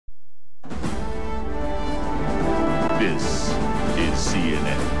This is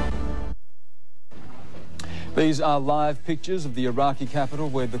CNN. These are live pictures of the Iraqi capital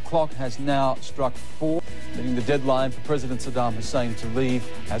where the clock has now struck 4, meaning the deadline for President Saddam Hussein to leave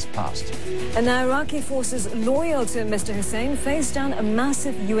has passed. And now Iraqi forces loyal to Mr. Hussein face down a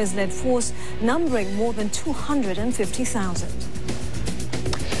massive US-led force numbering more than 250,000.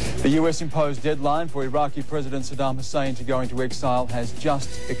 The US-imposed deadline for Iraqi President Saddam Hussein to go into exile has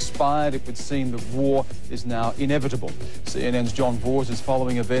just expired. It would seem that war is now inevitable. CNN's John Vors is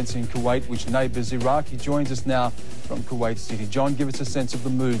following events in Kuwait, which neighbours Iraq. He joins us now from Kuwait City. John, give us a sense of the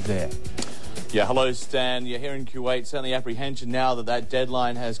mood there. Yeah, hello, Stan. You're here in Kuwait. Certainly apprehension now that that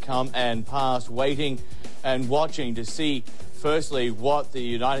deadline has come and passed, waiting and watching to see, firstly, what the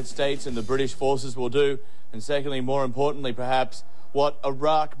United States and the British forces will do, and secondly, more importantly, perhaps, what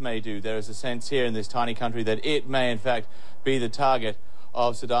Iraq may do. There is a sense here in this tiny country that it may, in fact, be the target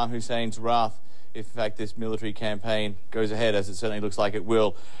of Saddam Hussein's wrath if, in fact, this military campaign goes ahead, as it certainly looks like it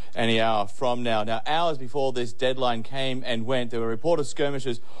will any hour from now. Now, hours before this deadline came and went, there were reported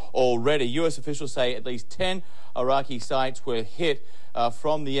skirmishes already. US officials say at least 10 Iraqi sites were hit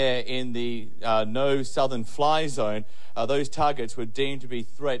from the air in the no southern fly zone. Those targets were deemed to be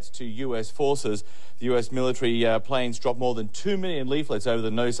threats to US forces. The US military planes dropped more than 2 million leaflets over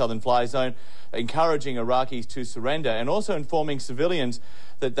the no southern fly zone, encouraging Iraqis to surrender and also informing civilians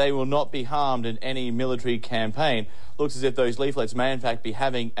that they will not be harmed in any military campaign. Looks as if those leaflets may in fact be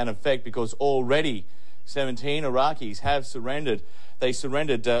having an effect, because already 17 Iraqis have surrendered. They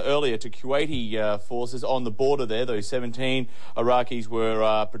surrendered earlier to Kuwaiti forces on the border there. Those 17 Iraqis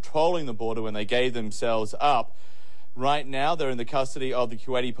were patrolling the border when they gave themselves up. Right now, they're in the custody of the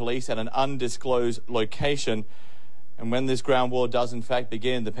Kuwaiti police at an undisclosed location. And when this ground war does in fact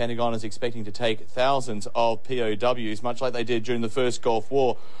begin, the Pentagon is expecting to take thousands of POWs, much like they did during the first Gulf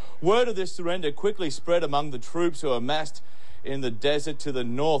War. Word of this surrender quickly spread among the troops who amassed in the desert to the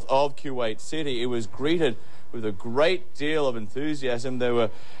north of Kuwait City. It was greeted with a great deal of enthusiasm. There were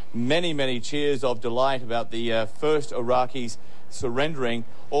many, many cheers of delight about the first Iraqis surrendering.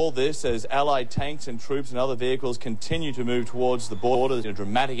 All this as Allied tanks and troops and other vehicles continue to move towards the border. There's a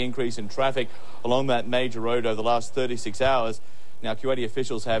dramatic increase in traffic along that major road over the last 36 hours. Now, Kuwaiti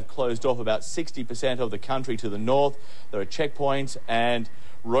officials have closed off about 60% of the country to the north. There are checkpoints and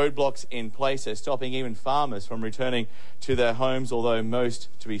roadblocks in place. They're stopping even farmers from returning to their homes, although most,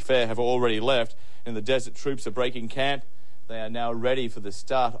 to be fair, have already left. In the desert, troops are breaking camp. They are now ready for the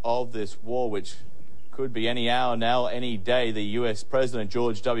start of this war, which could be any hour now, any day. The US President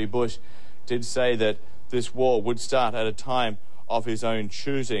George W. Bush did say that this war would start at a time of his own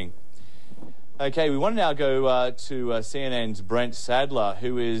choosing. Okay, we want to now go to CNN's Brent Sadler,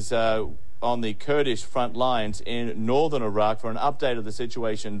 who is on the Kurdish front lines in northern Iraq for an update of the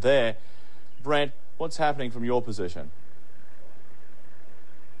situation there. Brent, what's happening from your position?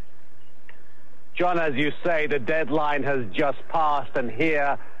 John, as you say, the deadline has just passed, and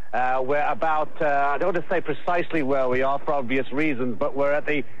here we're about, I don't want to say precisely where we are for obvious reasons, but we're at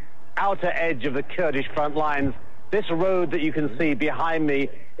the outer edge of the Kurdish front lines. This road that you can see behind me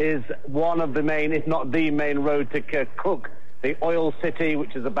is one of the main, if not the main road to Kirkuk, the oil city,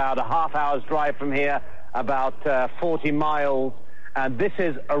 which is about a half-hour's drive from here, about 40 miles. And this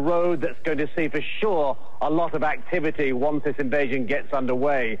is a road that's going to see for sure a lot of activity once this invasion gets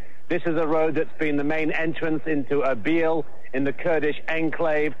underway. This is a road that's been the main entrance into Erbil in the Kurdish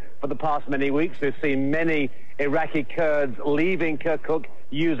enclave for the past many weeks. We've seen many Iraqi Kurds leaving Kirkuk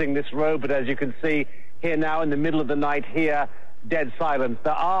using this road, but as you can see here now in the middle of the night here, dead silence.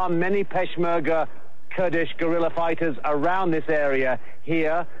 There are many Peshmerga Kurdish guerrilla fighters around this area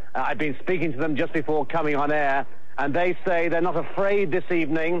here. I've been speaking to them just before coming on air, and they say they're not afraid this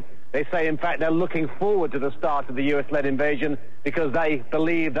evening. They say, in fact, they're looking forward to the start of the US-led invasion because they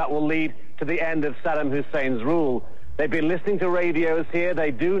believe that will lead to the end of Saddam Hussein's rule. They've been listening to radios here.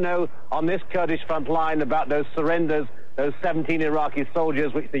 They do know on this Kurdish front line about those surrenders, those 17 Iraqi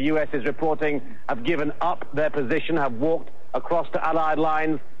soldiers, which the US is reporting have given up their position, have walked across to Allied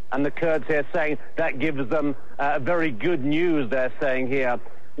lines, and the Kurds here saying that gives them very good news, they're saying here.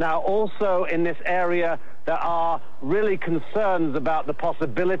 Now, also in this area, there are really concerns about the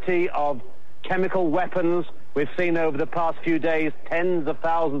possibility of chemical weapons. We've seen over the past few days tens of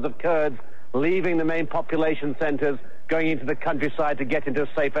thousands of Kurds leaving the main population centers, going into the countryside to get into a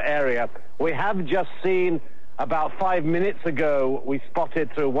safer area. We have just seen, about 5 minutes ago, we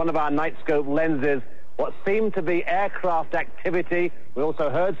spotted through one of our night scope lenses what seemed to be aircraft activity. We also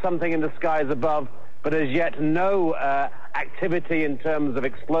heard something in the skies above, but as yet no activity in terms of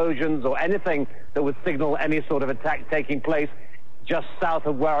explosions or anything that would signal any sort of attack taking place just south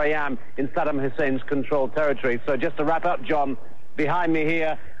of where I am in Saddam Hussein's controlled territory. So just to wrap up, John, behind me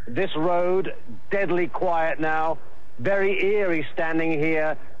here, this road, deadly quiet now, very eerie standing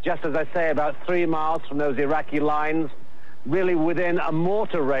here, just as I say, about 3 miles from those Iraqi lines, really within a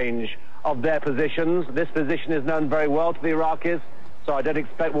mortar range of their positions. This position is known very well to the Iraqis, so I don't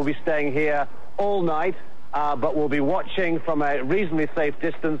expect we'll be staying here all night, but we'll be watching from a reasonably safe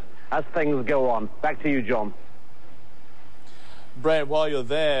distance as things go on. Back to you, John. Brent, while you're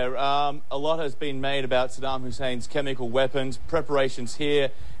there, a lot has been made about Saddam Hussein's chemical weapons, preparations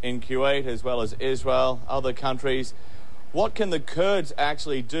here in Kuwait as well as Israel, other countries. What can the Kurds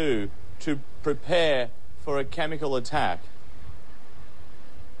actually do to prepare for a chemical attack?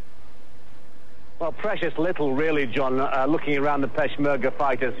 Well, precious little, really, John. Looking around the Peshmerga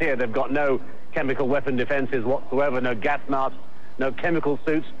fighters here, they've got no chemical weapon defenses whatsoever, no gas masks, no chemical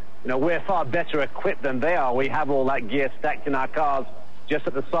suits. You know, we're far better equipped than they are. We have all that gear stacked in our cars just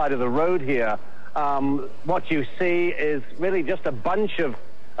at the side of the road here. What you see is really just a bunch of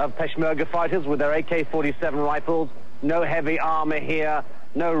Peshmerga fighters with their AK-47 rifles, no heavy armor here,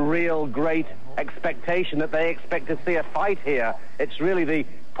 no real great expectation that they expect to see a fight here. It's really the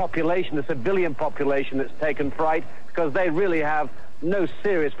population, the civilian population, that's taken fright, because they really have no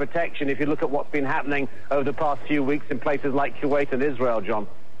serious protection if you look at what's been happening over the past few weeks in places like Kuwait and Israel, John.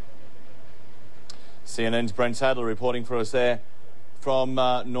 CNN's Brent Sadler reporting for us there from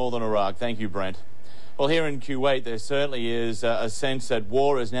northern Iraq. Thank you, Brent. Well, here in Kuwait, there certainly is a sense that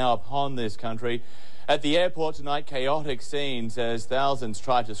war is now upon this country. At the airport tonight, chaotic scenes as thousands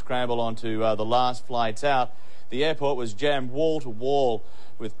tried to scramble onto the last flights out. The airport was jammed wall to wall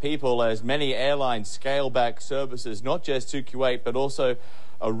with people as many airlines scale back services, not just to Kuwait, but also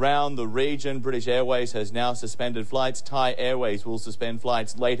around the region. British Airways has now suspended flights. Thai Airways will suspend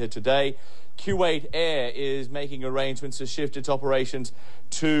flights later today. Kuwait Air is making arrangements to shift its operations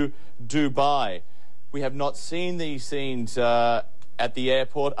to Dubai. We have not seen these scenes at the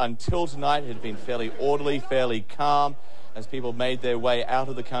airport until tonight. It had been fairly orderly, fairly calm as people made their way out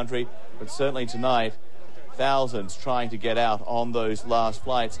of the country. But certainly tonight, thousands trying to get out on those last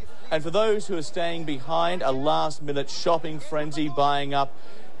flights. And for those who are staying behind, a last-minute shopping frenzy, buying up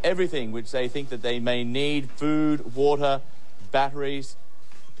everything which they think that they may need: food, water, batteries.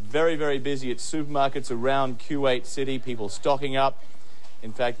 Very, very busy at supermarkets around Kuwait City, people stocking up.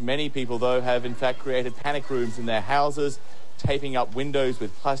 In fact, many people, though, have in fact created panic rooms in their houses, taping up windows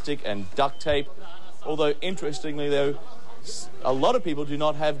with plastic and duct tape. Although, interestingly, though, a lot of people do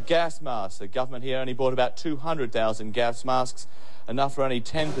not have gas masks. The government here only bought about 200,000 gas masks, enough for only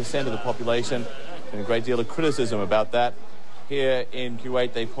 10% of the population, and a great deal of criticism about that. Here in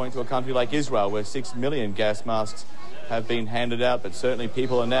Kuwait, they point to a country like Israel, where 6 million gas masks have been handed out, but certainly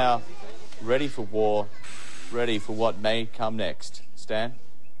people are now ready for war, ready for what may come next. Stan?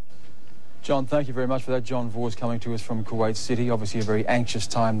 John, thank you very much for that. John Vors coming to us from Kuwait City. Obviously a very anxious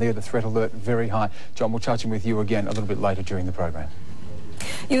time there, the threat alert very high. John, we'll touch in with you again a little bit later during the program.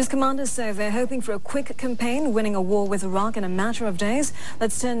 US commanders say they're hoping for a quick campaign, winning a war with Iraq in a matter of days.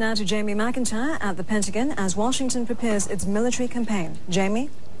 Let's turn now to Jamie McIntyre at the Pentagon as Washington prepares its military campaign. Jamie?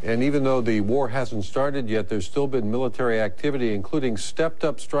 And even though the war hasn't started yet, there's still been military activity, including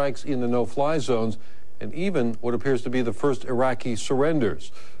stepped-up strikes in the no-fly zones and even what appears to be the first Iraqi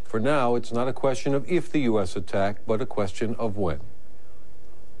surrenders. For now, it's not a question of if the U.S. attack, but a question of when.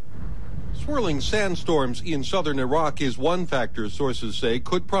 Swirling sandstorms in southern Iraq is one factor sources say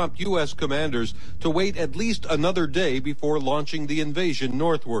could prompt U.S. commanders to wait at least another day before launching the invasion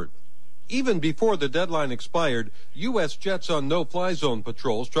northward. Even before the deadline expired, U.S. jets on no-fly zone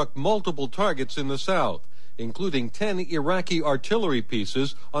patrol struck multiple targets in the south, including 10 Iraqi artillery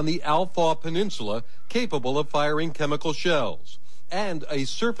pieces on the Al-Faw Peninsula capable of firing chemical shells, and a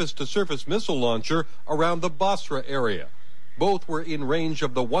surface-to-surface missile launcher around the Basra area. Both were in range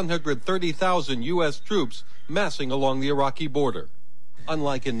of the 130,000 U.S. troops massing along the Iraqi border.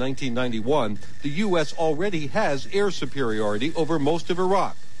 Unlike in 1991, the U.S. already has air superiority over most of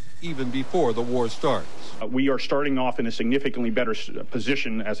Iraq, even before the war starts. We are starting off in a significantly better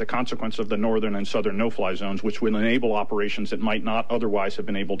position as a consequence of the northern and southern no-fly zones, which will enable operations that might not otherwise have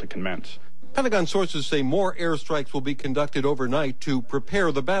been able to commence. Pentagon sources say more airstrikes will be conducted overnight to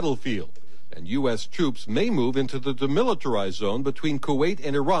prepare the battlefield, and U.S. troops may move into the demilitarized zone between Kuwait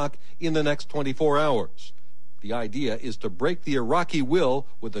and Iraq in the next 24 hours. The idea is to break the Iraqi will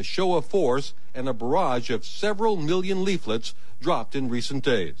with a show of force and a barrage of several million leaflets dropped in recent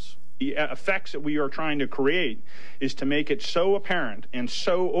days. The effects that we are trying to create is to make it so apparent and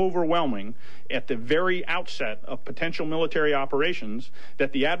so overwhelming at the very outset of potential military operations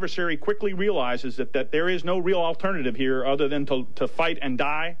that the adversary quickly realizes that there is no real alternative here other than to fight and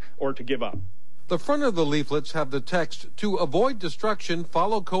die or to give up. The front of the leaflets have the text, "To avoid destruction,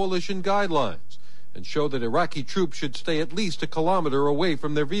 follow coalition guidelines," and show that Iraqi troops should stay at least a kilometer away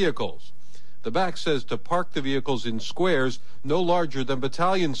from their vehicles. The back says to park the vehicles in squares no larger than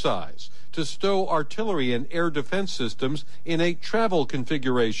battalion size, to stow artillery and air defense systems in a travel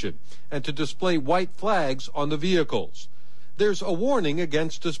configuration, and to display white flags on the vehicles. There's a warning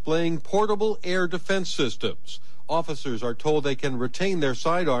against displaying portable air defense systems. Officers are told they can retain their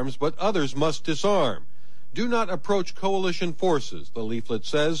sidearms, but others must disarm. Do not approach coalition forces, the leaflet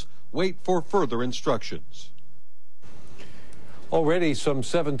says. Wait for further instructions. Already, some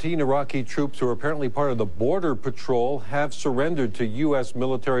 17 Iraqi troops who are apparently part of the border patrol have surrendered to U.S.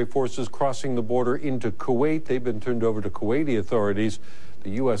 military forces crossing the border into Kuwait. They've been turned over to Kuwaiti authorities. The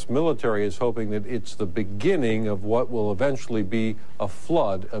U.S. military is hoping that it's the beginning of what will eventually be a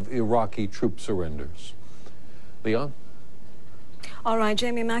flood of Iraqi troop surrenders. Leon? All right,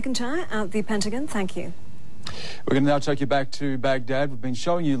 Jamie McIntyre at the Pentagon, thank you. We're going to now take you back to Baghdad. We've been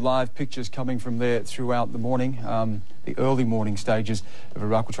showing you live pictures coming from there throughout the morning, the early morning stages of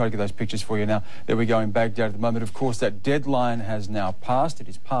Iraq. We'll try to get those pictures for you now. There we go in Baghdad at the moment. Of course, that deadline has now passed. It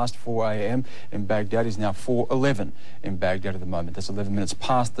is past 4 a.m. in Baghdad. It is now 4:11 in Baghdad at the moment. That's 11 minutes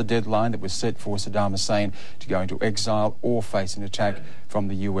past the deadline that was set for Saddam Hussein to go into exile or face an attack from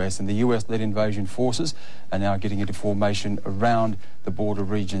the US. And the US-led invasion forces are now getting into formation around the border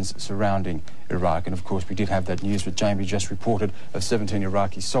regions surrounding Iraq. And of course, we did have that news that Jamie just reported of 17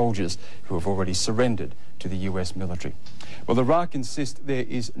 Iraqi soldiers who have already surrendered to the US military. Well, Iraq insists there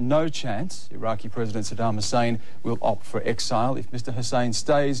is no chance Iraqi President Saddam Hussein will opt for exile. If Mr. Hussein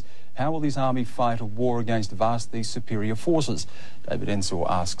stays, how will his army fight a war against vastly superior forces? David Ensor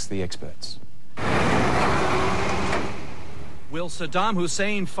asks the experts. Will Saddam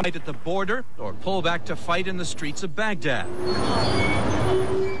Hussein fight at the border or pull back to fight in the streets of Baghdad?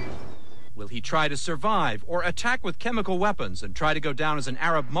 Will he try to survive or attack with chemical weapons and try to go down as an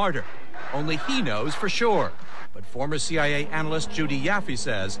Arab martyr? Only he knows for sure. But former CIA analyst Judy Yaffe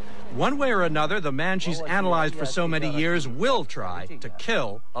says, one way or another, the man she's analyzed for so many years will try to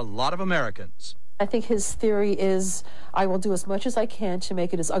kill a lot of Americans. I think his theory is, I will do as much as I can to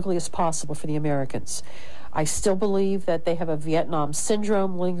make it as ugly as possible for the Americans. I still believe that they have a Vietnam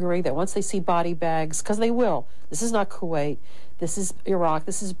syndrome lingering, that once they see body bags, because they will, this is not Kuwait, this is Iraq,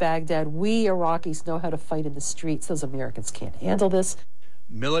 this is Baghdad, we Iraqis know how to fight in the streets. Those Americans can't handle this.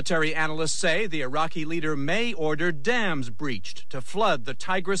 Military analysts say the Iraqi leader may order dams breached to flood the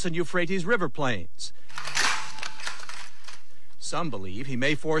Tigris and Euphrates river plains. Some believe he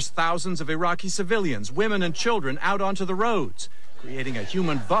may force thousands of Iraqi civilians, women and children out onto the roads, creating a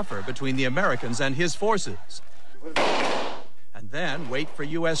human buffer between the Americans and his forces. And then wait for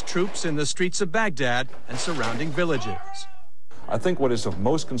U.S. troops in the streets of Baghdad and surrounding villages. I think what is of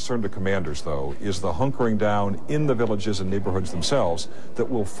most concern to commanders, though, is the hunkering down in the villages and neighborhoods themselves that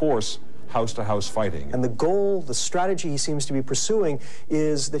will force house-to-house fighting. And the goal, the strategy he seems to be pursuing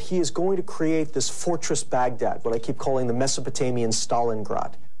is that he is going to create this fortress Baghdad, what I keep calling the Mesopotamian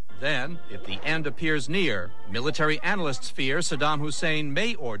Stalingrad. Then, if the end appears near, military analysts fear Saddam Hussein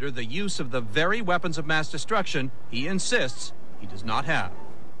may order the use of the very weapons of mass destruction he insists he does not have.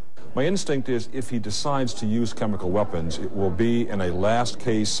 My instinct is if he decides to use chemical weapons, it will be in a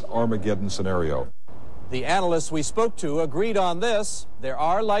last-case Armageddon scenario. The analysts we spoke to agreed on this. There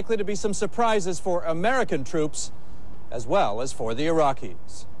are likely to be some surprises for American troops, as well as for the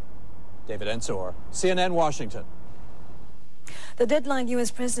Iraqis. David Ensor, CNN, Washington. The deadline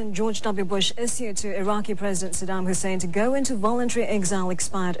U.S. President George W. Bush issued to Iraqi President Saddam Hussein to go into voluntary exile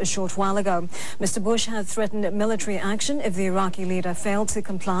expired a short while ago. Mr. Bush had threatened military action if the Iraqi leader failed to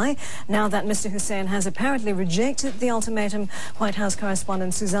comply. Now that Mr. Hussein has apparently rejected the ultimatum, White House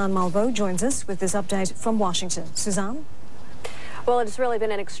correspondent Suzanne Malveaux joins us with this update from Washington. Suzanne? Well, it's really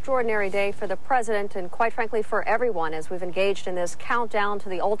been an extraordinary day for the president and, quite frankly, for everyone as we've engaged in this countdown to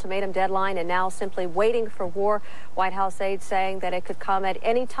the ultimatum deadline and now simply waiting for war. White House aides saying that it could come at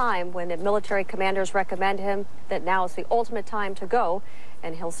any time when the military commanders recommend him that now is the ultimate time to go,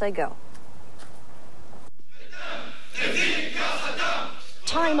 and he'll say go.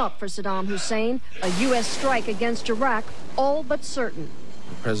 Time up for Saddam Hussein. A U.S. strike against Iraq, all but certain.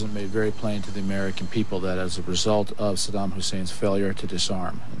 The president made very plain to the American people that as a result of Saddam Hussein's failure to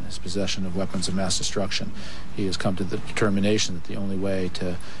disarm and his possession of weapons of mass destruction, he has come to the determination that the only way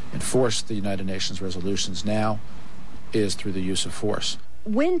to enforce the United Nations resolutions now is through the use of force.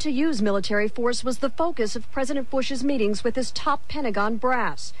 When to use military force was the focus of President Bush's meetings with his top Pentagon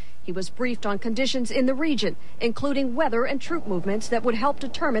brass. He was briefed on conditions in the region, including weather and troop movements that would help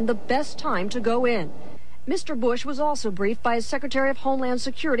determine the best time to go in. Mr. Bush was also briefed by his Secretary of Homeland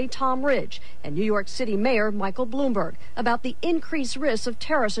Security, Tom Ridge, and New York City Mayor Michael Bloomberg about the increased risks of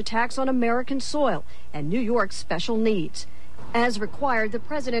terrorist attacks on American soil and New York's special needs. As required, the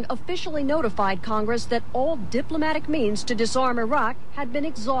president officially notified Congress that all diplomatic means to disarm Iraq had been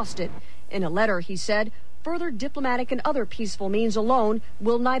exhausted. In a letter, he said, further diplomatic and other peaceful means alone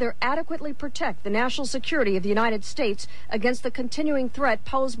will neither adequately protect the national security of the United States against the continuing threat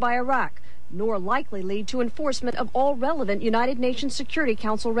posed by Iraq, nor likely lead to enforcement of all relevant United Nations Security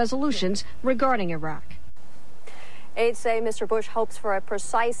Council resolutions regarding Iraq. Aides say Mr. Bush hopes for a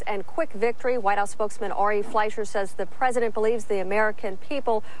precise and quick victory. White House spokesman Ari Fleischer says the president believes the American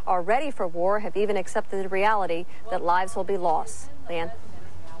people are ready for war, have even accepted the reality that lives will be lost. Leanne?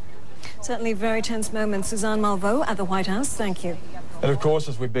 Certainly very tense moments. Suzanne Malveaux at the White House, thank you. And of course,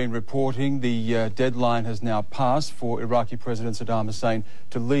 as we've been reporting, the deadline has now passed for Iraqi President Saddam Hussein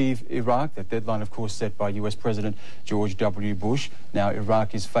to leave Iraq. That deadline, of course, set by US President George W. Bush. Now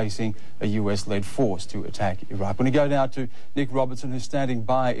Iraq is facing a US-led force to attack Iraq. We're going to go now to Nick Robertson, who's standing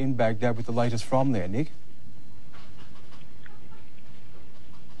by in Baghdad with the latest from there. Nick?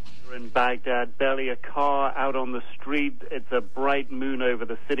 In Baghdad, barely a car out on the street. It's a bright moon over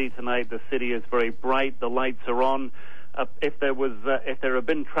the city tonight. The city is very bright. The lights are on. If there had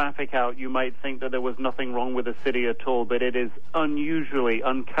been traffic out, you might think that there was nothing wrong with the city at all, but it is unusually,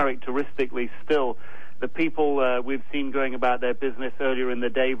 uncharacteristically still. The people we've seen going about their business earlier in the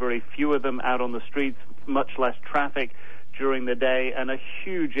day, very few of them out on the streets, much less traffic during the day, and a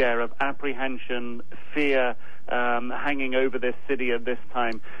huge air of apprehension, fear, hanging over this city at this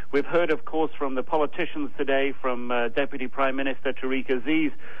time. We've heard, of course, from the politicians today, from Deputy Prime Minister Tariq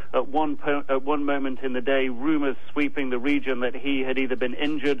Aziz, at one moment in the day, rumors sweeping the region that he had either been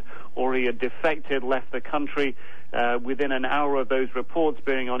injured or he had defected, left the country. Within an hour of those reports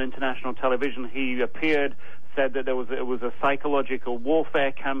being on international television, he appeared, said that it was a psychological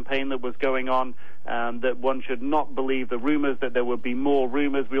warfare campaign that was going on, that one should not believe the rumors, that there would be more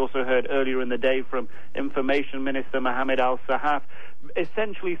rumors. We also heard earlier in the day from Information Minister Mohammed al-Sahaf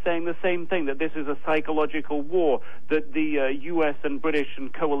essentially saying the same thing, that this is a psychological war, that the US and British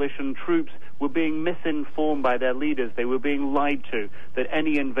and coalition troops were being misinformed by their leaders. They were being lied to, that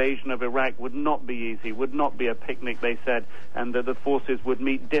any invasion of Iraq would not be easy, would not be a picnic, they said, and that the forces would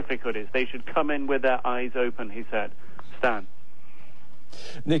meet difficulties. They should come in with their eyes open, he said. Stan.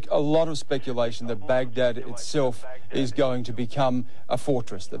 Nick, a lot of speculation that Baghdad itself is going to become a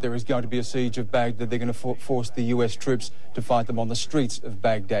fortress, that there is going to be a siege of Baghdad. They're going to force the US troops to fight them on the streets of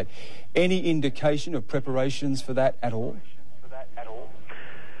Baghdad. Any indication of preparations for that at all?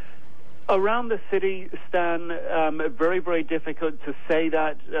 Around the city, Stan, very, very difficult to say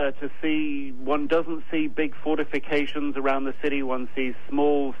that, to see. One doesn't see big fortifications around the city. One sees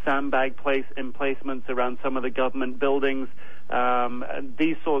small sandbag emplacements around some of the government buildings.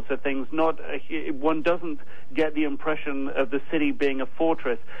 These sorts of things. One doesn't get the impression of the city being a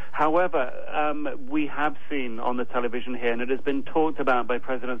fortress. However, we have seen on the television here, and it has been talked about by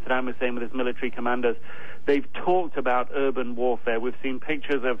President Saddam Hussein with his military commanders, they've talked about urban warfare. We've seen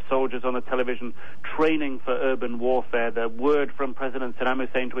pictures of soldiers on the television training for urban warfare. The word from President Saddam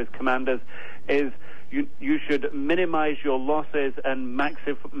Hussein to his commanders is you should minimize your losses and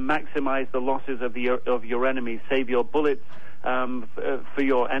maximize the losses of your enemy. Save your bullets for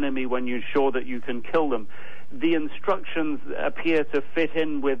your enemy when you're sure that you can kill them. The instructions appear to fit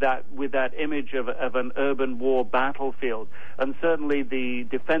in with that image of an urban war battlefield, and certainly the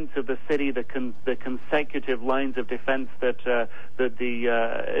defense of the city, the consecutive lines of defense that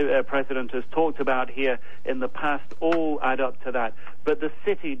the president has talked about here in the past all add up to that. But the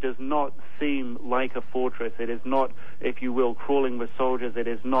city does not seem like a fortress. It is not, if you will, crawling with soldiers. It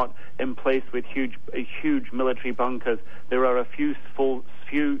is not in place with huge military bunkers. There are a few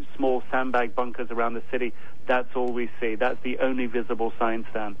small sandbag bunkers around the city. That's all we see. That's the only visible sign,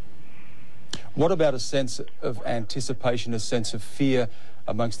 Stan. What about a sense of anticipation, a sense of fear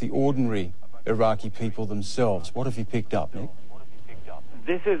amongst the ordinary Iraqi people themselves? What have you picked up, Nick?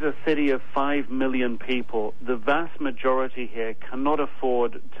 This is a city of 5 million people. The vast majority here cannot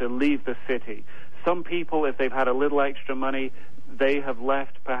afford to leave the city. Some people, if they've had a little extra money, they have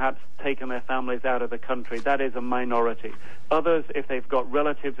left, perhaps taken their families out of the country. That is a minority. Others, if they've got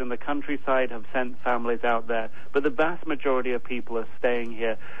relatives in the countryside, have sent families out there. But the vast majority of people are staying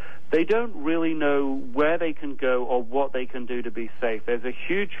here. They don't really know where they can go or what they can do to be safe. There's a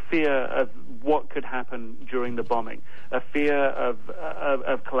huge fear of what could happen during the bombing, a fear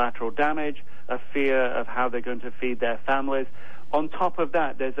of collateral damage, a fear of how they're going to feed their families. On top of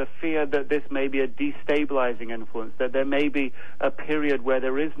that, there's a fear that this may be a destabilizing influence, that there may be a period where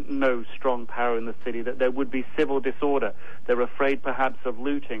there is no strong power in the city, that there would be civil disorder. They're afraid perhaps of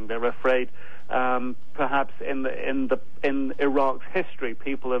looting. They're afraid perhaps in Iraq's history,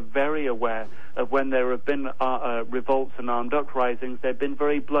 people are very aware of when there have been revolts and armed uprisings. They've been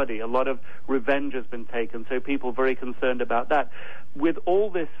very bloody. A lot of revenge has been taken, so people are very concerned about that. With all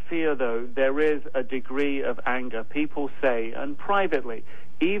this fear, though, there is a degree of anger. People say, and privately,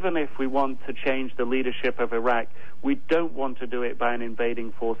 even if we want to change the leadership of Iraq, we don't want to do it by an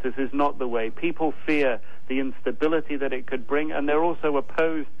invading force. This is not the way. People fear the instability that it could bring, and they're also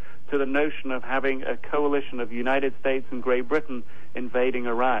opposed to the notion of having a coalition of United States and Great Britain invading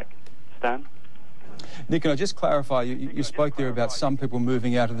Iraq. Stan? Nick, can I just clarify, you spoke there about some people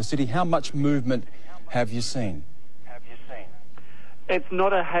moving out of the city. How much movement have you seen? It's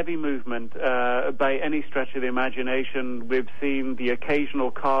not a heavy movement by any stretch of the imagination. We've seen the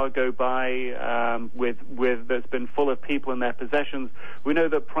occasional car go by that's been full of people and their possessions. We know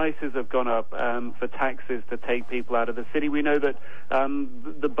that prices have gone up for taxis to take people out of the city. We know that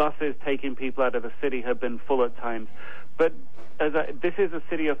the buses taking people out of the city have been full at times. But this is a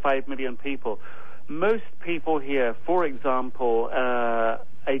city of 5 million people. Most people here, for example, a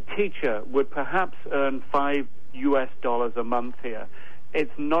teacher would perhaps earn $5 a month here.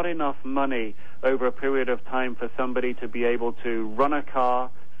 It's not enough money over a period of time for somebody to be able to run a car,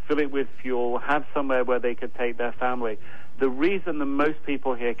 fill it with fuel, have somewhere where they could take their family. The reason that most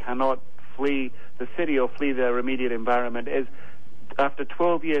people here cannot flee the city or flee their immediate environment is after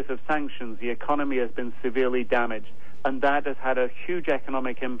 12 years of sanctions, the economy has been severely damaged, and that has had a huge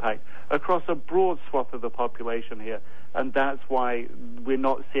economic impact across a broad swath of the population here, and that's why we're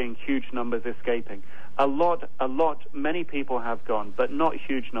not seeing huge numbers escaping. Many people have gone, but not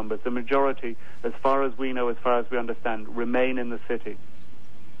huge numbers. The majority, as far as we know, as far as we understand, remain in the city.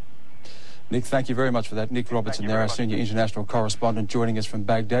 Nick, thank you very much for that. Nick Robertson there, our senior international correspondent, joining us from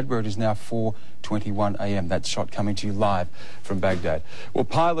Baghdad, where it is now 4:21 a.m. That shot coming to you live from Baghdad. Well,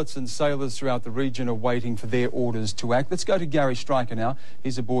 pilots and sailors throughout the region are waiting for their orders to act. Let's go to Gary Stryker now.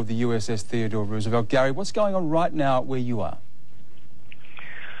 He's aboard the USS Theodore Roosevelt. Gary, what's going on right now where you are?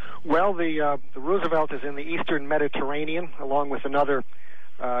 Well, the Roosevelt is in the eastern Mediterranean, along with another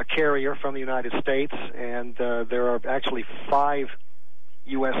carrier from the United States, and there are actually 5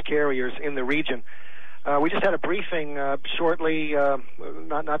 U.S. carriers in the region. We just had a briefing shortly,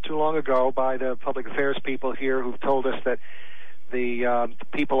 not too long ago, by the public affairs people here who've told us that the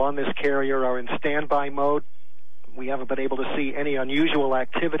people on this carrier are in standby mode. We haven't been able to see any unusual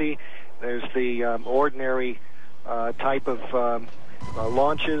activity. There's the ordinary type of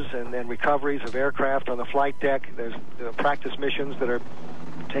launches and then recoveries of aircraft on the flight deck. There's practice missions that are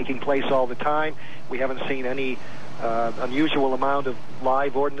taking place all the time. We haven't seen any unusual amount of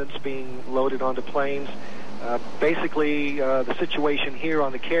live ordnance being loaded onto planes. Basically, the situation here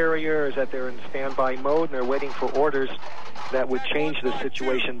on the carrier is that they're in standby mode and they're waiting for orders that would change the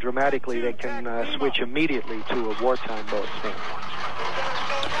situation dramatically. They can switch immediately to a wartime mode.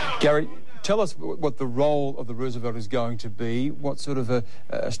 Gary, tell us what the role of the Roosevelt is going to be. What sort of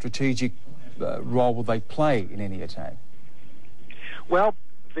a strategic role will they play in any attack? Well,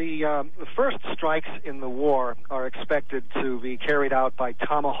 the first strikes in the war are expected to be carried out by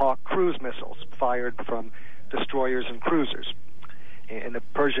Tomahawk cruise missiles fired from destroyers and cruisers. In the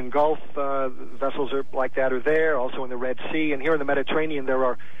Persian Gulf, vessels like that are there, also in the Red Sea. And here in the Mediterranean, there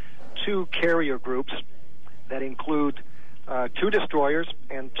are 2 carrier groups that include 2 destroyers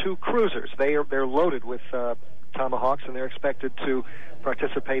and 2 cruisers. They're loaded with Tomahawks, and they're expected to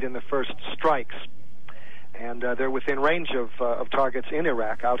participate in the first strikes. And they're within range of targets in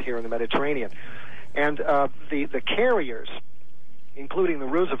Iraq, out here in the Mediterranean. And the carriers, including the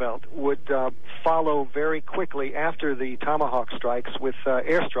Roosevelt, would follow very quickly after the Tomahawk strikes with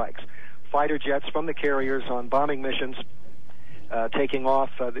airstrikes. Fighter jets from the carriers on bombing missions taking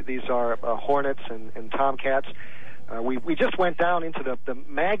off. These are Hornets and Tomcats. We just went down into the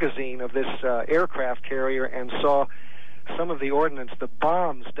magazine of this aircraft carrier and saw some of the ordnance, the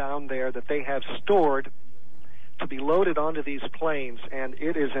bombs down there that they have stored to be loaded onto these planes, and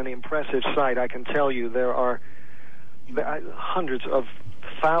it is an impressive sight. I can tell you there are hundreds of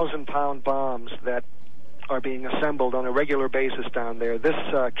 1,000-pound bombs that are being assembled on a regular basis down there. This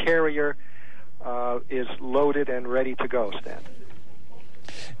carrier is loaded and ready to go, Stan.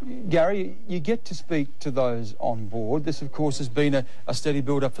 Gary, you get to speak to those on board. This, of course, has been a steady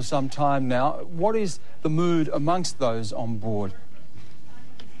build-up for some time now. What is the mood amongst those on board?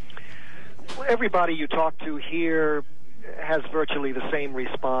 everybody you talk to here has virtually the same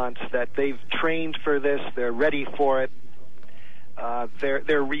response, that they've trained for this, they're ready for it.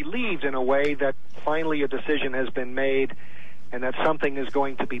 They're relieved in a way that finally a decision has been made and that something is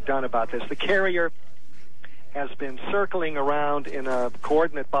going to be done about this. The carrier has been circling around in a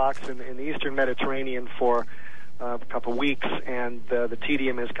coordinate box in the eastern Mediterranean for a couple of weeks, and the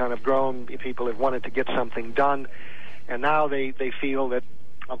tedium has kind of grown. People have wanted to get something done, and now they feel that,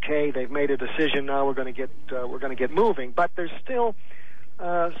 okay, they've made a decision. Now we're going to get moving. But there's still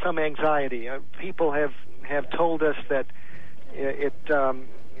some anxiety. People have told us that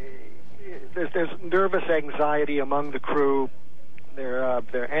there's nervous anxiety among the crew.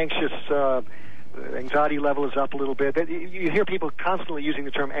 They're anxious. Anxiety level is up a little bit. You hear people constantly using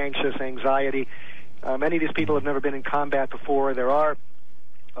the term anxious, anxiety. Many of these people have never been in combat before. There are,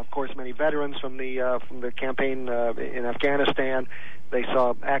 of course, many veterans from the campaign in Afghanistan. They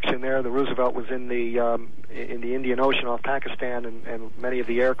saw action there. The Roosevelt was in the Indian Ocean off Pakistan, and many of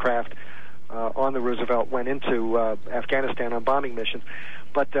the aircraft on the Roosevelt went into Afghanistan on bombing missions.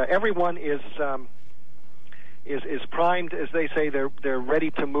 But everyone is primed, as they say. They're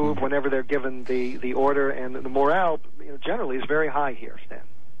ready to move whenever they're given the order, and the morale generally is very high here, Stan.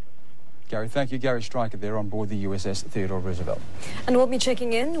 Gary, thank you. Gary Stryker there on board the USS Theodore Roosevelt. And we'll be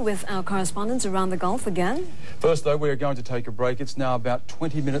checking in with our correspondents around the Gulf again. First, though, we are going to take a break. It's now about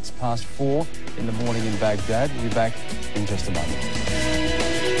 20 minutes past 4 in the morning in Baghdad. We'll be back in just a moment.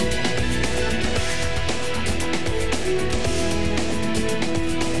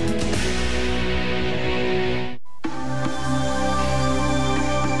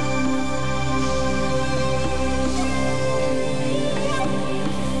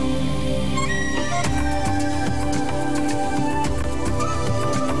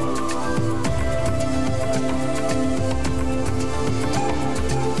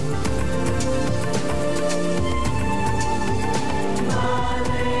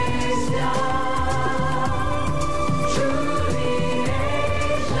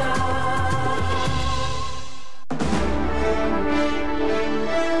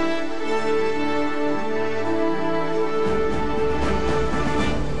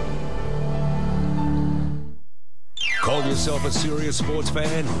 Yourself a serious sports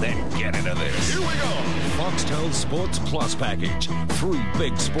fan? Then get into this. Here we go. Foxtel Sports Plus package. 3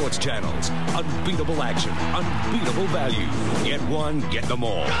 big sports channels. Unbeatable action. Unbeatable value. Get one, get them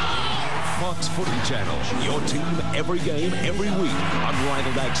all. Fox Footy Channel. Your team, every game, every week.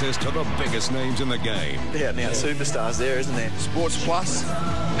 Unrivaled access to the biggest names in the game. Yeah, now superstars there, isn't there? Sports Plus,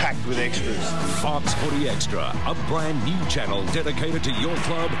 packed with extras. Fox Footy Extra. A brand new channel dedicated to your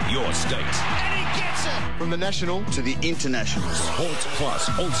club, your state. And he gets it! From the national to the international. Sports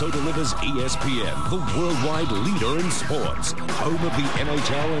Plus also delivers ESPN, the worldwide leader in sports. Home of the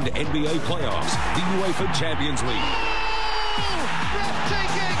NHL and NBA playoffs, the UEFA Champions League.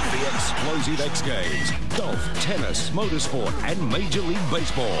 The explosive X Games, golf, tennis, motorsport, and Major League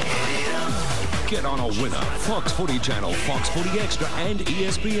Baseball. Get on a winner. Fox Footy Channel, Fox Footy Extra, and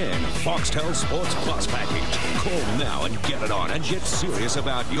ESPN. Foxtel Sports Plus package. Call now and get it on and get serious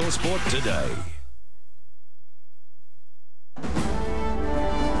about your sport today.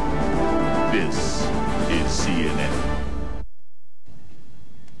 This is CNN.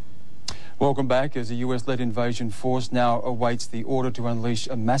 Welcome back. As a US-led invasion force now awaits the order to unleash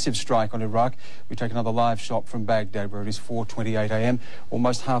a massive strike on Iraq, we take another live shot from Baghdad, where it is 4:28 a.m.,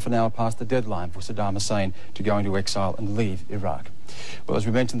 almost half an hour past the deadline for Saddam Hussein to go into exile and leave Iraq. Well, as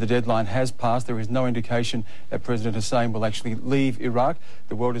we mentioned, the deadline has passed. There is no indication that President Hussein will actually leave Iraq.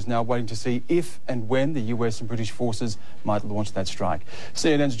 The world is now waiting to see if and when the US and British forces might launch that strike.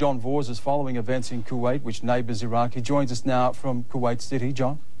 CNN's John Vors is following events in Kuwait, which neighbours Iraq. He joins us now from Kuwait City.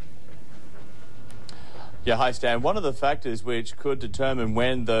 John? Yeah, hi Stan. One of the factors which could determine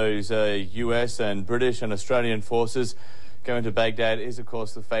when those US and British and Australian forces go into Baghdad is, of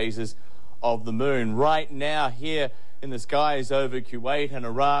course, the phases of the moon. Right now, here in the skies over Kuwait and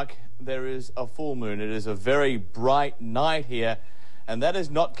Iraq, there is a full moon. It is a very bright night here, and that is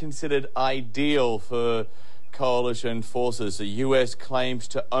not considered ideal for coalition forces. The US claims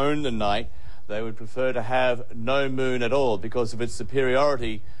to own the night. They would prefer to have no moon at all because of its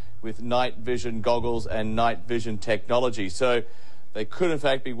superiority with night vision goggles and night vision technology. So they could in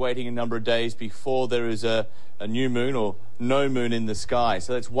fact be waiting a number of days before there is a new moon or no moon in the sky.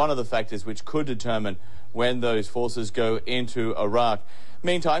 So that's one of the factors which could determine when those forces go into Iraq.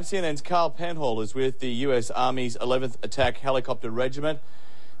 Meantime, CNN's Carl Penhall is with the US Army's 11th Attack Helicopter Regiment.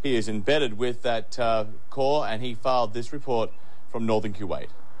 He is embedded with that corps, and he filed this report from northern Kuwait.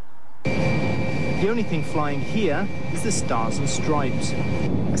 The only thing flying here is the Stars and Stripes.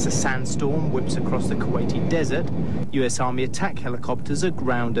 As a sandstorm whips across the Kuwaiti desert, US Army attack helicopters are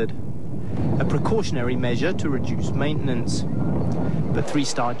grounded. A precautionary measure to reduce maintenance. But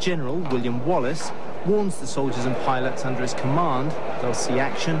three-star General William Wallace warns the soldiers and pilots under his command they'll see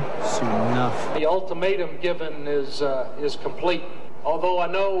action soon enough. The ultimatum given is complete. Although I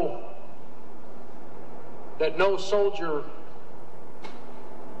know that no soldier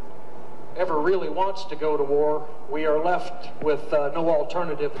ever really wants to go to war, we are left with no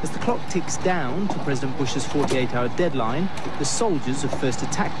alternative. As the clock ticks down to President Bush's 48-hour deadline, the soldiers of 1st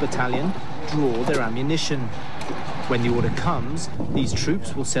Attack Battalion draw their ammunition. When the order comes, these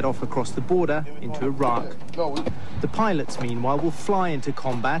troops will set off across the border into Iraq. The pilots, meanwhile, will fly into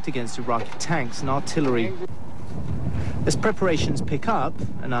combat against Iraqi tanks and artillery. As preparations pick up,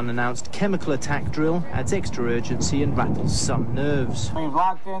 an unannounced chemical attack drill adds extra urgency and rattles some nerves. We've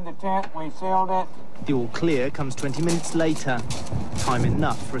locked in the tent, we sealed it. The all clear comes 20 minutes later. Time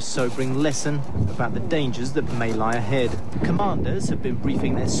enough for a sobering lesson about the dangers that may lie ahead. Commanders have been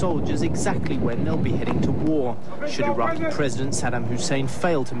briefing their soldiers exactly when they'll be heading to war, should Iraqi President Saddam Hussein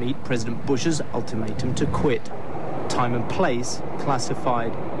fail to meet President Bush's ultimatum to quit. Time and place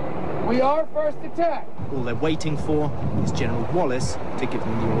classified. We are first attack. All they're waiting for is General Wallace to give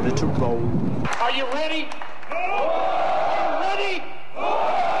them the order to roll. Are you ready? Are you ready?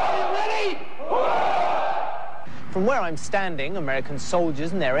 Are you ready? From where I'm standing, American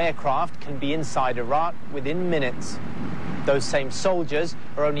soldiers and their aircraft can be inside Iraq within minutes. Those same soldiers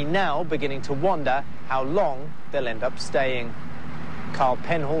are only now beginning to wonder how long they'll end up staying. Carl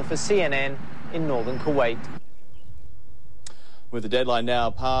Penhall for CNN in northern Kuwait. With the deadline now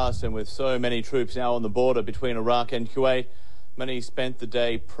passed and with so many troops now on the border between Iraq and Kuwait, many spent the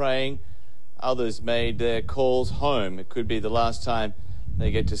day praying. Others made their calls home. It could be the last time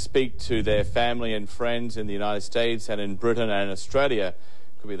they get to speak to their family and friends in the United States and in Britain and Australia.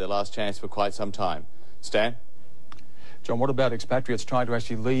 It could be their last chance for quite some time. Stan? John, what about expatriates trying to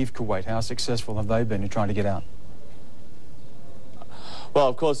actually leave Kuwait? How successful have they been in trying to get out? Well,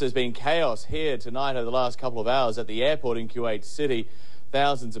 of course, there's been chaos here tonight over the last couple of hours at the airport in Kuwait City.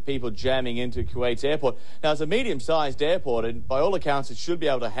 Thousands of people jamming into Kuwait's airport. Now, it's a medium-sized airport, and by all accounts, it should be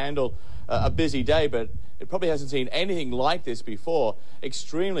able to handle a busy day, but it probably hasn't seen anything like this before.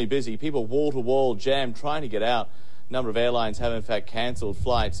 Extremely busy. People wall-to-wall jammed trying to get out. A number of airlines have, in fact, cancelled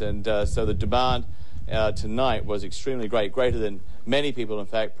flights, and so the demand tonight was extremely great, greater than many people, in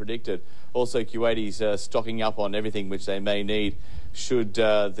fact, predicted. Also, Kuwaitis stocking up on everything which they may need should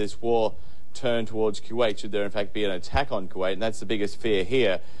this war turn towards Kuwait, should there in fact be an attack on Kuwait. And that's the biggest fear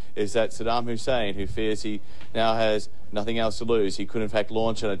here, is that Saddam Hussein, who fears he now has nothing else to lose, he could in fact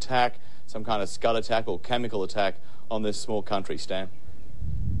launch an attack, some kind of scud attack or chemical attack on this small country. Stan?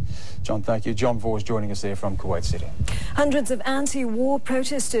 John, thank you. John Vors joining us there from Kuwait City. Hundreds of anti-war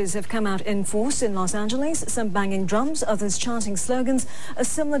protesters have come out in force in Los Angeles, some banging drums, others chanting slogans. A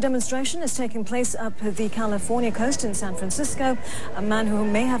similar demonstration is taking place up the California coast in San Francisco. A man who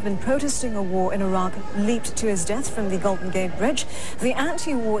may have been protesting a war in Iraq leaped to his death from the Golden Gate Bridge. The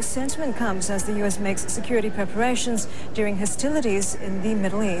anti-war sentiment comes as the U.S. makes security preparations during hostilities in the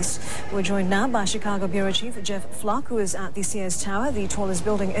Middle East. We're joined now by Chicago Bureau Chief Jeff Flock, who is at the Sears Tower, the tallest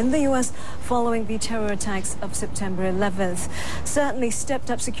building in the U.S. following the terror attacks of September 11th. Certainly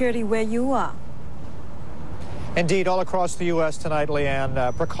stepped up security where you are. Indeed, all across the U.S. tonight,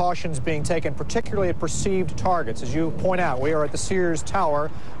 Leanne, precautions being taken, particularly at perceived targets. As you point out, we are at the Sears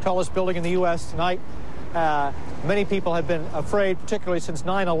Tower, tallest building in the U.S. tonight. Many people have been afraid, particularly since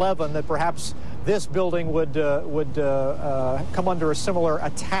 9/11, that perhaps this building would come under a similar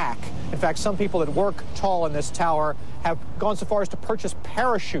attack. In fact, some people that work tall in this tower have gone so far as to purchase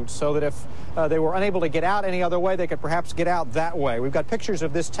parachutes so that if they were unable to get out any other way, they could perhaps get out that way. We've got pictures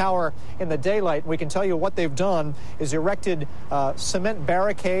of this tower in the daylight. We can tell you what they've done is erected cement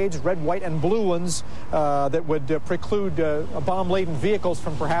barricades, red, white, and blue ones, that would preclude bomb-laden vehicles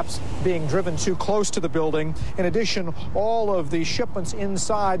from perhaps being driven too close to the building. In addition, all of the shipments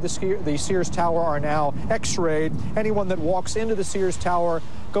inside the Sears Tower are now x-rayed. Anyone that walks into the Sears Tower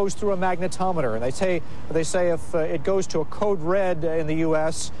goes through a magnetometer, and they say if it goes to a code red in the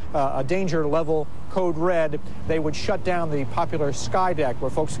U.S., a danger level code red, they would shut down the popular sky deck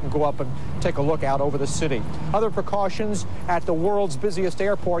where folks can go up and take a look out over the city. Other precautions at the world's busiest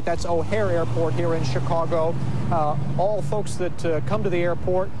airport, that's O'Hare Airport here in Chicago. All folks that come to the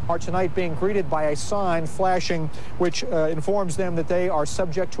airport are tonight being greeted by a sign flashing which informs them that they are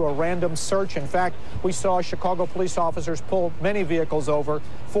subject to a random search. In fact, we saw Chicago police officers pull many vehicles over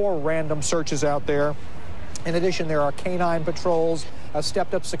for random searches out there. In addition, there are canine patrols.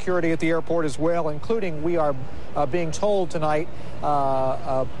 stepped up security at the airport as well, including, we are being told tonight,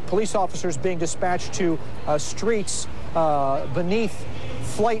 police officers being dispatched to streets beneath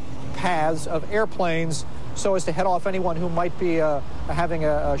flight paths of airplanes so as to head off anyone who might be having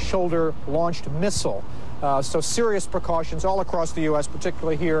a shoulder-launched missile. So serious precautions all across the U.S.,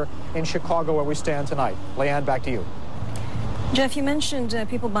 particularly here in Chicago where we stand tonight. Leanne, back to you. Jeff, you mentioned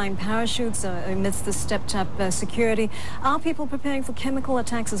people buying parachutes amidst the stepped-up security. Are people preparing for chemical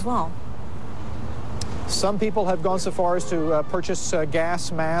attacks as well? Some people have gone so far as to purchase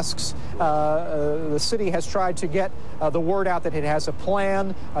gas masks. The city has tried to get the word out that it has a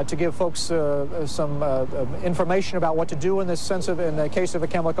plan to give folks some information about what to do in this sense of, in the case of a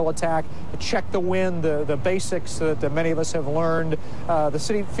chemical attack, check the wind, the basics that many of us have learned. The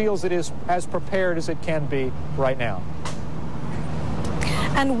city feels it is as prepared as it can be right now.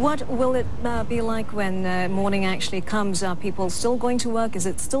 And what will it be like when morning actually comes? Are people still going to work? Is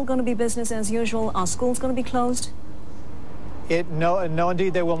it still going to be business as usual? Are schools going to be closed? No,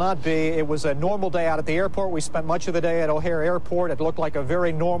 indeed, they will not be. It was a normal day out at the airport. We spent much of the day at O'Hare Airport. It looked like a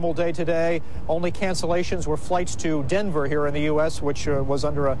very normal day today. Only cancellations were flights to Denver here in the U.S., which was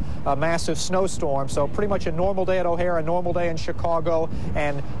under a massive snowstorm. So pretty much a normal day at O'Hare, a normal day in Chicago,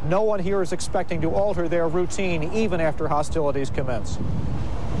 and no one here is expecting to alter their routine even after hostilities commence.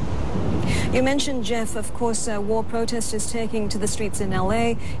 You mentioned, Jeff, of course, war protesters taking to the streets in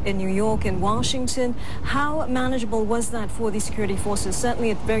L.A., in New York, in Washington. How manageable was that for the security forces?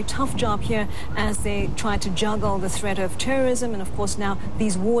 Certainly a very tough job here as they try to juggle the threat of terrorism and, of course, now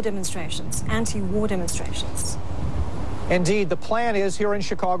these war demonstrations, anti-war demonstrations. Indeed, the plan is here in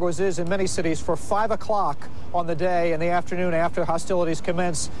Chicago, as is in many cities, for 5 o'clock on the day in the afternoon after hostilities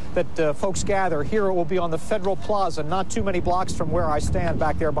commence, that folks gather. Here it will be on the Federal Plaza, not too many blocks from where I stand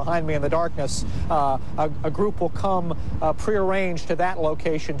back there behind me in the darkness. A group will come prearranged to that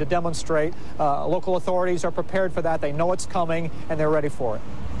location to demonstrate. Local authorities are prepared for that. They know it's coming, and they're ready for it.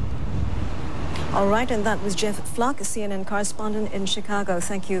 All right, and that was Jeff Fluck, a CNN correspondent in Chicago.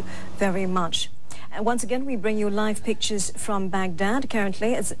 Thank you very much. And once again, we bring you live pictures from Baghdad.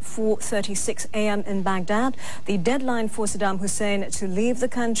 Currently, it's 4:36 a.m. in Baghdad. The deadline for Saddam Hussein to leave the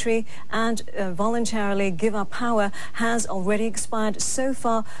country and voluntarily give up power has already expired. So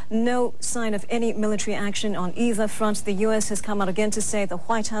far, no sign of any military action on either front. The U.S. has come out again to say, the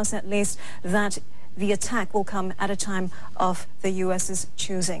White House at least, that the attack will come at a time of the U.S.'s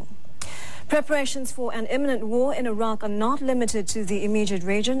choosing. Preparations for an imminent war in Iraq are not limited to the immediate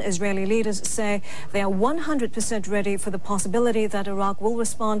region. Israeli leaders say they are 100% ready for the possibility that Iraq will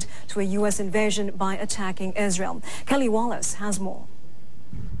respond to a U.S. invasion by attacking Israel. Kelly Wallace has more.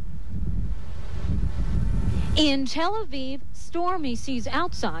 In Tel Aviv, stormy seas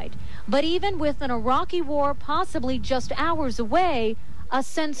outside, but even with an Iraqi war possibly just hours away, a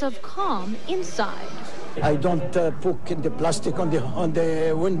sense of calm inside. I don't put the plastic on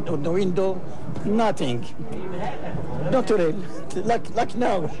the window, nothing. Not really, like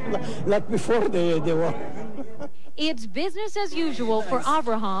now, like before the war. It's business as usual for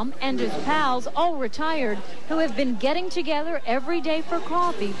Avraham and his pals, all retired, who have been getting together every day for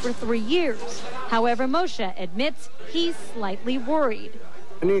coffee for 3 years. However, Moshe admits he's slightly worried.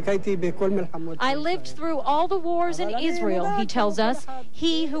 I lived through all the wars in Israel, he tells us.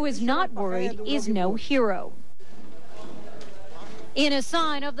 He who is not worried is no hero. In a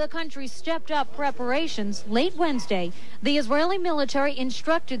sign of the country's stepped-up preparations, late Wednesday, the Israeli military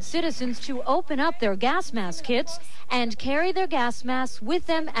instructed citizens to open up their gas mask kits and carry their gas masks with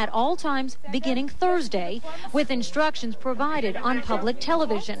them at all times beginning Thursday, with instructions provided on public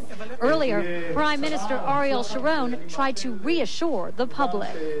television. Earlier, Prime Minister Ariel Sharon tried to reassure the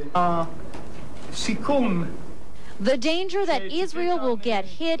public. The danger that Israel will get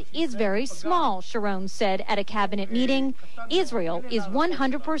hit is very small, Sharon said at a cabinet meeting. Israel is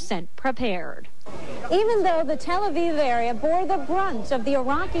 100% prepared. Even though the Tel Aviv area bore the brunt of the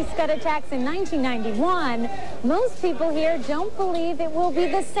Iraqi Scud attacks in 1991, most people here don't believe it will be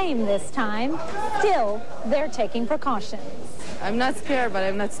the same this time. Still, they're taking precautions. I'm not scared, but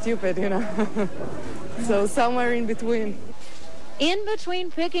I'm not stupid, you know. So somewhere in between. In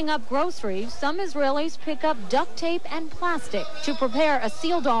between picking up groceries, some Israelis pick up duct tape and plastic to prepare a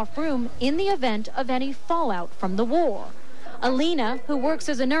sealed-off room in the event of any fallout from the war. Alina, who works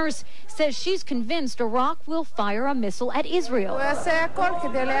as a nurse, says she's convinced Iraq will fire a missile at Israel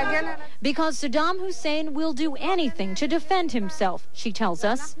because Saddam Hussein will do anything to defend himself, she tells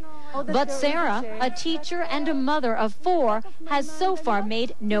us. But Sarah, a teacher and a mother of 4, has so far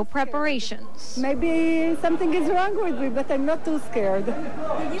made no preparations. Maybe something is wrong with me, but I'm not too scared.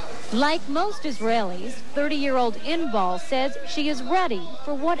 Like most Israelis, 30-year-old Inbal says she is ready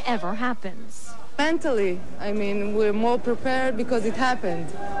for whatever happens. Mentally, I mean, we're more prepared because it happened.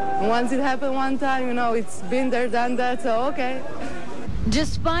 Once it happened one time, you know, it's been there, done that, so okay.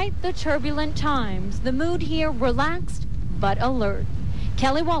 Despite the turbulent times, the mood here relaxed but alert.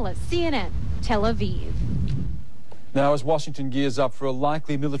 Kelly Wallace, CNN, Tel Aviv. Now, as Washington gears up for a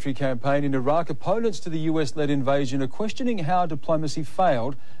likely military campaign in Iraq, opponents to the US-led invasion are questioning how diplomacy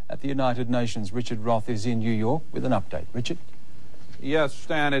failed at the United Nations. Richard Roth is in New York with an update. Richard? Yes,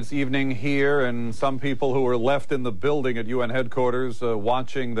 Stan, it's evening here, and some people who were left in the building at UN headquarters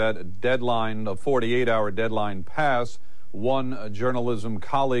watching that deadline, a 48-hour deadline, pass. One journalism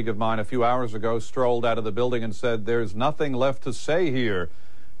colleague of mine a few hours ago strolled out of the building and said, "There's nothing left to say here."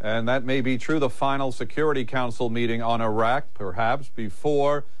 And that may be true. The final Security Council meeting on Iraq, perhaps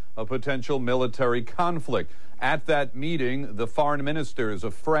before a potential military conflict. At that meeting, the foreign ministers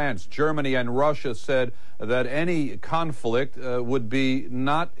of France, Germany, and Russia said that any conflict would be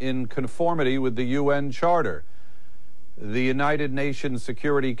not in conformity with the UN Charter. The United Nations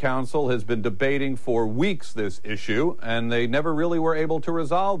Security Council has been debating for weeks this issue, and they never really were able to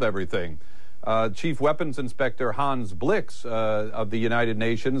resolve everything. Chief Weapons Inspector Hans Blix of the United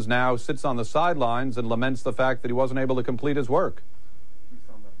Nations now sits on the sidelines and laments the fact that he wasn't able to complete his work.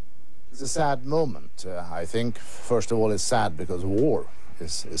 It's a sad moment. I think, first of all, it's sad because war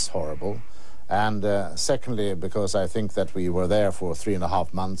is horrible. And secondly, because I think that we were there for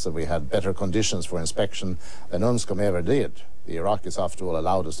 3.5 months and we had better conditions for inspection than UNSCOM ever did. The Iraqis, after all,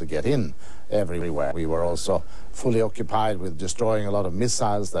 allowed us to get in everywhere. We were also fully occupied with destroying a lot of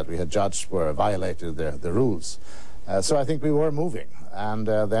missiles that we had judged were violated the rules. So I think we were moving. And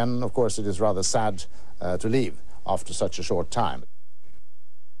then, of course, it is rather sad to leave after such a short time.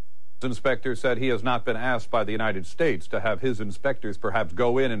 The inspector said he has not been asked by the United States to have his inspectors perhaps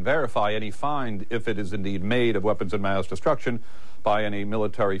go in and verify any find, if it is indeed made, of weapons of mass destruction by any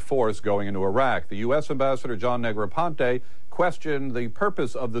military force going into Iraq. The U.S. Ambassador John Negroponte questioned the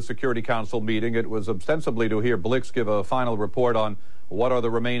purpose of the Security Council meeting. It was ostensibly to hear Blix give a final report on what are the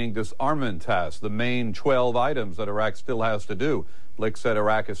remaining disarmament tasks, the main 12 items that Iraq still has to do. Blix said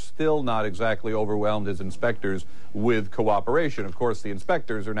Iraq has still not exactly overwhelmed his inspectors with cooperation. Of course, the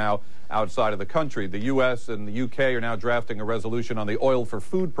inspectors are now outside of the country. The U.S. and the U.K. are now drafting a resolution on the oil for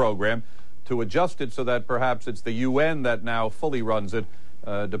food program to adjust it so that perhaps it's the UN that now fully runs it,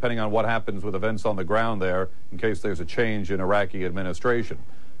 depending on what happens with events on the ground there, in case there's a change in Iraqi administration.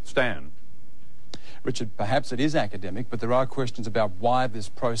 Stan. Richard, perhaps it is academic, but there are questions about why this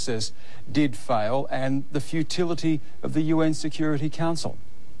process did fail and the futility of the UN Security Council.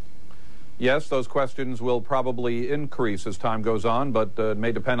 Yes, those questions will probably increase as time goes on, but it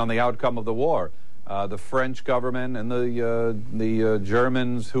may depend on the outcome of the war. The French government and the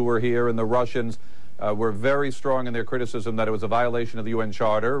Germans who were here and the Russians were very strong in their criticism that it was a violation of the UN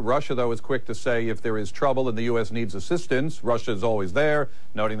Charter. Russia, though, is quick to say if there is trouble and the U.S. needs assistance, Russia is always there,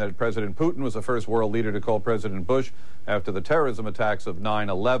 noting that President Putin was the first world leader to call President Bush after the terrorism attacks of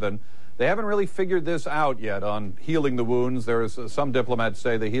 9/11. They haven't really figured this out yet on healing the wounds. There is some diplomats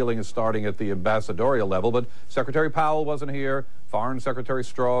say the healing is starting at the ambassadorial level, but Secretary Powell wasn't here. Foreign Secretary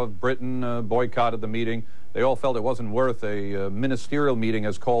Straw of Britain boycotted the meeting. They all felt it wasn't worth a ministerial meeting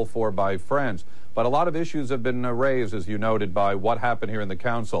as called for by France. But a lot of issues have been raised, as you noted, by what happened here in the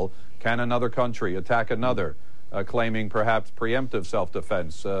Council. Can another country attack another, claiming perhaps preemptive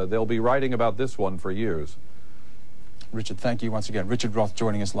self-defense? They'll be writing about this one for years. Richard, thank you once again. Richard Roth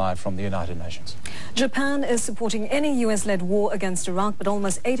joining us live from the United Nations. Japan is supporting any US-led war against Iraq, but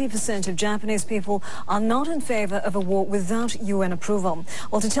almost 80% of Japanese people are not in favor of a war without UN approval.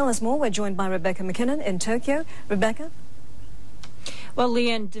 Well, to tell us more, we're joined by Rebecca McKinnon in Tokyo. Rebecca? Well,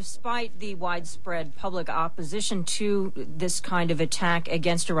 Leanne, despite the widespread public opposition to this kind of attack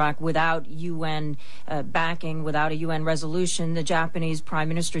against Iraq without UN backing, without a UN resolution, the Japanese Prime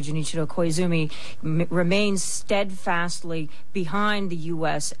Minister Junichiro Koizumi remains steadfastly behind the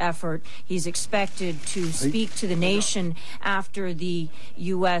U.S. effort. He's expected to speak to the nation after the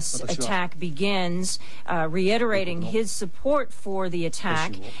U.S. attack begins, reiterating his support for the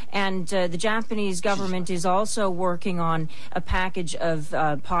attack. And the Japanese government is also working on a package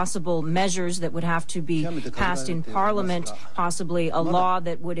of possible measures that would have to be passed in Parliament, possibly a law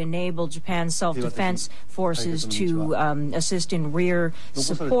that would enable Japan's self-defense forces to assist in rear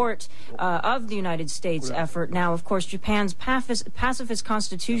support of the United States effort. Now, of course, Japan's pacifist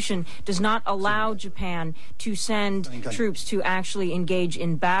constitution does not allow Japan to send troops to actually engage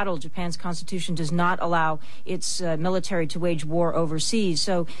in battle. Japan's constitution does not allow its military to wage war overseas,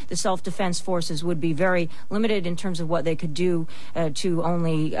 so the self-defense forces would be very limited in terms of what they could do to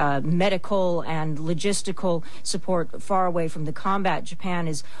only medical and logistical support far away from the combat. Japan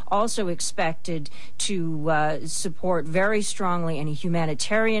is also expected to support very strongly any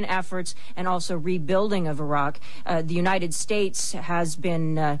humanitarian efforts and also rebuilding of Iraq. The United States has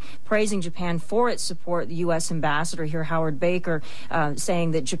been praising Japan for its support. The U.S. ambassador here, Howard Baker,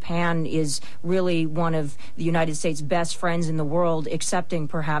 saying that Japan is really one of the United States' best friends in the world, excepting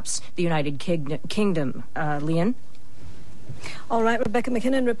perhaps the United Kingdom. Leon? All right, Rebecca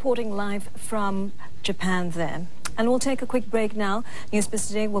McKinnon reporting live from Japan there. And we'll take a quick break now. Newsbiz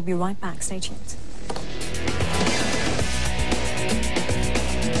Today will be right back. Stay tuned.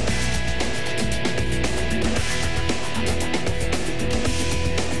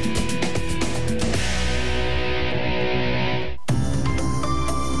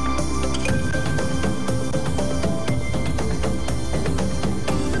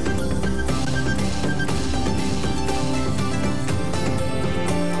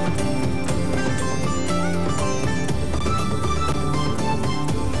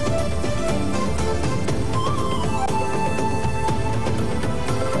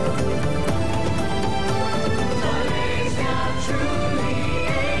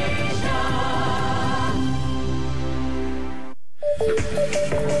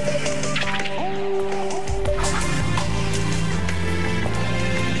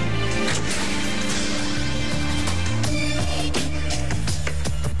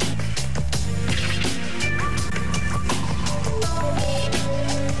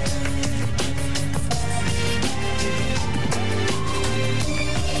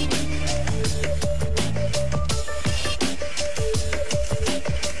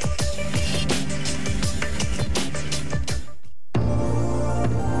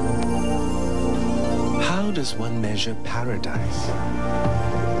 Does one measure paradise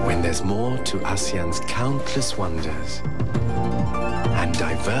when there's more to ASEAN's countless wonders and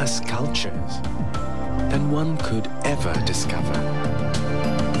diverse cultures than one could ever discover?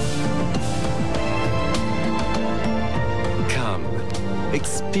 Come,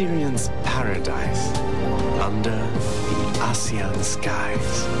 experience paradise under the ASEAN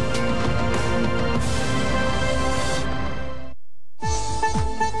skies.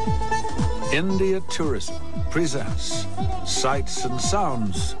 India Tourism presents Sights and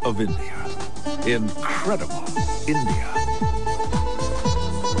Sounds of India. Incredible India.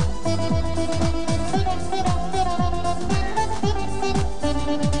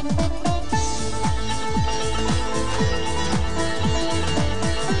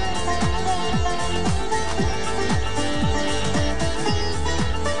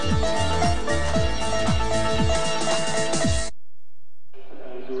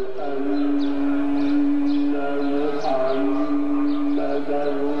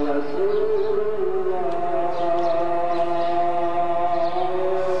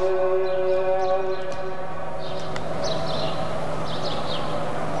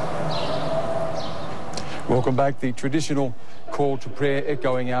 Welcome back. The traditional call to prayer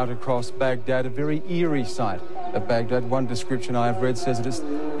echoing out across Baghdad, a very eerie sight of Baghdad. One description I have read says it is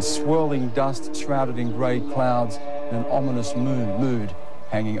swirling dust shrouded in grey clouds and an ominous mood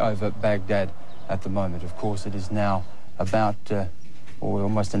hanging over Baghdad at the moment. Of course, it is now about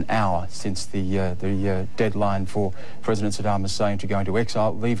almost an hour since the deadline for President Saddam Hussein to go into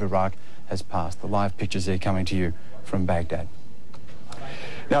exile, leave Iraq, has passed. The live pictures there coming to you from Baghdad.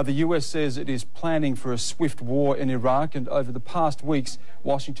 Now, the US says it is planning for a swift war in Iraq, and over the past weeks,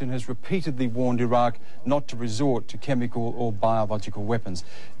 Washington has repeatedly warned Iraq not to resort to chemical or biological weapons.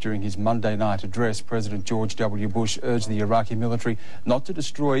 During his Monday night address, President George W. Bush urged the Iraqi military not to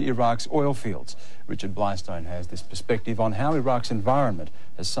destroy Iraq's oil fields. Richard Blystone has this perspective on how Iraq's environment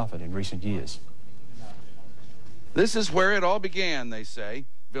has suffered in recent years. This is where it all began, they say.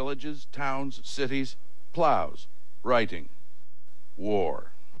 Villages, towns, cities, plows, writing, war.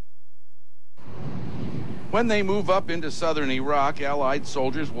 When they move up into southern Iraq, Allied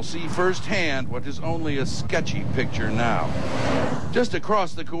soldiers will see firsthand what is only a sketchy picture now. Just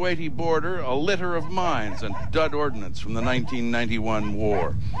across the Kuwaiti border, a litter of mines and dud ordnance from the 1991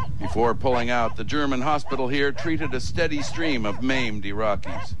 war. Before pulling out, the German hospital here treated a steady stream of maimed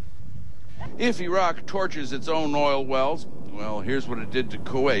Iraqis. If Iraq torches its own oil wells, well, here's what it did to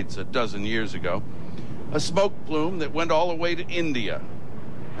Kuwait a dozen years ago. A smoke plume that went all the way to India,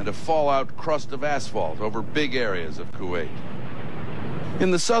 and a fallout crust of asphalt over big areas of Kuwait.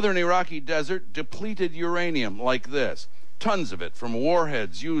 In the southern Iraqi desert, depleted uranium like this, tons of it from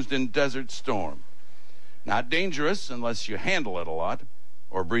warheads used in Desert Storm. Not dangerous unless you handle it a lot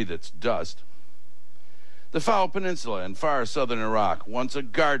or breathe its dust. The Fao Peninsula in far southern Iraq, once a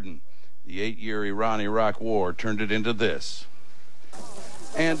garden. The 8-year Iran-Iraq war turned it into this.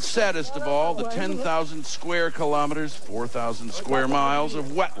 And saddest of all, the 10,000 square kilometers, 4,000 square miles of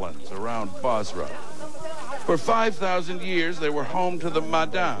wetlands around Basra. For 5,000 years, they were home to the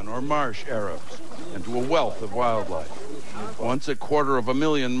Madan, or marsh Arabs, and to a wealth of wildlife. Once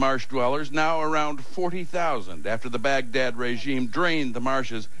 250,000 marsh dwellers, now around 40,000 after the Baghdad regime drained the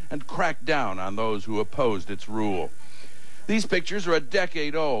marshes and cracked down on those who opposed its rule. These pictures are a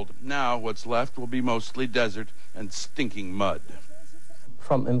decade old. Now what's left will be mostly desert and stinking mud.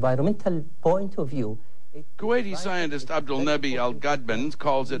 From environmental point of view, Kuwaiti scientist Abdul Nabi Al-Gadban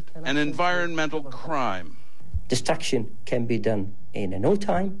calls it an environmental crime. Destruction can be done in no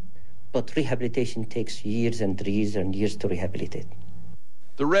time, but rehabilitation takes years and years and years to rehabilitate.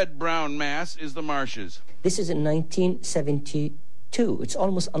 The red-brown mass is the marshes. This is in 1972. It's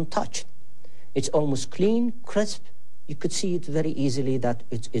almost untouched. It's almost clean, crisp. You could see it very easily that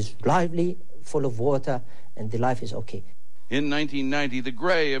it is lively, full of water, and the life is okay. In 1990, the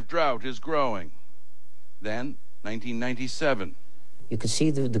gray of drought is growing. Then, 1997. You could see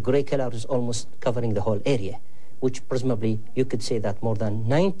the gray color is almost covering the whole area, which presumably you could say that more than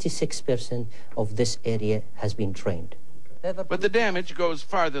 96% of this area has been drained. But the damage goes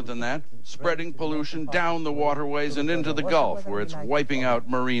farther than that, spreading pollution down the waterways and into the Gulf, where it's wiping out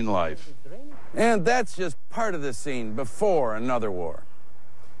marine life. And that's just part of the scene before another war.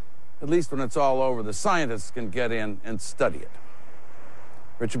 At least when it's all over, the scientists can get in and study it.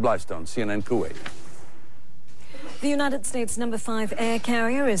 Richard Blystone, CNN Kuwait. The United States No. 5 air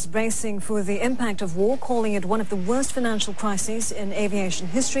carrier is bracing for the impact of war, calling it one of the worst financial crises in aviation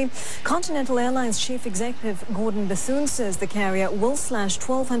history. Continental Airlines Chief Executive Gordon Bethune says the carrier will slash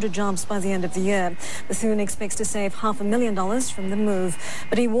 1,200 jobs by the end of the year. Bethune expects to save $500,000 from the move,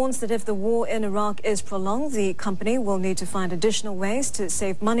 but he warns that if the war in Iraq is prolonged, the company will need to find additional ways to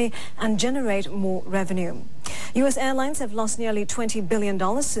save money and generate more revenue. U.S. airlines have lost nearly $20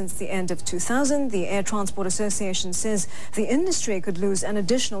 billion since the end of 2000. The Air Transport Association says the industry could lose an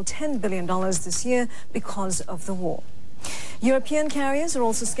additional $10 billion this year because of the war. European carriers are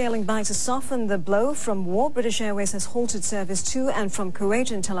also scaling back to soften the blow from war. British Airways has halted service to and from Kuwait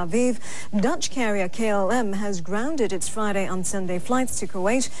and Tel Aviv. Dutch carrier KLM has grounded its Friday and Sunday flights to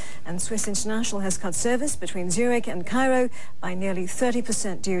Kuwait, and Swiss International has cut service between Zurich and Cairo by nearly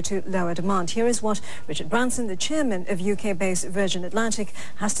 30% due to lower demand. Here is what Richard Branson, the chairman of UK-based Virgin Atlantic,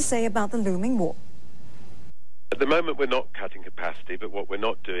 has to say about the looming war. At the moment, we're not cutting capacity, but what we're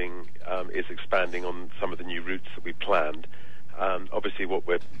not doing is expanding on some of the new routes that we planned. Obviously, what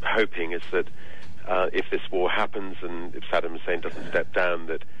we're hoping is that if this war happens and if Saddam Hussein doesn't step down,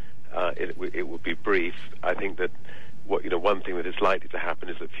 that it will be brief. I think that one thing that is likely to happen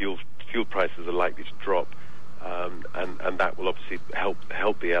is that fuel prices are likely to drop, and that will obviously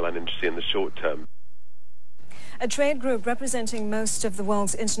help the airline industry in the short term. A trade group representing most of the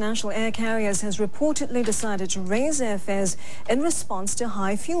world's international air carriers has reportedly decided to raise airfares in response to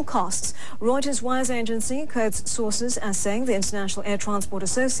high fuel costs. Reuters wires agency quotes sources as saying the International Air Transport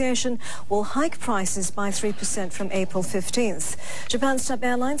Association will hike prices by 3% from April 15th. Japan's top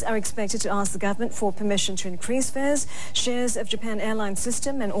airlines are expected to ask the government for permission to increase fares. Shares of Japan Airlines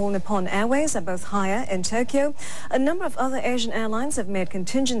System and All Nippon Airways are both higher in Tokyo. A number of other Asian airlines have made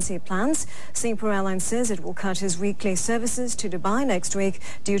contingency plans. Singapore Airlines says it will cut its weekly services to Dubai next week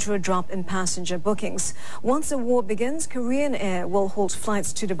due to a drop in passenger bookings. Once the war begins, Korean Air will halt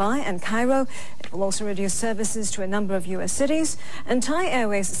flights to Dubai and Cairo. It will also reduce services to a number of U.S. cities. And Thai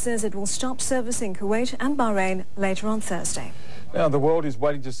Airways says it will stop servicing Kuwait and Bahrain later on Thursday. Now, the world is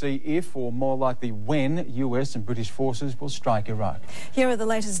waiting to see if, or more likely when, U.S. and British forces will strike Iraq. Here are the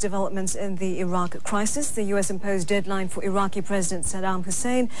latest developments in the Iraq crisis. The U.S. imposed deadline for Iraqi President Saddam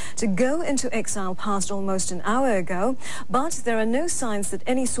Hussein to go into exile passed almost an hour ago, but there are no signs that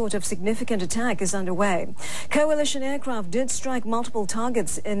any sort of significant attack is underway. Coalition aircraft did strike multiple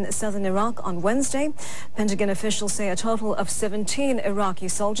targets in southern Iraq on Wednesday. Pentagon officials say a total of 17 Iraqi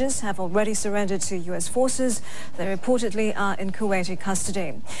soldiers have already surrendered to U.S. forces. They reportedly are in Kuwaiti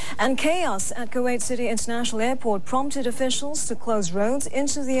custody. And chaos at Kuwait City International Airport prompted officials to close roads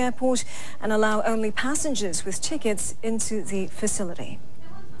into the airport and allow only passengers with tickets into the facility.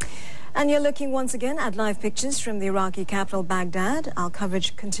 And you're looking once again at live pictures from the Iraqi capital, Baghdad. Our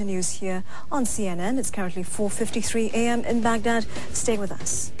coverage continues here on CNN. It's currently 4:53 a.m. in Baghdad. Stay with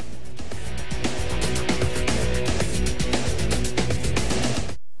us.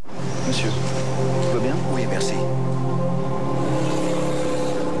 Monsieur, tout va bien? Oui, merci.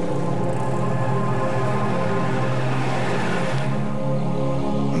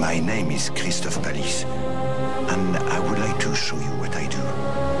 My name is Christophe Palis, and I would like to show you what I do.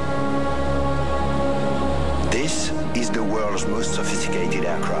 This is the world's most sophisticated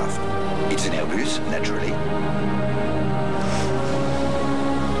aircraft. It's an Airbus, naturally.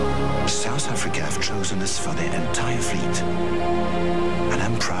 South Africa have chosen us for their entire fleet, and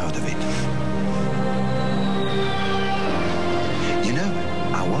I'm proud of it. You know,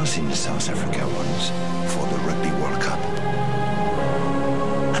 I was in South Africa once for the Rugby World Cup,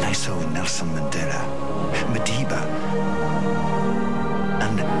 and I saw Nelson Mandela, Madiba,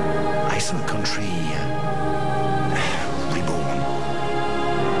 and I saw a country reborn.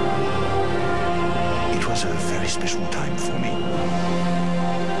 It was a very special time for me.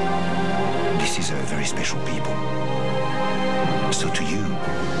 This is a very special people. So to you,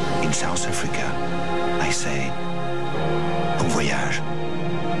 in South Africa, I say, bon voyage.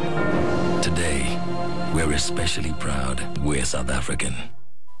 Today, we're especially proud we're South African.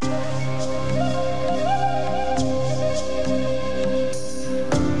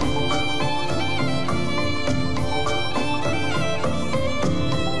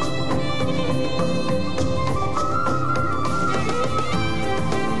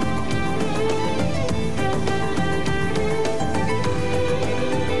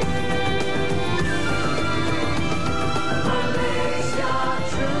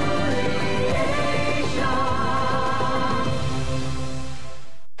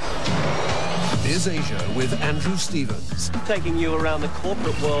 Is Asia with Andrew Stevens. Taking you around the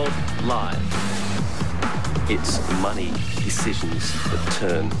corporate world live. It's money decisions that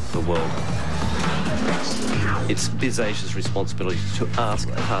turn the world. It's Biz Asia's responsibility to ask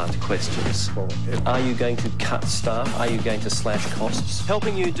hard questions. Are you going to cut staff? Are you going to slash costs?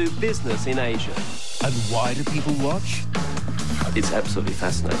 Helping you do business in Asia. And why do people watch? It's absolutely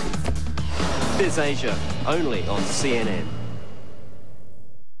fascinating. Biz Asia, only on CNN.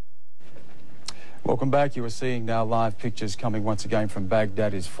 Welcome back. You are seeing now live pictures coming once again from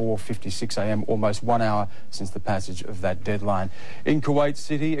Baghdad. It's 4:56 a.m., almost 1 hour since the passage of that deadline. In Kuwait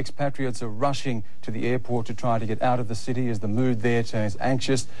City, expatriates are rushing to the airport to try to get out of the city as the mood there turns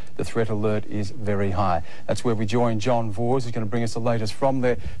anxious. The threat alert is very high. That's where we join John Vors, who's going to bring us the latest from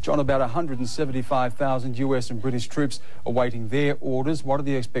there. John, about 175,000 US and British troops awaiting their orders. What are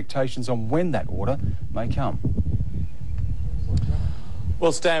the expectations on when that order may come?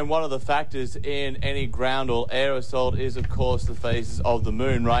 Well, Stan, one of the factors in any ground or air assault is, of course, the phases of the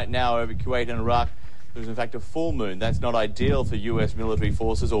moon. Right now, over Kuwait and Iraq, there's in fact a full moon. That's not ideal for US military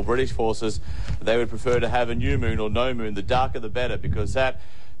forces or British forces. They would prefer to have a new moon or no moon. The darker the better, because that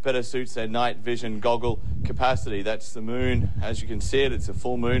better suits their night vision goggle capacity. That's the moon. As you can see it, it's a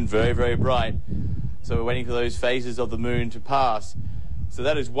full moon, very, very bright. So we're waiting for those phases of the moon to pass. So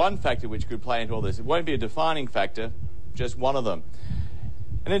that is one factor which could play into all this. It won't be a defining factor, just one of them.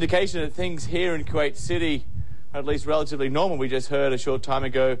 An indication that things here in Kuwait City are at least relatively normal. We just heard a short time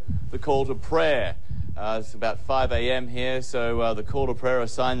ago the call to prayer. It's about 5 a.m. here, so the call to prayer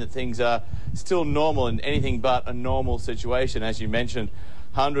is a sign that things are still normal and anything but a normal situation. As you mentioned,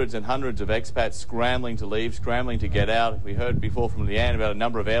 hundreds and hundreds of expats scrambling to leave, scrambling to get out. We heard before from Leanne about a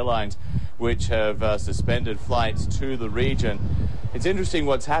number of airlines which have suspended flights to the region. It's interesting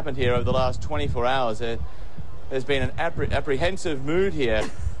what's happened here over the last 24 hours. There's been an apprehensive mood here,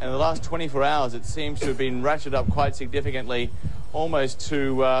 and in the last 24 hours it seems to have been ratcheted up quite significantly, almost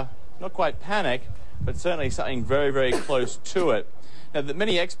to not quite panic, but certainly something very, very close to it. Now, that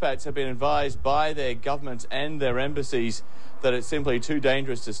many expats have been advised by their governments and their embassies that it's simply too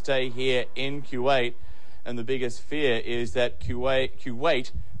dangerous to stay here in Kuwait, and the biggest fear is that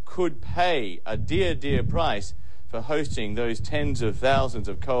Kuwait could pay a dear, dear price for hosting those tens of thousands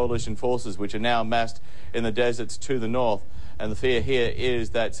of coalition forces which are now massed in the deserts to the north. And the fear here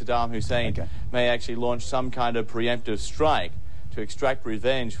is that Saddam Hussein may actually launch some kind of preemptive strike to extract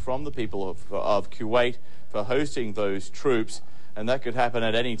revenge from the people of Kuwait for hosting those troops. And that could happen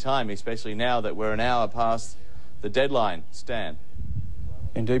at any time, especially now that we're an hour past the deadline. Stan.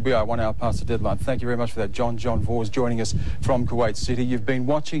 Indeed, we are 1 hour past the deadline. Thank you very much for that, John. John Vors joining us from Kuwait City. You've been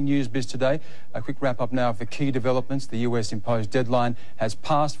watching NewsBiz today. A quick wrap-up now of the key developments. The US imposed deadline has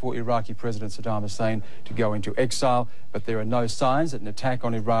passed for Iraqi President Saddam Hussein to go into exile, but there are no signs that an attack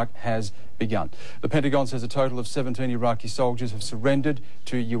on Iraq has begun. The Pentagon says a total of 17 Iraqi soldiers have surrendered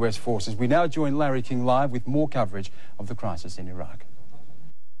to US forces. We now join Larry King live with more coverage of the crisis in Iraq.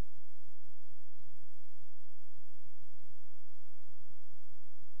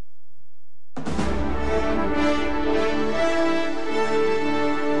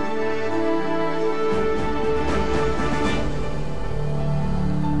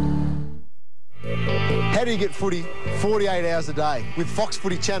 How do you get footy 48 hours a day with Fox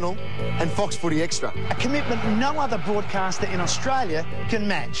Footy Channel and Fox Footy Extra? A commitment no other broadcaster in Australia can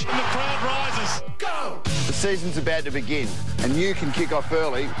match. And the crowd rises. Go! The season's about to begin, and you can kick off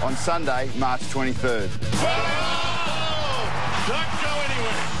early on Sunday, March 23rd. Don't go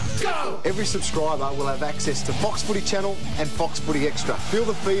anywhere. Go! Every subscriber will have access to Fox Footy Channel and Fox Footy Extra. Feel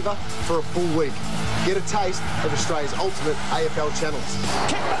the fever for a full week. Get a taste of Australia's ultimate AFL channels.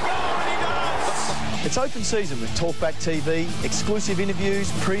 Kick the goal, and he does! It's open season with Talkback TV, exclusive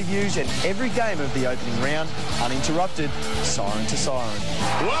interviews, previews and every game of the opening round, uninterrupted, siren to siren.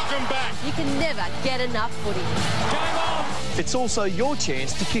 Welcome back. You can never get enough footy. Game on. It's also your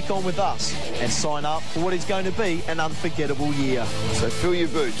chance to kick on with us and sign up for what is going to be an unforgettable year. So fill your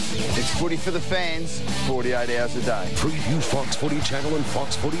boots. It's footy for the fans, 48 hours a day. Preview Fox Footy Channel and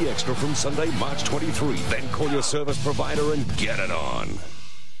Fox Footy Extra from Sunday, March 23. Then call your service provider and get it on.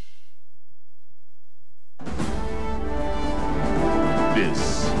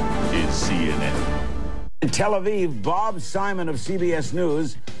 This is CNN. In Tel Aviv, Bob Simon of CBS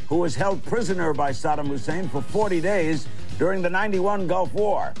News, who was held prisoner by Saddam Hussein for 40 days during the '91 Gulf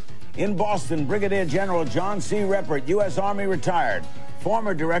War. In Boston, Brigadier General John C. Reppert, U.S. Army retired,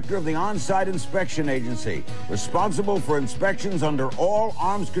 former director of the On-Site Inspection Agency, responsible for inspections under all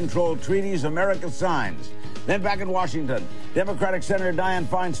arms control treaties America signs. Then back in Washington, Democratic Senator Dianne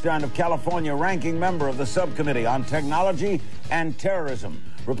Feinstein of California, ranking member of the Subcommittee on Technology and Terrorism.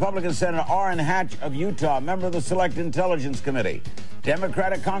 Republican Senator Orrin Hatch of Utah, member of the Select Intelligence Committee.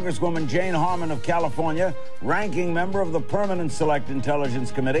 Democratic Congresswoman Jane Harman of California, ranking member of the Permanent Select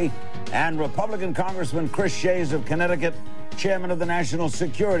Intelligence Committee. And Republican Congressman Chris Shays of Connecticut, chairman of the National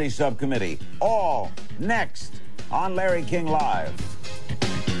Security Subcommittee. All next on Larry King Live.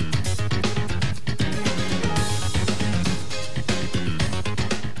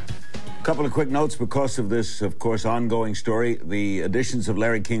 A couple of quick notes because of this, of course, ongoing story. The editions of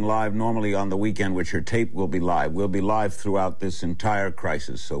Larry King Live, normally on the weekend, which are taped, will be live. We'll be live throughout this entire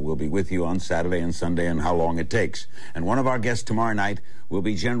crisis, so we'll be with you on Saturday and Sunday and how long it takes. And one of our guests tomorrow night will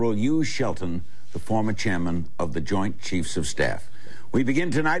be General Hugh Shelton, the former chairman of the Joint Chiefs of Staff. We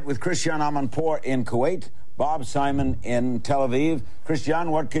begin tonight with Christian Amanpour in Kuwait, Bob Simon in Tel Aviv. Christian,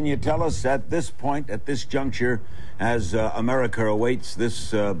 what can you tell us at this point, at this juncture, as America awaits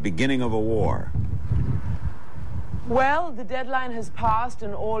this beginning of a war? Well, the deadline has passed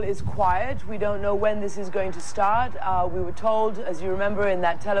and all is quiet. We don't know when this is going to start. We were told, as you remember in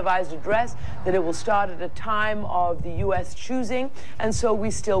that televised address, that it will start at a time of the U.S. choosing, and so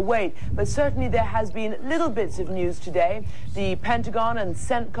we still wait. But certainly there has been little bits of news today. The Pentagon and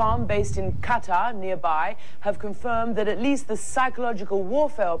CENTCOM, based in Qatar, nearby, have confirmed that at least the psychological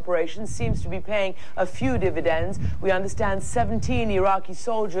warfare operation seems to be paying a few dividends. We understand 17 Iraqi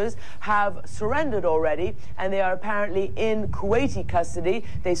soldiers have surrendered already, and they are apparently in Kuwaiti custody.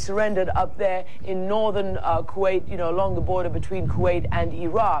 They surrendered up there in northern Kuwait, along the border between Kuwait and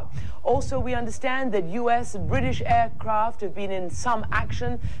Iraq. Also, we understand that U.S. and British aircraft have been in some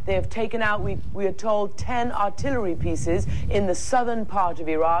action. They have taken out, we are told, 10 artillery pieces in the southern part of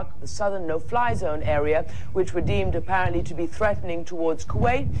Iraq, the southern no-fly zone area, which were deemed apparently to be threatening towards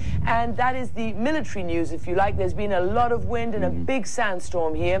Kuwait. And that is the military news, if you like. There's been a lot of wind and a big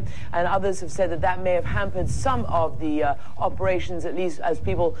sandstorm here, and others have said that that may have hampered some of the operations, at least as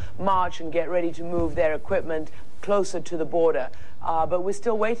people march and get ready to move their equipment closer to the border. But we're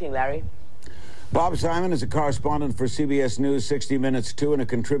still waiting, Larry. Bob Simon is a correspondent for CBS News 60 Minutes 2 and a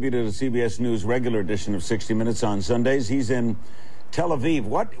contributor to CBS News regular edition of 60 Minutes on Sundays. He's in Tel Aviv.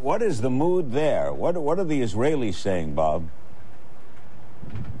 What is the mood there? What are the Israelis saying, Bob?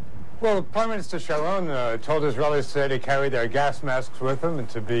 Well, Prime Minister Sharon told Israelis today to carry their gas masks with them and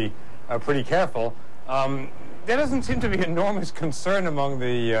to be pretty careful. There doesn't seem to be enormous concern among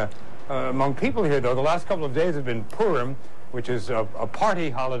the among people here, though. The last couple of days have been Purim, which is a party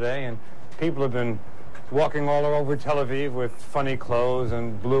holiday, and people have been walking all over Tel Aviv with funny clothes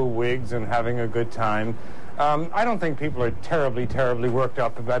and blue wigs and having a good time. I don't think people are terribly worked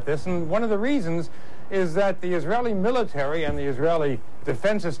up about this, and one of the reasons is that the Israeli military and the Israeli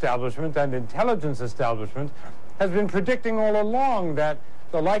defense establishment and intelligence establishment has been predicting all along that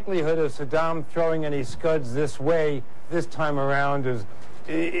the likelihood of Saddam throwing any scuds this way this time around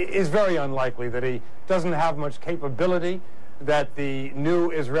is very unlikely, that he doesn't have much capability, that the new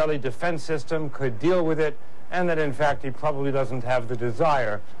Israeli defense system could deal with it, and that in fact he probably doesn't have the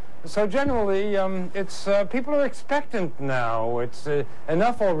desire. So generally, people are expectant now. It's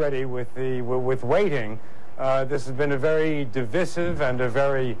enough already with waiting. This has been a very divisive and a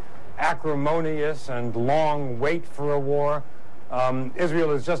very acrimonious and long wait for a war.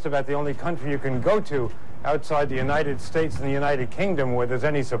 Israel is just about the only country you can go to outside the United States and the United Kingdom where there's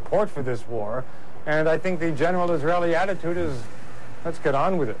any support for this war. And I think the general Israeli attitude is, let's get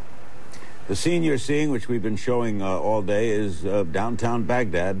on with it. The scene you're seeing, which we've been showing all day, is downtown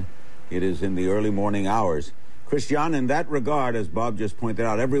Baghdad. It is in the early morning hours. Christian, in that regard, as Bob just pointed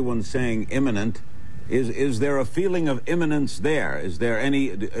out, everyone's saying imminent. Is there a feeling of imminence there?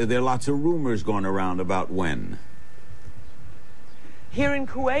 Are there lots of rumors going around about when? Here in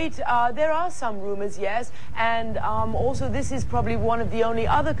Kuwait, there are some rumors, yes, and also this is probably one of the only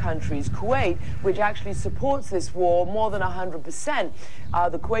other countries, Kuwait, which actually supports this war more than 100%.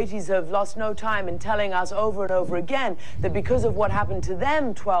 The Kuwaitis have lost no time in telling us over and over again that because of what happened to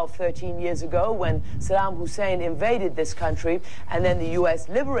them 12, 13 years ago when Saddam Hussein invaded this country and then the U.S.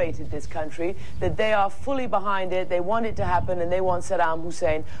 liberated this country, that they are fully behind it, they want it to happen, and they want Saddam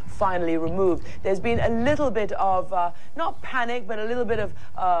Hussein finally removed. There's been a little bit of, not panic, but a little bit of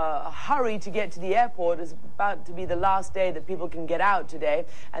hurry to get to the airport. It's about to be the last day that people can get out today,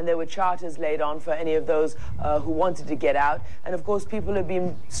 and there were charters laid on for any of those who wanted to get out. And of course, people have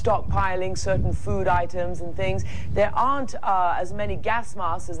been stockpiling certain food items and things. There aren't as many gas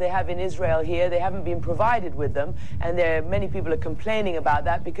masks as they have in Israel here. They haven't been provided with them, and many people are complaining about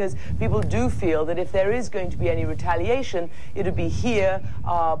that because people do feel that if there is going to be any retaliation, it'll be here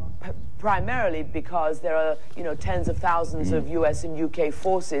primarily because there are, tens of thousands of U.S. and UK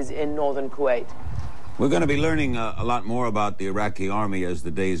forces in northern Kuwait. We're going to be learning a lot more about the Iraqi army as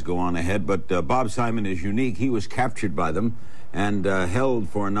the days go on ahead, but Bob Simon is unique. He was captured by them and held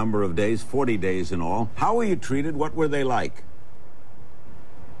for a number of days, 40 days in all. How were you treated? What were they like?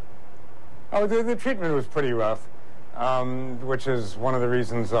 Oh, the treatment was pretty rough, which is one of the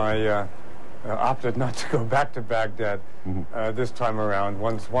reasons I opted not to go back to Baghdad this time around.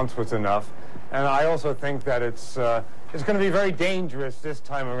 Once was enough. And I also think that it's going to be very dangerous this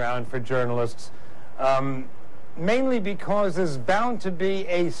time around for journalists, mainly because there's bound to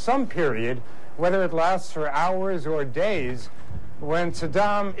be some period, whether it lasts for hours or days, when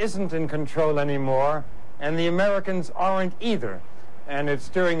Saddam isn't in control anymore and the Americans aren't either. And it's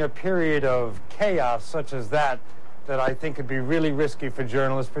during a period of chaos such as that I think it'd be really risky for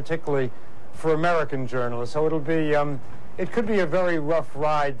journalists, particularly for American journalists. So it could be a very rough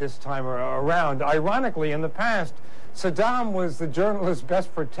ride this time around. Ironically, in the past, Saddam was the journalist's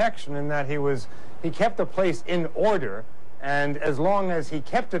best protection in that he kept the place in order, and as long as he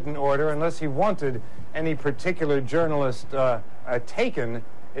kept it in order, unless he wanted any particular journalist taken,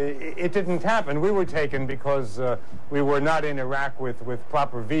 it didn't happen. We were taken because we were not in Iraq with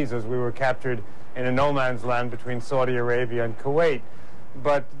proper visas. We were captured in a no man's land between Saudi Arabia and Kuwait.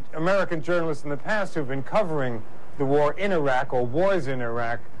 But American journalists in the past who've been covering the war in Iraq or wars in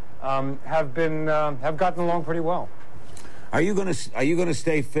Iraq have gotten along pretty well. Are you going to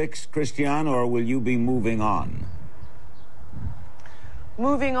stay fixed, Christian, or will you be moving on?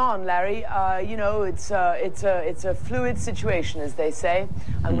 Moving on, Larry. It's a fluid situation, as they say.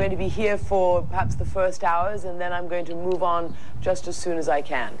 I'm going to be here for perhaps the first hours, and then I'm going to move on just as soon as I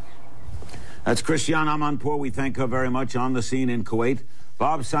can. That's Christian Amanpour. We thank her very much on the scene in Kuwait.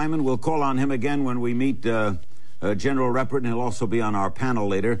 Bob Simon, we'll call on him again when we meet General Reppert, and he'll also be on our panel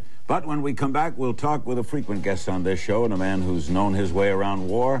later. But when we come back, we'll talk with a frequent guest on this show and a man who's known his way around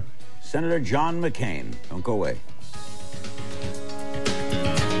war, Senator John McCain. Don't go away.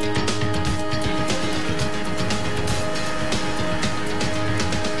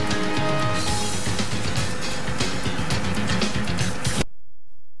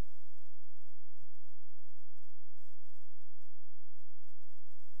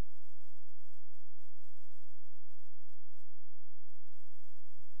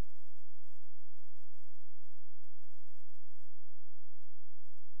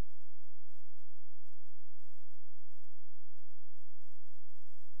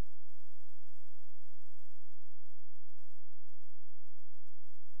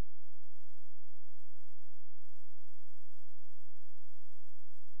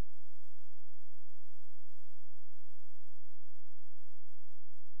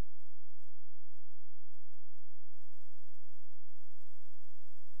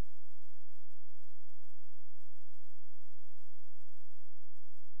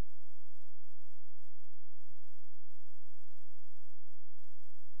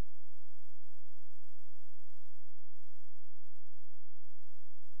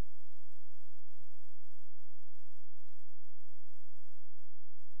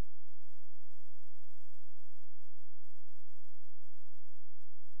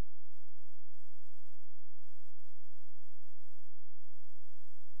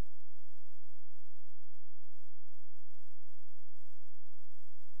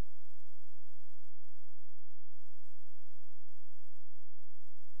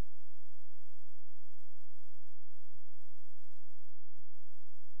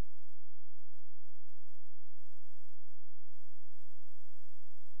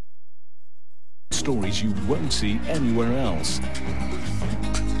 stories you won't see anywhere else.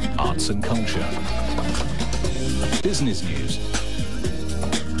 Arts and culture. Business news.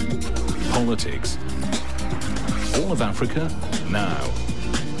 Politics. All of Africa now.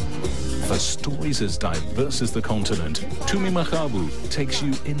 For stories as diverse as the continent, Tumi Makabu takes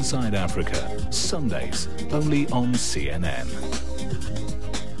you inside Africa. Sundays, only on CNN.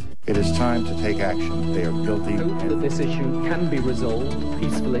 It is time to take action. They are guilty. I hope that this issue can be resolved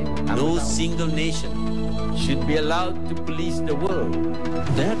peacefully. No single nation should be allowed to police the world.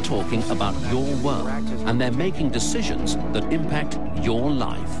 They're talking about your world, and they're making decisions that impact your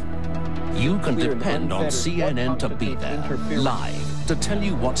life. You can depend on CNN to be there, live, to tell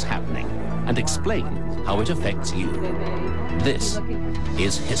you what's happening and explain how it affects you. This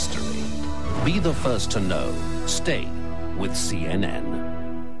is history. Be the first to know. Stay with CNN.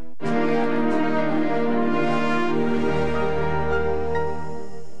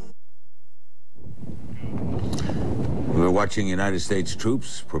 We're watching United States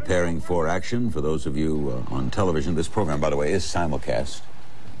troops preparing for action. For those of you on television, this program, by the way, is simulcast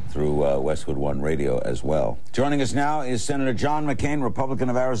through Westwood One Radio as well. Joining us now is Senator John McCain, Republican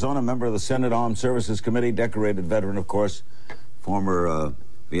of Arizona, member of the Senate Armed Services Committee, decorated veteran, of course, former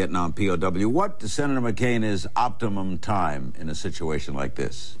Vietnam POW. What, Senator McCain, is optimum time in a situation like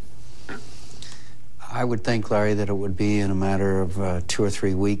this? I would think, Larry, that it would be in a matter of 2 or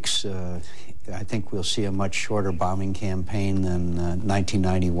 3 weeks. I think we'll see a much shorter bombing campaign than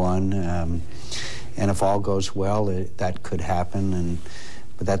 1991. And if all goes well, that could happen.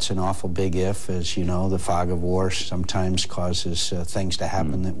 But that's an awful big if. As you know, the fog of war sometimes causes things to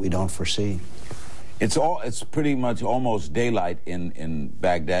happen that we don't foresee. It's pretty much almost daylight in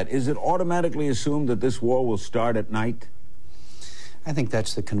Baghdad. Is it automatically assumed that this war will start at night? I think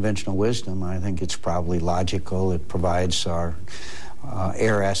that's the conventional wisdom. I think it's probably logical. It provides our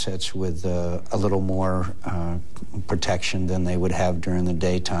air assets with a little more protection than they would have during the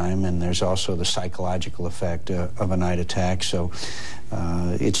daytime, and there's also the psychological effect of a night attack. So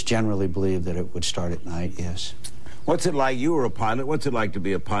it's generally believed that it would start at night, yes. What's it like? You were a pilot. What's it like to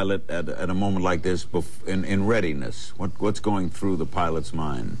be a pilot at a moment like this in readiness? What's going through the pilot's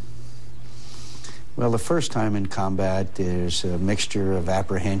mind? Well, the first time in combat, there's a mixture of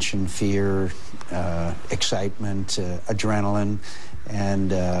apprehension, fear, excitement, adrenaline,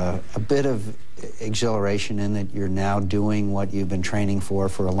 and a bit of exhilaration in that you're now doing what you've been training for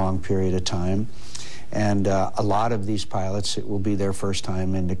a long period of time. And a lot of these pilots, it will be their first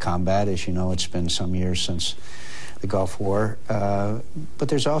time into combat. As you know, it's been some years since the Gulf War. But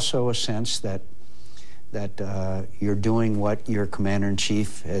there's also a sense that you're doing what your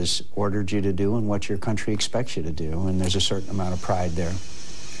commander-in-chief has ordered you to do and what your country expects you to do, and there's a certain amount of pride there.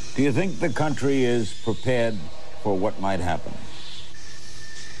 Do you think the country is prepared for what might happen?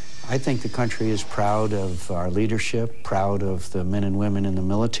 I think the country is proud of our leadership, proud of the men and women in the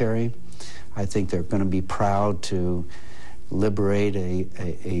military. I think they're going to be proud to liberate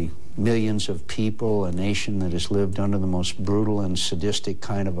a millions of people, a nation that has lived under the most brutal and sadistic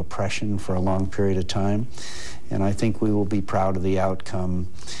kind of oppression for a long period of time. And I think we will be proud of the outcome,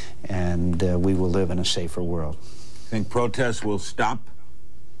 and we will live in a safer world. Think protests will stop?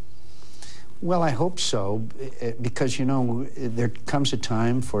 Well, I hope so, because, you know, there comes a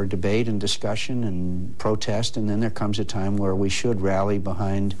time for debate and discussion and protest, and then there comes a time where we should rally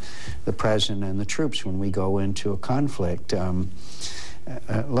behind the president and the troops when we go into a conflict.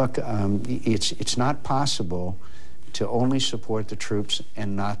 Look, it's not possible to only support the troops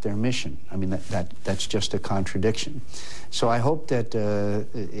and not their mission. I mean, that's just a contradiction. So I hope that,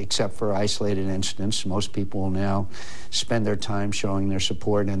 except for isolated incidents, most people will now spend their time showing their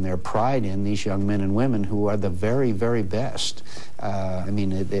support and their pride in these young men and women who are the very, very best. I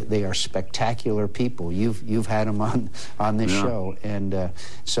mean, they are spectacular people. You've had them on this show, and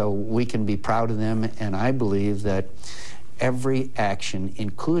so we can be proud of them. And I believe that every action,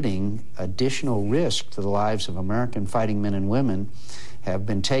 including additional risk to the lives of American fighting men and women, have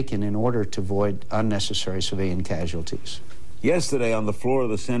been taken in order to avoid unnecessary civilian casualties. Yesterday on the floor of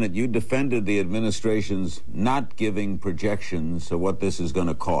the Senate, you defended the administration's not giving projections of what this is going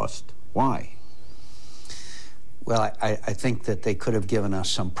to cost. Why? Well, I think that they could have given us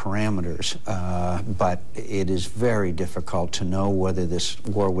some parameters, but it is very difficult to know whether this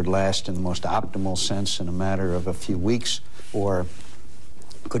war would last in the most optimal sense in a matter of a few weeks or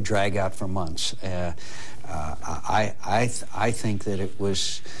could drag out for months. I think that it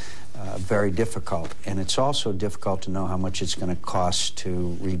was very difficult, and it's also difficult to know how much it's going to cost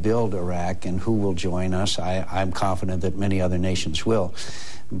to rebuild Iraq and who will join us. I'm confident that many other nations will.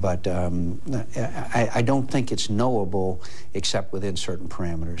 But I don't think it's knowable except within certain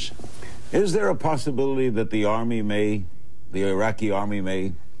parameters. Is there a possibility that the Iraqi army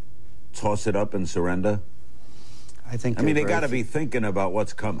may toss it up and surrender? I mean, they got to be thinking about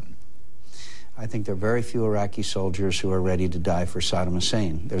what's coming. I think there are very few Iraqi soldiers who are ready to die for Saddam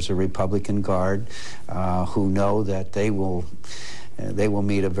Hussein. There's a Republican Guard who know that they will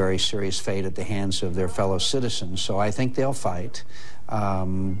meet a very serious fate at the hands of their fellow citizens. So I think they'll fight.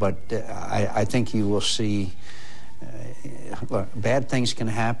 But I think you will see look, bad things can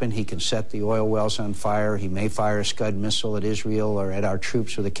happen. He can set the oil wells on fire. He may fire a Scud missile at Israel or at our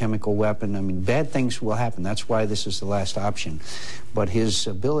troops with a chemical weapon. I mean, bad things will happen. That's why this is the last option. But his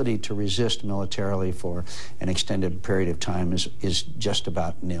ability to resist militarily for an extended period of time is just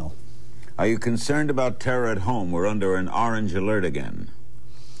about nil. Are you concerned about terror at home? We're under an orange alert again.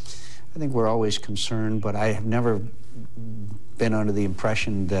 I think we're always concerned, but I have never been under the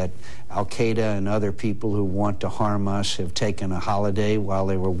impression that Al-Qaeda and other people who want to harm us have taken a holiday while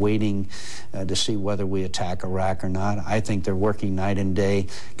they were waiting to see whether we attack Iraq or not. I think they're working night and day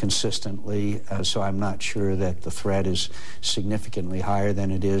consistently, so I'm not sure that the threat is significantly higher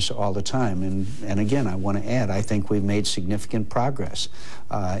than it is all the time. And again, I want to add, I think we've made significant progress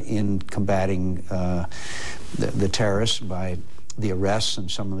in combating the terrorists by the arrests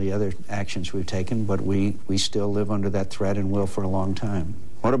and some of the other actions we've taken, but we still live under that threat and will for a long time.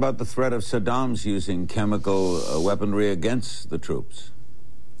 What about the threat of Saddam's using chemical weaponry against the troops?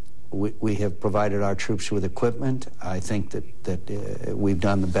 We have provided our troops with equipment. I think that we've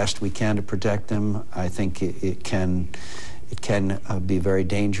done the best we can to protect them. I think it can be very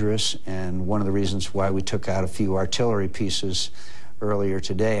dangerous, and one of the reasons why we took out a few artillery pieces earlier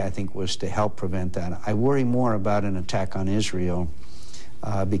today, I think, was to help prevent that. I worry more about an attack on Israel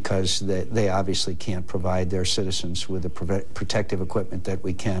because they obviously can't provide their citizens with the protective equipment that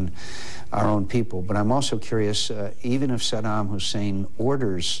we can, our own people. But I'm also curious, even if Saddam Hussein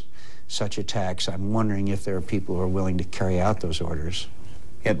orders such attacks, I'm wondering if there are people who are willing to carry out those orders.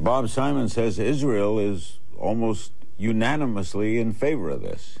 Yet Bob Simon says Israel is almost unanimously in favor of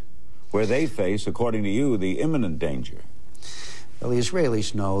this, where they face, according to you, the imminent danger. Well, the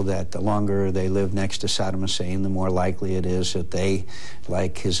Israelis know that the longer they live next to Saddam Hussein, the more likely it is that they,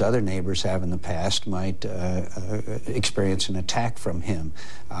 like his other neighbors have in the past, might experience an attack from him.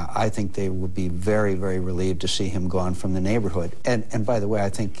 I think they would be very, very relieved to see him gone from the neighborhood. And by the way, I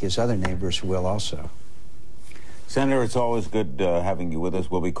think his other neighbors will also. Senator, it's always good having you with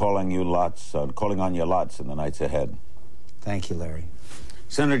us. We'll be calling on you lots in the nights ahead. Thank you, Larry.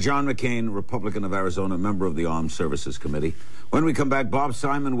 Senator John McCain, Republican of Arizona, member of the Armed Services Committee. When we come back, Bob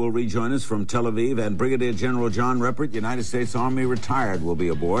Simon will rejoin us from Tel Aviv, and Brigadier General John Reppert, United States Army retired, will be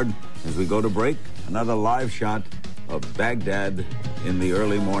aboard. As we go to break, another live shot of Baghdad in the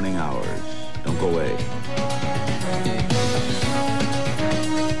early morning hours. Don't go away.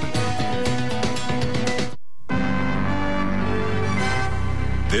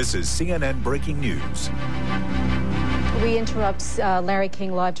 This is CNN Breaking News. We interrupt Larry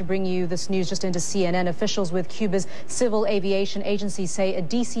King live to bring you this news just into CNN. Officials with Cuba's Civil Aviation Agency say a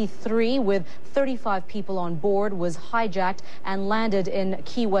DC-3 with 35 people on board was hijacked and landed in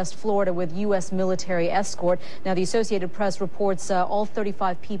Key West, Florida with U.S. military escort. Now, the Associated Press reports all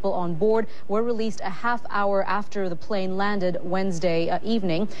 35 people on board were released a half hour after the plane landed Wednesday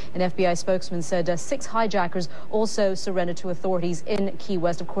evening. An FBI spokesman said 6 hijackers also surrendered to authorities in Key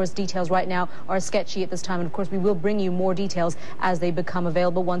West. Of course, details right now are sketchy at this time, and of course, we will bring you more details as they become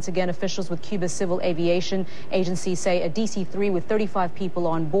available. Once again, officials with Cuba's Civil Aviation Agency say a DC-3 with 35 people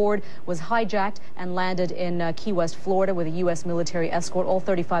on board was hijacked and landed in Key West, Florida with a U.S. military escort. All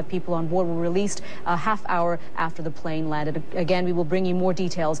 35 people on board were released a half hour after the plane landed. Again, we will bring you more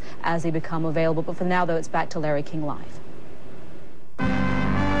details as they become available. But for now, though, it's back to Larry King Live.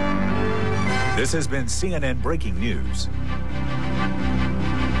 This has been CNN Breaking News.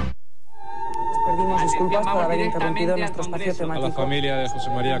 Pedimos disculpas por haber interrumpido nuestro espacio temático. A la familia de José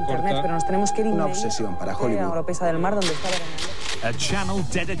María Corta. Pero nos tenemos que ir una obsesión para Hollywood. Oropesa del Mar, donde está a channel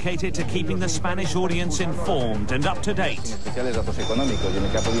dedicated to keeping the Spanish audience informed and up to date.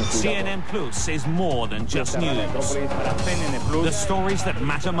 CNN Plus is more than just news. The stories that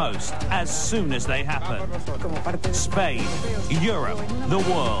matter most as soon as they happen. Spain, Europe, the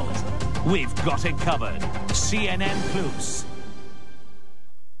world. We've got it covered. CNN Plus.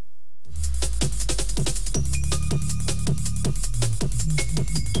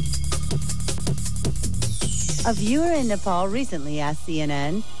 A viewer in Nepal recently asked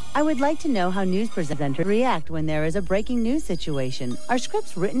CNN, "I would like to know how news presenters react when there is a breaking news situation. Are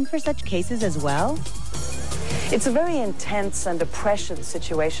scripts written for such cases as well?" It's a very intense and a pressured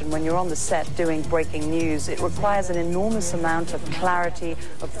situation when you're on the set doing breaking news. It requires an enormous amount of clarity,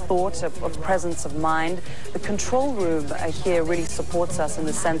 of thought, of presence of mind. The control room here really supports us in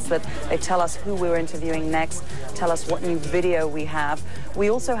the sense that they tell us who we're interviewing next, tell us what new video we have. We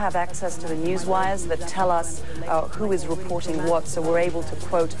also have access to the news wires that tell us who is reporting what, so we're able to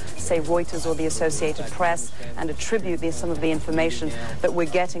quote, say, Reuters or the Associated Press and attribute some of the information that we're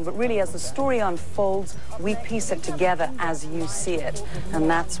getting. But really, as the story unfolds, we piece it together as you see it. And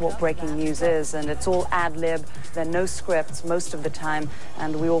that's what breaking news is. And it's all ad-lib. There are no scripts most of the time.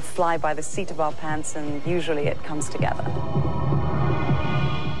 And we all fly by the seat of our pants, and usually it comes together.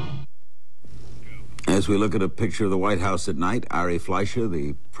 As we look at a picture of the White House at night, Ari Fleischer,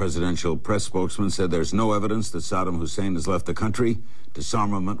 the presidential press spokesman, said there's no evidence that Saddam Hussein has left the country.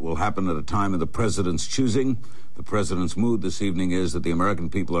 Disarmament will happen at a time of the president's choosing. The president's mood this evening is that the American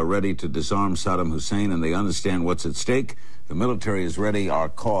people are ready to disarm Saddam Hussein, and they understand what's at stake. The military is ready. Our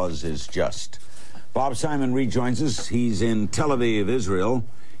cause is just. Bob Simon rejoins us. He's in Tel Aviv, Israel.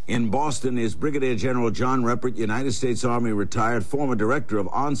 In Boston is Brigadier General John Reppert, United States Army retired, former director of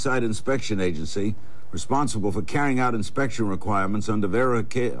On-Site Inspection Agency, responsible for carrying out inspection requirements under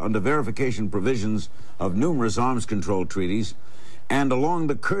verification provisions of numerous arms control treaties. And along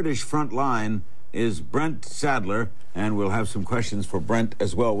the Kurdish front line is Brent Sadler, and we'll have some questions for Brent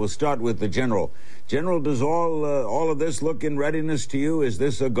as well. We'll start with the General. General, does all of this look in readiness to you? Is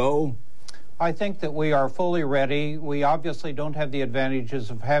this a go? I think that we are fully ready. We obviously don't have the advantages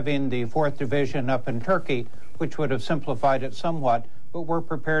of having the 4th Division up in Turkey, which would have simplified it somewhat, but we're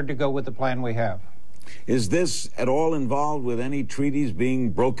prepared to go with the plan we have. Is this at all involved with any treaties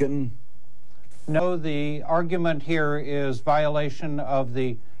being broken? No, the argument here is violation of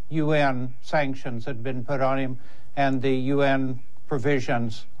the UN sanctions that have been put on him, and the UN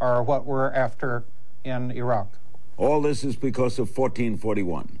provisions are what we're after in Iraq. All this is because of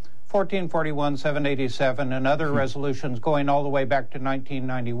 1441. 1441, 787, and other resolutions going all the way back to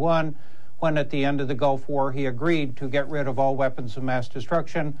 1991, when at the end of the Gulf War he agreed to get rid of all weapons of mass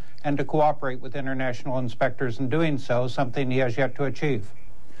destruction and to cooperate with international inspectors in doing so, something he has yet to achieve.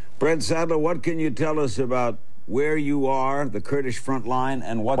 Brent Sadler, what can you tell us about where you are, the Kurdish front line,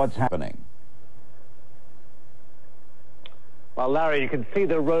 and what's happening? Well, Larry, you can see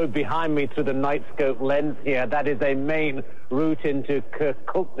the road behind me through the night scope lens here. That is a main route into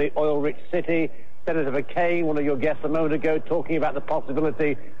Kirkuk, the oil-rich city. Senator McCain, one of your guests a moment ago, talking about the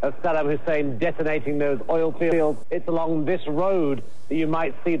possibility of Saddam Hussein detonating those oil fields. It's along this road that you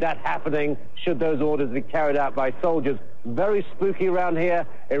might see that happening should those orders be carried out by soldiers. Very spooky around here.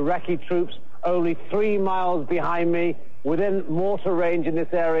 Iraqi troops only 3 miles behind me, within mortar range in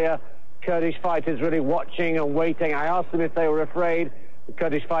this area. Kurdish fighters really watching and waiting. I asked them if they were afraid. The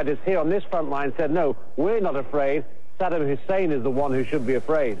Kurdish fighters here on this front line said, no, we're not afraid. Saddam Hussein is the one who should be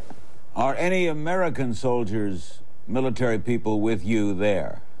afraid. Are any American soldiers, military people with you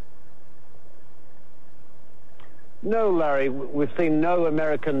there? No, Larry. We've seen no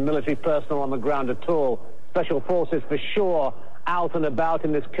American military personnel on the ground at all. Special forces for sure out and about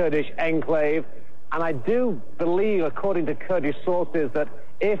in this Kurdish enclave. And I do believe, according to Kurdish sources, that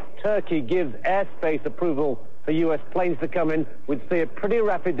if Turkey gives airspace approval for U.S. planes to come in, we'd see a pretty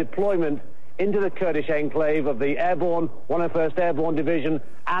rapid deployment into the Kurdish enclave of the airborne, 101st Airborne Division,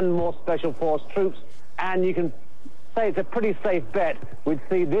 and more special force troops. And you can say it's a pretty safe bet we'd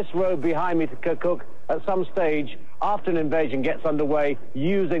see this road behind me to Kirkuk at some stage after an invasion gets underway,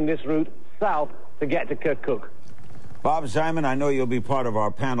 using this route south to get to Kirkuk. Bob Simon, I know you'll be part of our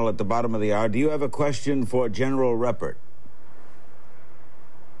panel at the bottom of the hour. Do you have a question for General Reppert?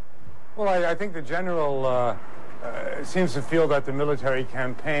 Well, I think the General seems to feel that the military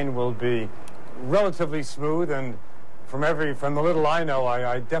campaign will be relatively smooth, and from the little I know,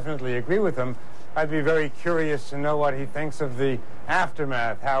 I definitely agree with him. I'd be very curious to know what he thinks of the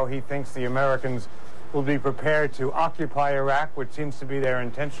aftermath, how he thinks the Americans will be prepared to occupy Iraq, which seems to be their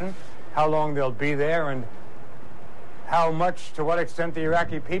intention, how long they'll be there, and how much, to what extent the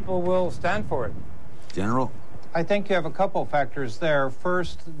Iraqi people will stand for it. General? I think you have a couple factors there.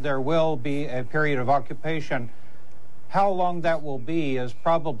 First, there will be a period of occupation. How long that will be is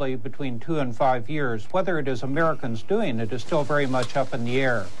probably between 2 and 5 years. Whether it is Americans doing it is still very much up in the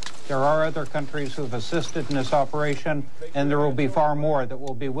air. There are other countries who have assisted in this operation, and there will be far more that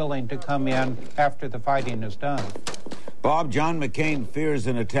will be willing to come in after the fighting is done. Bob, John McCain fears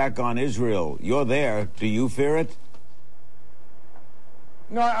an attack on Israel. You're there. Do you fear it?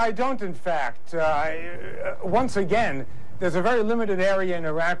 No, I don't, in fact. Once again, there's a very limited area in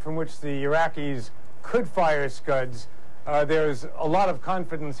Iraq from which the Iraqis could fire Scuds. there's a lot of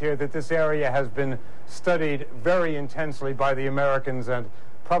confidence here that this area has been studied very intensely by the Americans and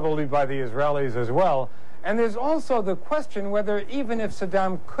probably by the Israelis as well. And there's also the question whether, even if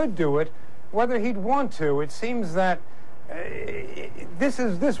Saddam could do it, whether he'd want to. It seems that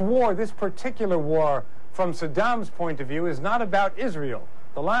this particular war, from Saddam's point of view, is not about Israel.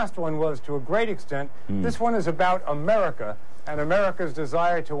 The last one was to a great extent. This one is about America and America's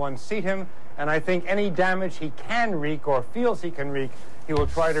desire to unseat him. And I think any damage he can wreak or feels he can wreak, he will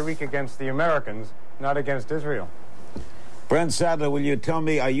try to wreak against the Americans, not against Israel. Brent Sadler, will you tell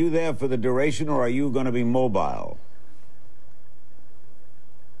me, are you there for the duration or are you going to be mobile?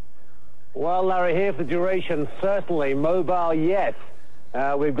 Well, Larry, here for duration, certainly. Mobile, yes.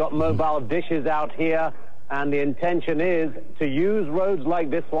 We've got mobile dishes out here, and the intention is to use roads like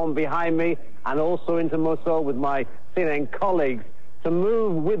this one behind me and also into Mosul with my CNN colleagues to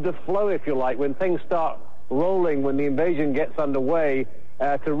move with the flow, if you like, when things start rolling, when the invasion gets underway,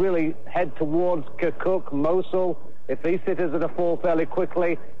 to really head towards Kirkuk, Mosul, if these cities are to fall fairly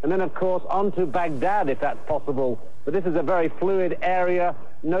quickly, and then, of course, on to Baghdad, if that's possible. But this is a very fluid area,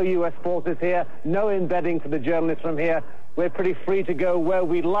 no U.S. forces here, no embedding for the journalists from here. We're pretty free to go where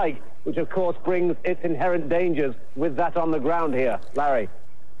we like, which, of course, brings its inherent dangers with that on the ground here. Larry.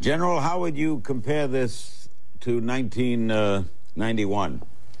 General, how would you compare this to 1991?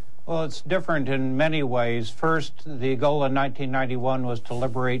 Well, it's different in many ways. First, the goal in 1991 was to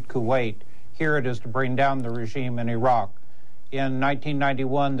liberate Kuwait. Here it is to bring down the regime in Iraq. In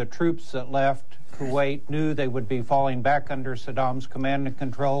 1991, the troops that left Kuwait knew they would be falling back under Saddam's command and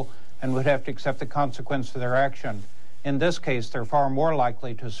control and would have to accept the consequence of their action. In this case, they're far more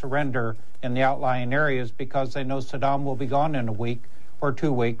likely to surrender in the outlying areas because they know Saddam will be gone in a week or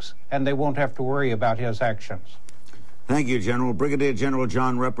 2 weeks, and they won't have to worry about his actions. Thank you, General. Brigadier General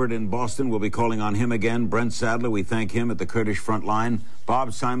John Ruppert in Boston. We'll be calling on him again. Brent Sadler, we thank him at the Kurdish front line.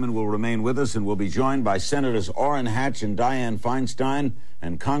 Bob Simon will remain with us and will be joined by Senators Orrin Hatch and Dianne Feinstein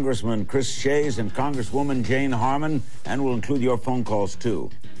and Congressman Chris Shays and Congresswoman Jane Harman, and we'll include your phone calls, too.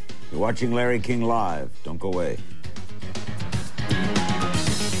 You're watching Larry King Live. Don't go away.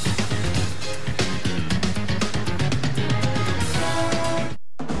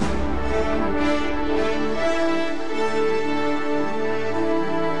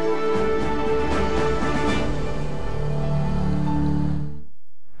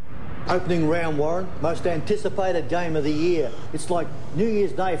 Opening round, Warren. Most anticipated game of the year. It's like New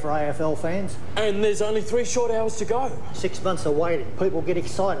Year's Day for AFL fans. And there's only 3 short hours to go. 6 months of waiting. People get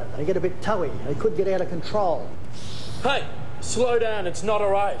excited. They get a bit toey. They could get out of control. Hey, slow down. It's not a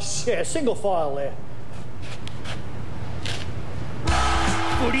race. Yeah, single file there.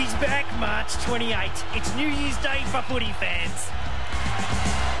 Footy's back March 28. It's New Year's Day for footy fans.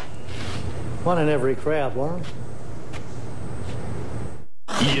 One in every crowd, Warren.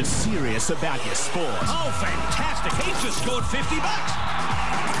 You're serious about your sport. Oh, fantastic. He's just scored $50.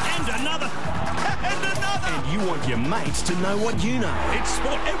 And another. And another. And you want your mates to know what you know. It's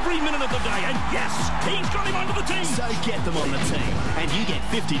sport every minute of the day. And yes, he's got him onto the team. So get them on the team. And you get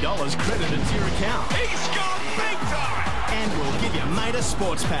 $50 credited to your account. He scored big time. And we'll give your mate a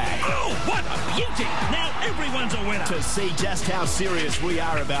sports pack. Oh, what a beauty. Now everyone's a winner. To see just how serious we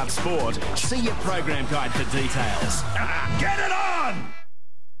are about sport, see your program guide for details. Get it on!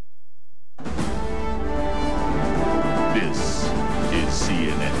 This is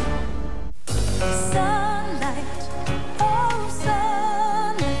CNN.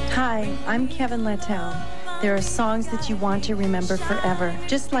 Hi, I'm Kevin Littell. There are songs that you want to remember forever,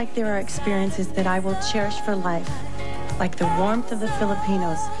 just like there are experiences that I will cherish for life, like the warmth of the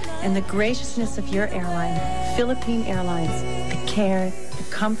Filipinos and the graciousness of your airline, Philippine Airlines, the care, the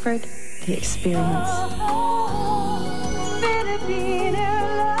comfort, the experience.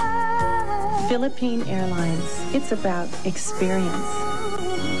 Philippine Airlines. It's about experience.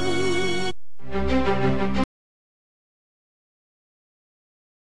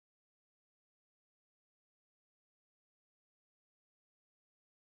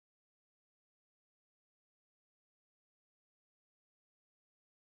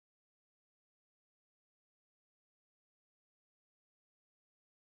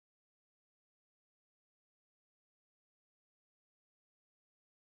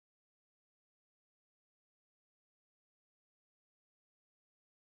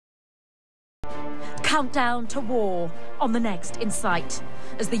 Countdown to war on the next In Sight.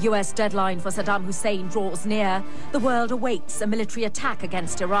 As the US deadline for Saddam Hussein draws near, the world awaits a military attack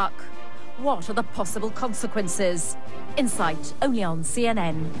against Iraq. What are the possible consequences? In Sight, only on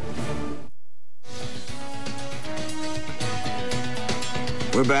CNN.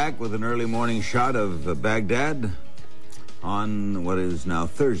 We're back with an early morning shot of Baghdad. on what is now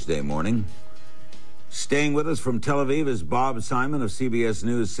Thursday morning. Staying with us from Tel Aviv is Bob Simon of CBS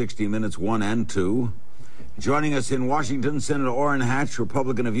News 60 Minutes 1 and 2. Joining us in Washington, Senator Orrin Hatch,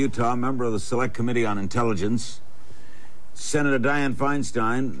 Republican of Utah, member of the Select Committee on Intelligence. Senator Dianne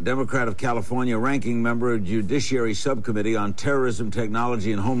Feinstein, Democrat of California, ranking member of Judiciary Subcommittee on Terrorism,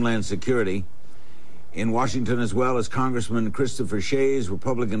 Technology, and Homeland Security. In Washington as well as Congressman Christopher Shays,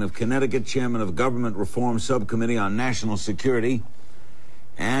 Republican of Connecticut, chairman of Government Reform Subcommittee on National Security.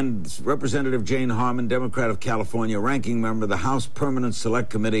 And Representative Jane Harman, Democrat of California, ranking member of the House Permanent Select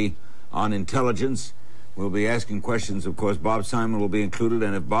Committee on Intelligence. We'll be asking questions, of course. Bob Simon will be included,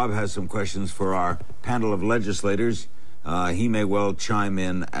 and if Bob has some questions for our panel of legislators, he may well chime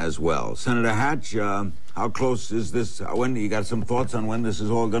in as well. Senator Hatch, how close is this? When you got some thoughts on when this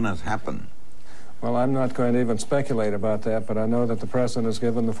is all going to happen? Well, I'm not going to even speculate about that, but I know that the president has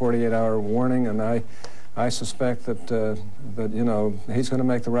given the 48-hour warning, and I suspect that you know, he's going to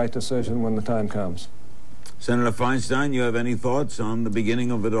make the right decision when the time comes. Senator Feinstein, you have any thoughts on the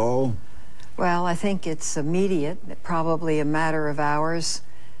beginning of it all? Well, I think it's immediate, probably a matter of hours,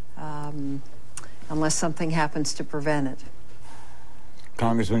 unless something happens to prevent it.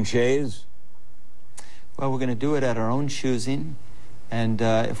 Congressman Shays? Well, we're going to do it at our own choosing, and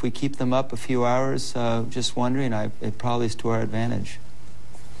if we keep them up a few hours, just wondering, it probably is to our advantage.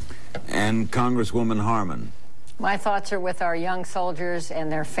 And Congresswoman Harman? My thoughts are with our young soldiers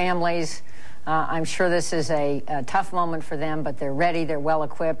and their families. I'm sure this is a tough moment for them, but they're ready, they're well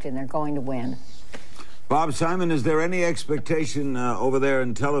equipped, and they're going to win. Bob Simon, is there any expectation over there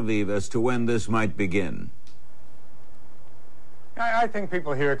in Tel Aviv as to when this might begin? I think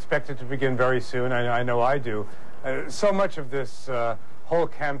people here expect it to begin very soon. I know I do. So much of this whole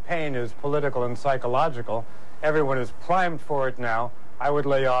campaign is political and psychological. Everyone is primed for it now. I would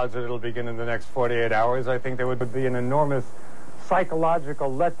lay odds that it'll begin in the next 48 hours. I think there would be an enormous psychological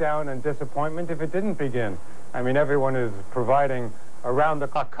letdown and disappointment if it didn't begin. I mean, everyone is providing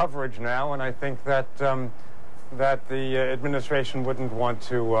around-the-clock coverage now, and I think that that the administration wouldn't want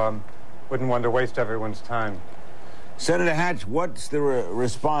to waste everyone's time. Senator Hatch, what's the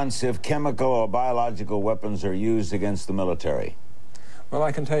response if chemical or biological weapons are used against the military? Well,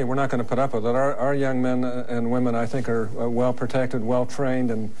 I can tell you we're not going to put up with it. Our young men and women, I think, are well protected, well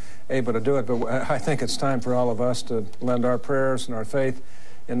trained, and able to do it. But I think it's time for all of us to lend our prayers and our faith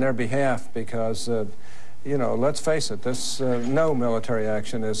in their behalf, because, you know, let's face it, this no military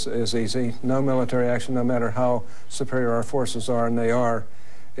action is easy. No military action, no matter how superior our forces are, and they are,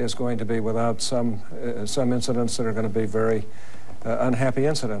 is going to be without some incidents that are going to be very unhappy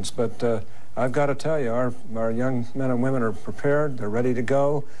incidents. But I've got to tell you, our young men and women are prepared. They're ready to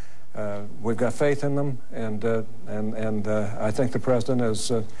go. We've got faith in them, and I think the president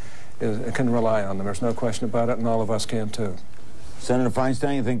can rely on them. There's no question about it, and all of us can too. Senator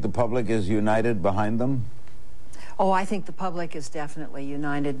Feinstein, you think the public is united behind them? Oh, I think the public is definitely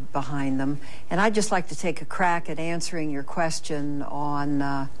united behind them. And I'd just like to take a crack at answering your question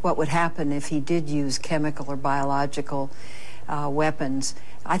on what would happen if he did use chemical or biological weapons.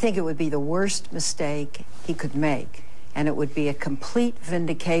 I think it would be the worst mistake he could make, and it would be a complete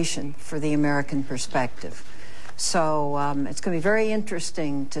vindication for the American perspective. So it's going to be very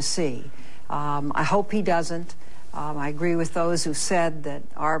interesting to see. I hope he doesn't. I agree with those who said that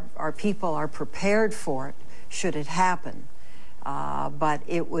our people are prepared for it should it happen, but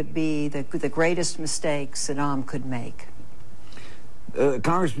it would be the greatest mistake Saddam could make.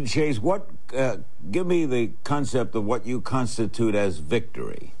 Congressman Shays, give me the concept of what you constitute as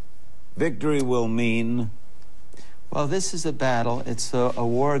victory. Victory will mean? Well, this is a battle. It's a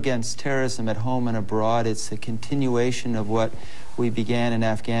war against terrorism at home and abroad. It's a continuation of what we began in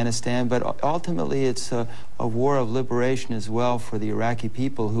Afghanistan, but ultimately it's a war of liberation as well for the Iraqi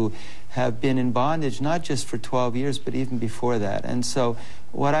people, who have been in bondage not just for 12 years, but even before that. And so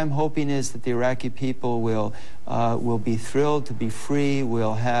what I'm hoping is that the Iraqi people will be thrilled to be free,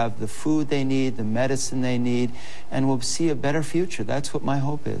 will have the food they need, the medicine they need, and will see a better future. That's what my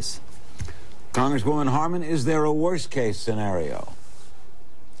hope is. Congresswoman Harman, is there a worst-case scenario?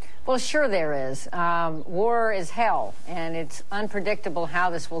 Well, sure there is. War is hell, and it's unpredictable how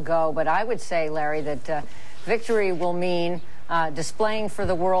this will go. But I would say, Larry, that victory will mean displaying for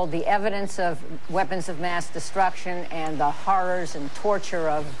the world the evidence of weapons of mass destruction and the horrors and torture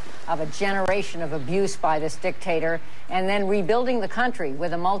of a generation of abuse by this dictator, and then rebuilding the country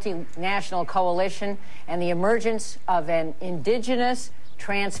with a multinational coalition and the emergence of an indigenous,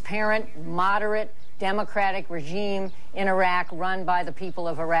 transparent, moderate, democratic regime in Iraq run by the people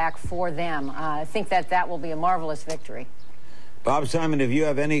of Iraq for them. I think that will be a marvelous victory. Bob Simon, if you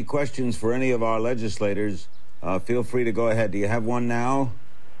have any questions for any of our legislators, Feel free to go ahead. Do you have one now?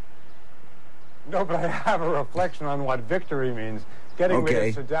 No, but I have a reflection on what victory means. Getting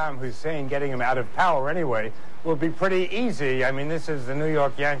rid of Saddam Hussein, getting him out of power anyway, will be pretty easy. I mean, this is the New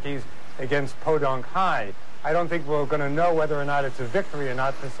York Yankees against Podunk High. I don't think we're going to know whether or not it's a victory or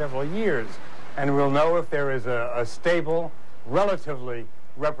not for several years. And we'll know if there is a stable, relatively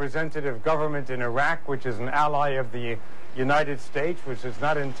representative government in Iraq, which is an ally of the United States, which is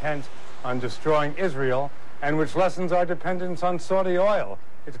not intent on destroying Israel, and which lessens our dependence on Saudi oil.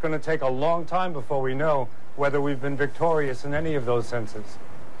 It's going to take a long time before we know whether we've been victorious in any of those senses.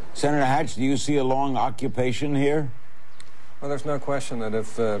 Senator Hatch, do you see a long occupation here? Well, there's no question that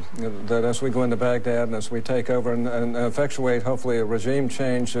if that as we go into Baghdad and as we take over and effectuate hopefully a regime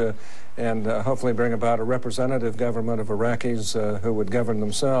change and hopefully bring about a representative government of Iraqis who would govern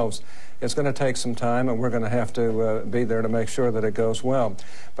themselves, it's going to take some time, and we're going to have to be there to make sure that it goes well.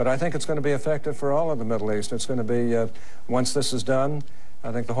 But I think it's going to be effective for all of the Middle East. It's going to be, once this is done,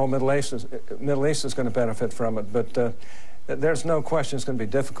 I think the whole Middle East is going to benefit from it. But there's no question it's going to be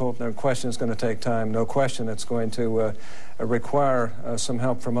difficult. No question it's going to take time. No question it's going to require some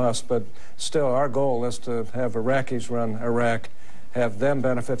help from us. But still, our goal is to have Iraqis run Iraq, have them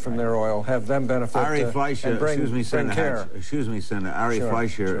benefit from their oil, have them benefit Ari Fleischer, and bring care. Excuse me, Senator. Ari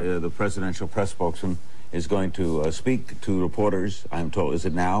Fleischer, the presidential press spokesman, is going to speak to reporters, I'm told. Is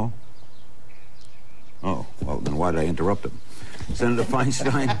it now? Oh, well, then why did I interrupt him? Senator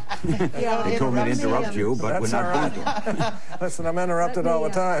Feinstein, they told me to interrupt you, but we're not going to. Listen, I'm interrupted all the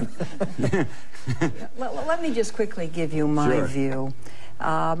time. Let me just quickly give you my view.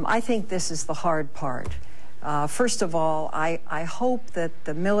 I think this is the hard part. First of all, I hope that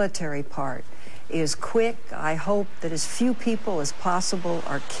the military part is quick. I hope that as few people as possible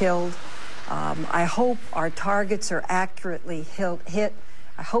are killed. I hope our targets are accurately hit.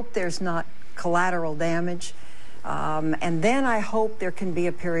 I hope there's not collateral damage. And then I hope there can be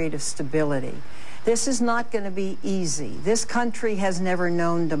a period of stability. This is not going to be easy. This country has never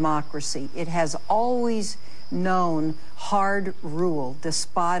known democracy. It has always known hard rule,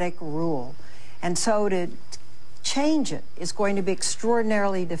 despotic rule. And so to change it is going to be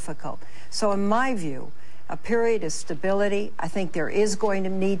extraordinarily difficult. So in my view, a period of stability. I think there is going to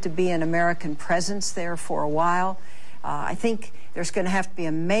need to be an American presence there for a while. I think there's going to have to be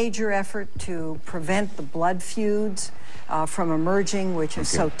a major effort to prevent the blood feuds from emerging, which has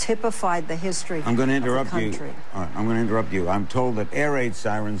so typified the history of the country. I'm going to interrupt you. I'm told that air raid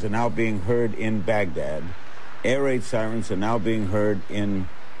sirens are now being heard in Baghdad. Air raid sirens are now being heard in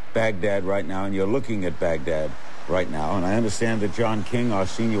Baghdad right now, and you're looking at Baghdad right now. And I understand that John King, our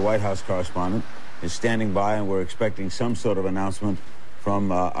senior White House correspondent, is standing by, and we're expecting some sort of announcement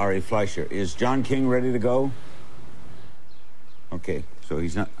from Ari Fleischer. Is John King ready to go? Okay, so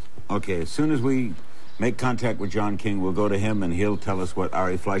he's not. Okay, as soon as we make contact with John King, we'll go to him and he'll tell us what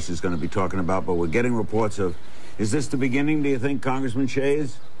Ari Fleischer is going to be talking about. But we're getting reports of, is this the beginning, do you think, Congressman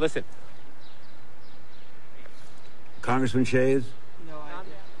Shays? Listen. Congressman Shays? No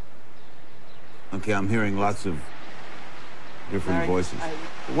idea. Okay, I'm hearing lots of different voices.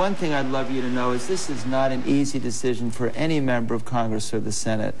 One thing I'd love you to know is this is not an easy decision for any member of Congress or the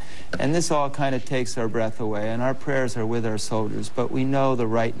Senate. And this all kind of takes our breath away, and our prayers are with our soldiers, but we know the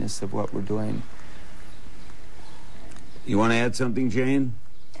rightness of what we're doing. You want to add something, Jane?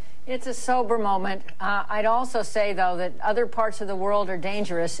 It's a sober moment. I'd also say, though, that other parts of the world are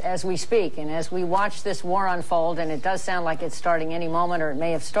dangerous as we speak. And as we watch this war unfold, and it does sound like it's starting any moment, or it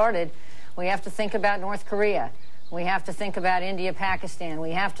may have started, we have to think about North Korea. We have to think about India, Pakistan.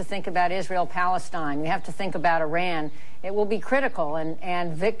 We have to think about Israel, Palestine. We have to think about Iran. It will be critical,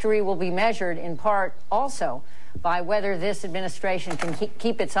 and victory will be measured in part also by whether this administration can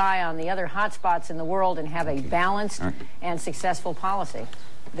keep its eye on the other hotspots in the world and have a balanced and successful policy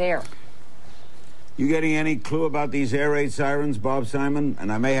there. You getting any clue about these air raid sirens, Bob Simon?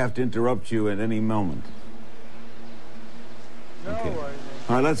 And I may have to interrupt you at any moment. No, okay.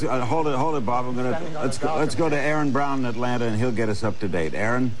 All right, let's hold it, Bob. I'm gonna let's go to Aaron Brown in Atlanta, and he'll get us up to date.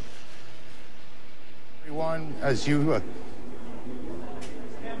 Aaron. Everyone, as you,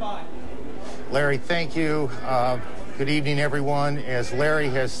 Larry, thank you. Good evening, everyone. As Larry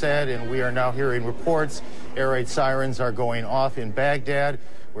has said, and we are now hearing reports, air raid sirens are going off in Baghdad.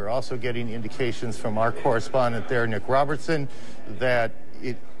 We're also getting indications from our correspondent there, Nick Robertson, that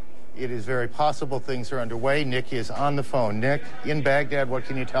it is very possible things are underway. Nick is on the phone. Nick, in Baghdad, what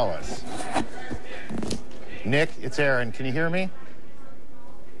can you tell us? Nick, it's Aaron. Can you hear me?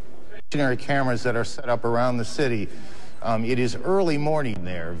 Cameras that are set up around the city. It is early morning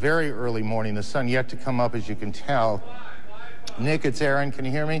there, very early morning. The sun yet to come up, as you can tell. Nick, it's Aaron. Can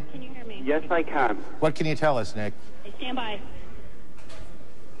you hear me? Can you hear me? Yes, I can. What can you tell us, Nick? Hey, stand by.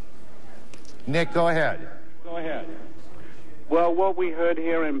 Nick, go ahead. Go ahead. Well, what we heard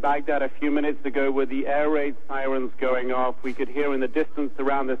here in Baghdad a few minutes ago were the air raid sirens going off. We could hear in the distance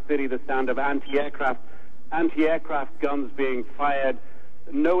around the city the sound of anti-aircraft guns being fired.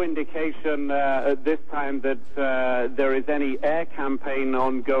 No indication at this time that there is any air campaign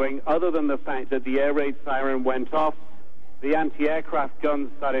ongoing, other than the fact that the air raid siren went off. The anti-aircraft guns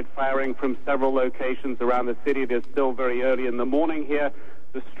started firing from several locations around the city. It is still very early in the morning here.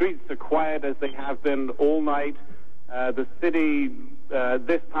 The streets are quiet as they have been all night. The city,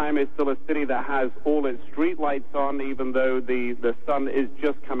 this time, is still a city that has all its street lights on, even though the sun is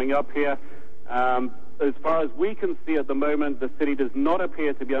just coming up here. As far as we can see at the moment, the city does not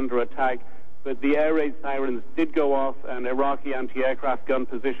appear to be under attack, but the air raid sirens did go off, and Iraqi anti-aircraft gun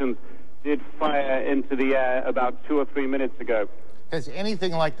positions did fire into the air about 2 or 3 minutes ago. Has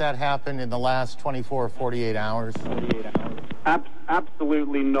anything like that happened in the last 24 or 48 hours?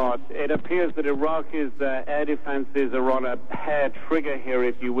 Absolutely not. It appears that Iraq's air defenses are on a hair trigger here,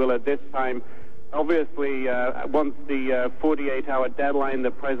 if you will, at this time. Obviously, once the 48-hour deadline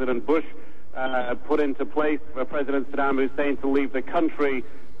that President Bush put into place for President Saddam Hussein to leave the country,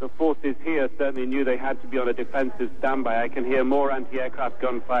 the forces here certainly knew they had to be on a defensive standby. I can hear more anti-aircraft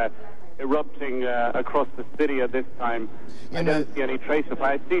gunfire erupting across the city at this time. I don't see any trace of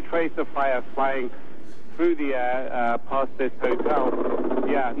fire. I see trace of fire flying through the air past this hotel.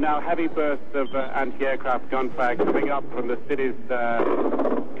 Yeah, now heavy bursts of anti-aircraft gunfire coming up from the cities,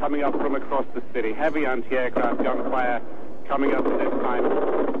 coming up from across the city. Heavy anti-aircraft gunfire coming up at this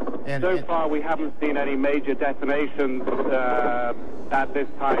time. So far, we haven't seen any major detonations at this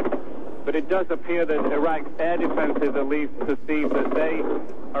time. But it does appear that Iraq's air defenses at least perceive that they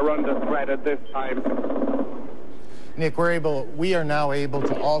are under threat at this time. Nick, we are now able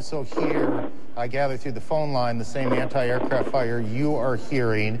to also hear, I gather through the phone line, the same anti-aircraft fire you are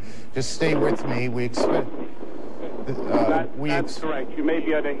hearing. Just stay with me. We expect... That's correct. You may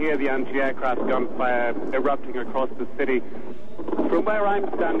be able to hear the anti-aircraft gunfire erupting across the city. From where I'm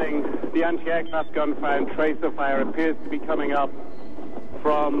standing, the anti-aircraft gunfire and tracer fire appears to be coming up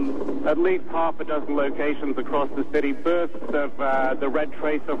from at least half a dozen locations across the city. Bursts of the red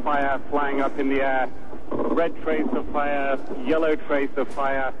tracer fire flying up in the air. Red tracer fire, yellow tracer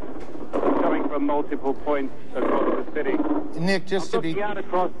fire coming from multiple points across the city. Nick, just to be... out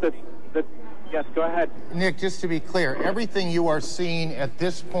across the... Yes, go ahead. Nick, just to be clear, everything you are seeing at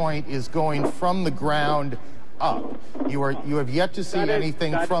this point is going from the ground up. You have yet to see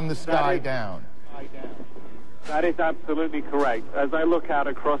anything from the sky down. That is absolutely correct. As I look out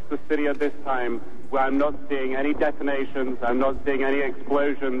across the city at this time, where I'm not seeing any detonations, I'm not seeing any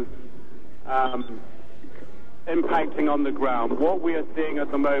explosions impacting on the ground. What we are seeing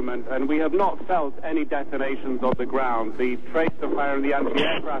at the moment, and we have not felt any detonations on the ground, the tracer fire and the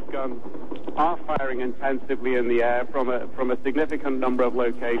anti-aircraft guns are firing intensively in the air from a significant number of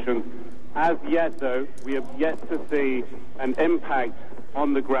locations. As yet, though, we have yet to see an impact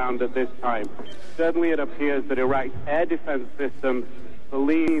on the ground at this time. Certainly it appears that Iraq's air defense systems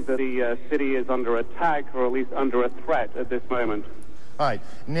believe that the city is under attack, or at least under a threat at this moment. All right,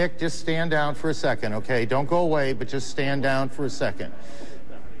 Nick, just stand down for a second, okay? Don't go away, but just stand down for a second,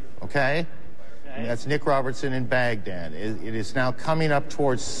 okay? And that's Nick Robertson in Baghdad. It is now coming up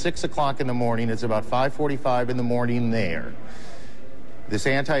towards 6 o'clock in the morning. It's about 5:45 in the morning there. This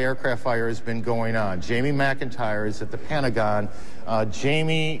anti-aircraft fire has been going on. Jamie McIntyre is at the Pentagon.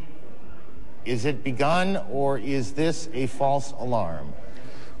 Jamie, is it begun, or is this a false alarm?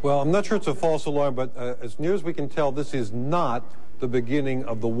 Well, I'm not sure it's a false alarm, but as near as we can tell, this is not the beginning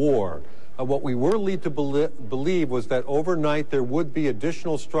of the war. What we were led to believe was that overnight there would be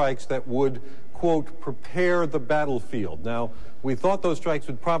additional strikes that would, quote, prepare the battlefield. Now, we thought those strikes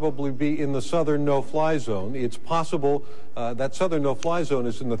would probably be in the southern no-fly zone. It's possible that southern no-fly zone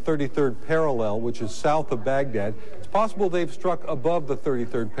is in the 33rd parallel, which is south of Baghdad. It's possible they've struck above the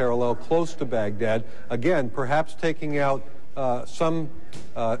 33rd parallel, close to Baghdad. Again, perhaps taking out some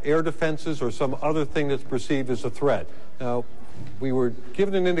air defenses or some other thing that's perceived as a threat. Now, we were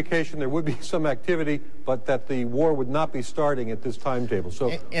given an indication there would be some activity, but that the war would not be starting at this timetable. So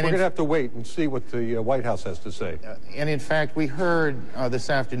we're going to have to wait and see what the White House has to say. And in fact, we heard this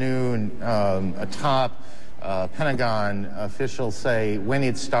afternoon a top Pentagon official say when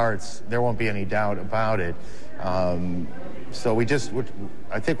it starts, there won't be any doubt about it. So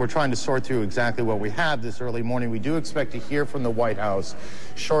I think we're trying to sort through exactly what we have this early morning. We do expect to hear from the White House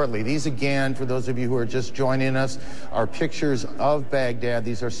shortly. These, again, for those of you who are just joining us, are pictures of Baghdad.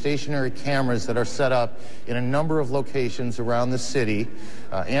 These are stationary cameras that are set up in a number of locations around the city.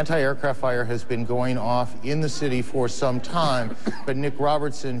 Anti-aircraft fire has been going off in the city for some time, but Nick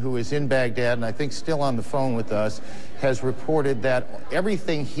Robertson, who is in Baghdad, and I think still on the phone with us, has reported that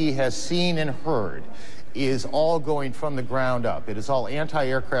everything he has seen and heard is all going from the ground up. It is all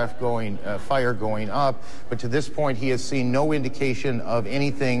anti-aircraft fire going up, but to this point he has seen no indication of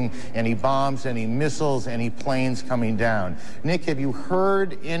anything, any bombs, any missiles, any planes coming down. Nick, have you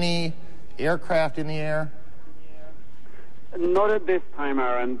heard any aircraft in the air? Not at this time,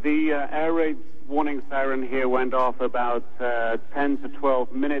 Aaron. The air raid warning siren here went off about 10 to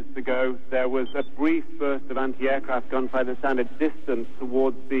 12 minutes ago. There was a brief burst of anti-aircraft gunfire that sounded distant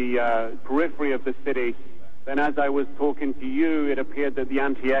towards the periphery of the city. Then as I was talking to you, it appeared that the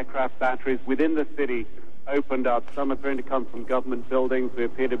anti-aircraft batteries within the city opened up. Some appearing to come from government buildings. They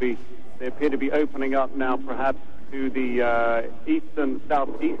appear to be opening up now, perhaps to the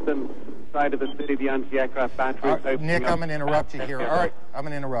southeastern side of the city. The anti-aircraft batteries. Nick, I'm going to interrupt you here. All right, I'm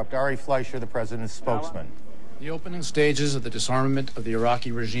going to interrupt. Ari Fleischer, the president's spokesman. The opening stages of the disarmament of the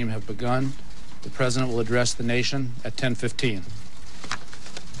Iraqi regime have begun. The president will address the nation at 10:15.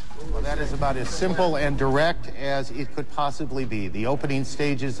 Well, that is about as simple and direct as it could possibly be. The opening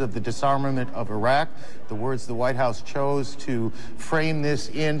stages of the disarmament of Iraq, the words the White House chose to frame this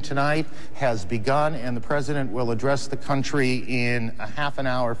in tonight, has begun, and the president will address the country in a half an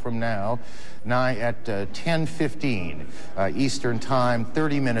hour from now, at 10:15 Eastern Time,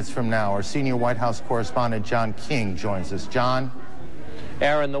 30 minutes from now. Our senior White House correspondent John King joins us. John?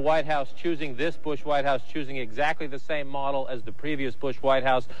 Aaron, the White House choosing this Bush White House, choosing exactly the same model as the previous Bush White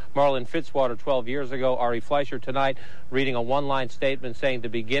House. Marlon Fitzwater 12 years ago. Ari Fleischer tonight reading a one-line statement saying the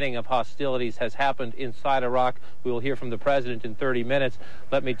beginning of hostilities has happened inside Iraq. We will hear from the president in 30 minutes.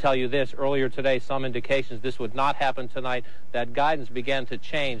 Let me tell you this. Earlier today, some indications this would not happen tonight. That guidance began to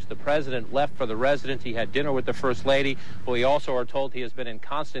change. The president left for the residence. He had dinner with the First Lady, but we also are told he has been in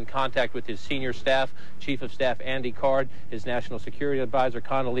constant contact with his senior staff, Chief of Staff Andy Card, his National Security Advisor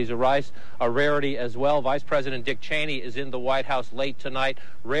Condoleezza Rice, a rarity as well. Vice President Dick Cheney is in the White House late tonight.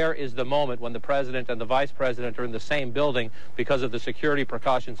 Rare is the moment when the president and the vice president are in the same building because of the security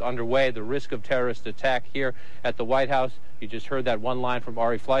precautions underway, the risk of terrorist attack here at the White House. You just heard that one line from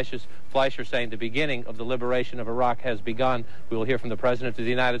Ari Fleischer saying the beginning of the liberation of Iraq has begun. We will hear from the President of the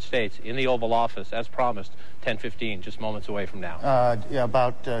United States in the Oval Office, as promised, 10:15, just moments away from now. Yeah,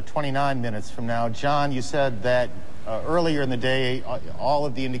 about 29 minutes from now. John, you said that earlier in the day, all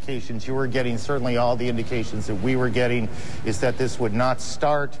of the indications you were getting, certainly all the indications that we were getting, is that this would not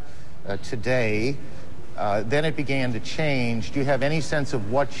start today. Then it began to change. Do you have any sense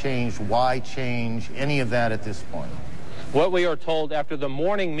of what changed, why change, any of that at this point? What we are told after the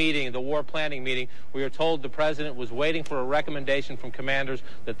morning meeting, the war planning meeting, we are told the president was waiting for a recommendation from commanders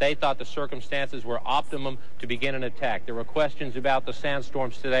that they thought the circumstances were optimum to begin an attack. There were questions about the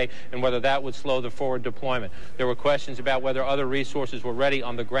sandstorms today and whether that would slow the forward deployment. There were questions about whether other resources were ready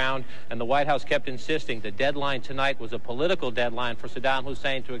on the ground, and the White House kept insisting the deadline tonight was a political deadline for Saddam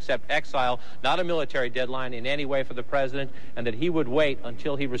Hussein to accept exile, not a military deadline in any way for the president, and that he would wait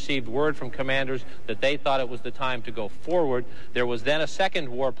until he received word from commanders that they thought it was the time to go forward. There was then a second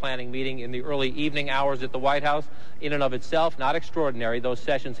war planning meeting in the early evening hours at the White House. In and of itself, not extraordinary. Those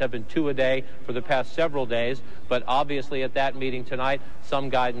sessions have been 2 a day for the past several days, but obviously at that meeting tonight, some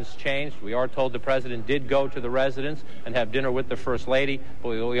guidance changed. We are told the president did go to the residence and have dinner with the First Lady, but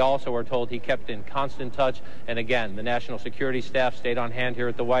we also are told he kept in constant touch. And again, the National Security Staff stayed on hand here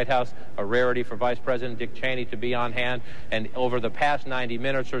at the White House, a rarity for Vice President Dick Cheney to be on hand. And over the past 90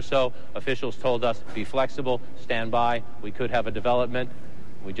 minutes or so, officials told us, be flexible, stand by. We could have a development.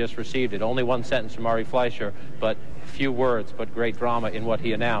 We just received it. Only one sentence from Ari Fleischer, but few words, but great drama in what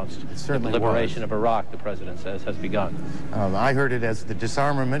he announced. The liberation of Iraq, the president says, has begun. I heard it as the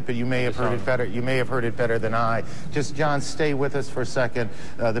disarmament, but you may have heard it better. You may have heard it better than I. Just, John, stay with us for a second.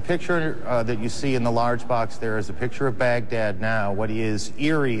 The picture that you see in the large box there is a picture of Baghdad now. What is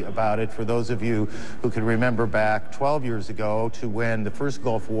eerie about it, for those of you who can remember back 12 years ago to when the first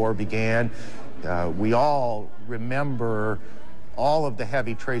Gulf War began, we all remember all of the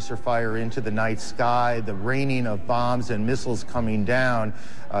heavy tracer fire into the night sky, the raining of bombs and missiles coming down.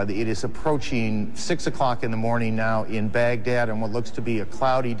 It is approaching 6 o'clock in the morning now in Baghdad on what looks to be a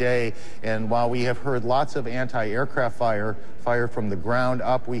cloudy day. And while we have heard lots of anti-aircraft fire from the ground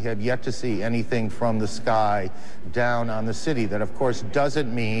up, we have yet to see anything from the sky down on the city. That, of course,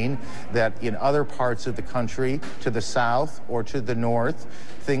 doesn't mean that in other parts of the country, to the south or to the north,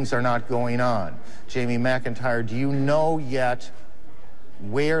 things are not going on. Jamie McIntyre, do you know yet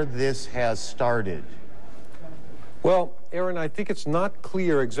where this has started? Well, Aaron, I think it's not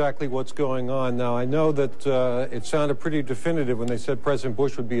clear exactly what's going on. Now, I know that it sounded pretty definitive when they said President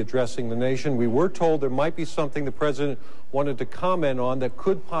Bush would be addressing the nation. We were told there might be something the president wanted to comment on that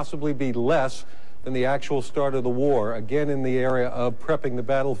could possibly be less than the actual start of the war, again in the area of prepping the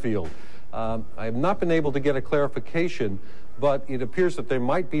battlefield. I have not been able to get a clarification, but it appears that there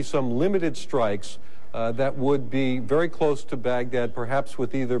might be some limited strikes that would be very close to Baghdad, perhaps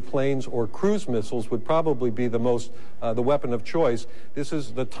with either planes or cruise missiles would probably be the weapon of choice.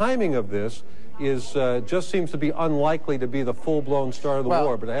 The timing of this is just seems to be unlikely to be the full-blown start of the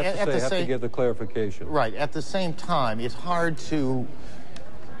war, but I have to say I have to get the clarification. Right. At the same time, it's hard to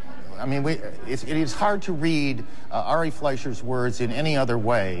it is hard to read Ari Fleischer's words in any other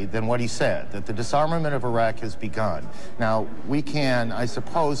way than what he said, that the disarmament of Iraq has begun. Now, we can, I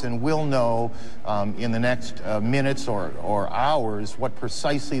suppose, and will know in the next minutes or hours what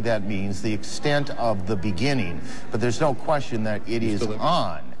precisely that means, the extent of the beginning. But there's no question that it is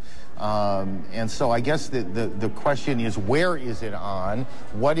on. And so I guess the question is, where is it on?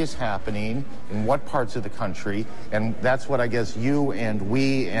 What is happening? In what parts of the country? And that's what I guess you and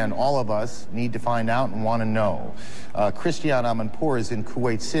we and all of us need to find out and want to know. Christian Amanpour is in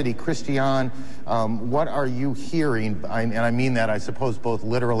Kuwait City. Christian, what are you hearing? And I mean that, I suppose, both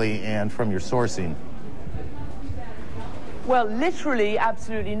literally and from your sourcing. Well, literally,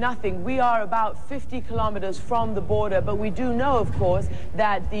 absolutely nothing. We are about 50 kilometers from the border, but we do know, of course,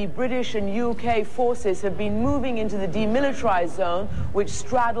 that the British and UK forces have been moving into the demilitarized zone, which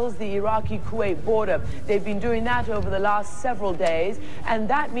straddles the Iraqi-Kuwait border. They've been doing that over the last several days, and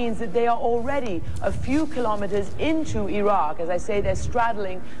that means that they are already a few kilometers into Iraq. As I say, they're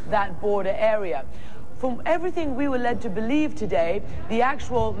straddling that border area. From everything we were led to believe today, the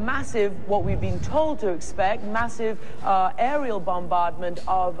actual massive, what we've been told to expect, massive aerial bombardment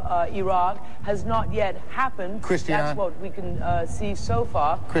of Iraq has not yet happened. Christian, that's what we can see so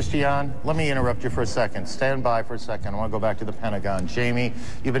far. Christian, let me interrupt you for a second. Stand by for a second. I want to go back to the Pentagon. Jamie,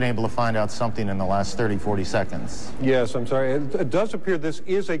 you've been able to find out something in the last 30, 40 seconds. Yes, I'm sorry. It does appear this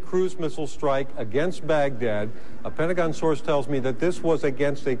is a cruise missile strike against Baghdad. A Pentagon source tells me that this was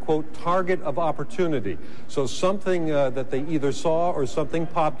against a, quote, target of opportunity. So something that they either saw or something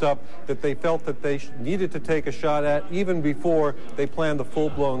popped up that they felt that they needed to take a shot at even before they planned the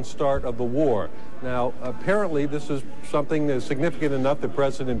full-blown start of the war. Now, apparently, this is something that's significant enough that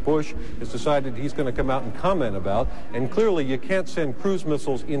President Bush has decided he's going to come out and comment about. And clearly, you can't send cruise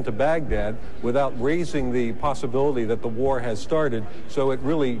missiles into Baghdad without raising the possibility that the war has started. So it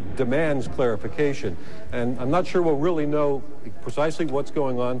really demands clarification. And I'm not sure we'll really know precisely what's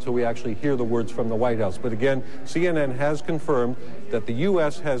going on until we actually hear the words from the White House. But again, CNN has confirmed that the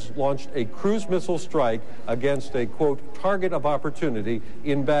U.S. has launched a cruise missile strike against a, quote, target of opportunity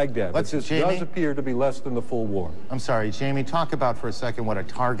in Baghdad. But this does appear to be less than the full war. I'm sorry, Jamie, talk about for a second what a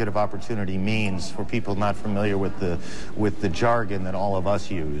target of opportunity means for people not familiar with the jargon that all of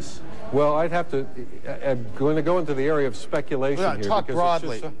us use. Well, I'm going to go into the area of speculation here. Talk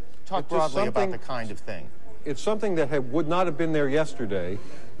broadly. Talk broadly about the kind of thing. It's something that would not have been there yesterday,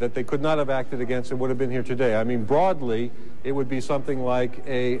 that they could not have acted against and would have been here today. I mean, broadly, it would be something like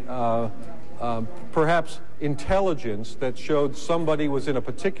a perhaps intelligence that showed somebody was in a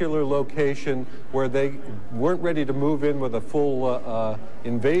particular location where they weren't ready to move in with a full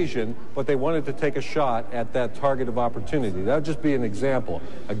invasion, but they wanted to take a shot at that target of opportunity. That would just be an example.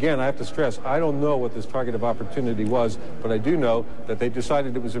 Again, I have to stress, I don't know what this target of opportunity was, but I do know that they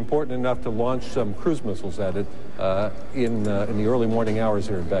decided it was important enough to launch some cruise missiles at it in the early morning hours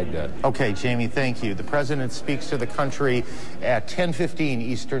here in Baghdad. Okay, Jamie, thank you. The president speaks to the country at 10:15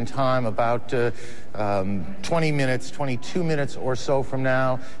 Eastern Time, about 20 minutes, 22 minutes or so from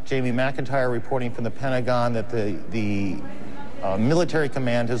now. Jamie McIntyre reporting from the Pentagon that the military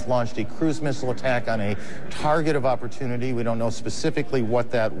command has launched a cruise missile attack on a target of opportunity. We don't know specifically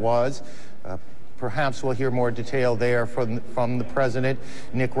what that was. Perhaps we'll hear more detail there from the president.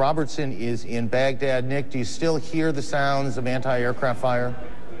 Nick Robertson is in Baghdad. Nick, do you still hear the sounds of anti-aircraft fire?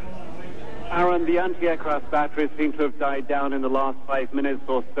 Aaron, the anti-aircraft batteries seem to have died down in the last 5 minutes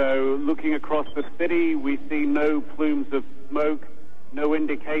or so. Looking across the city, we see no plumes of smoke. no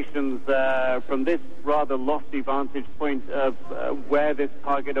indications from this rather lofty vantage point of where this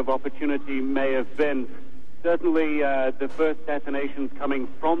target of opportunity may have been. Certainly, the first detonations coming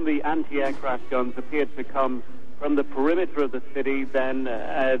from the anti-aircraft guns appeared to come from the perimeter of the city. Then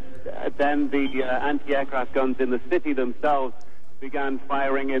the anti-aircraft guns in the city themselves began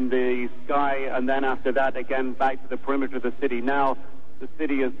firing in the sky, and then after that, again, back to the perimeter of the city. Now, the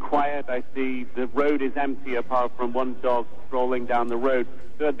city is quiet. I see the road is empty apart from one dog strolling down the road.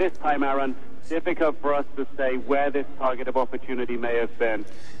 So at this time, Aaron, difficult for us to say where this target of opportunity may have been.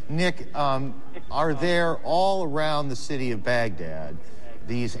 Nick, are there all around the city of Baghdad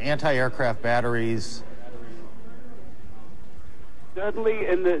these anti-aircraft batteries? Certainly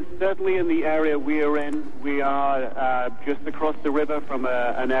in the area we are in, we are just across the river from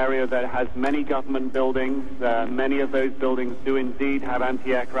an area that has many government buildings. Many of those buildings do indeed have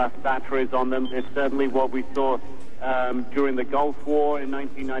anti-aircraft batteries on them. It's certainly what we saw during the Gulf War in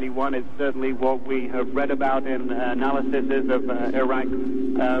 1991. It's certainly what we have read about in analyses of Iraq's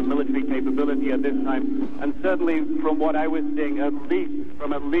military capability at this time. And certainly from what I was seeing, at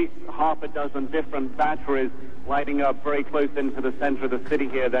least half a dozen different batteries lighting up very close into the center of the city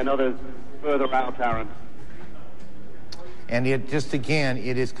here, then others further out, Aaron. And it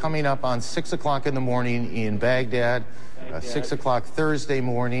is coming up on 6 o'clock in the morning in Baghdad, 6 o'clock Thursday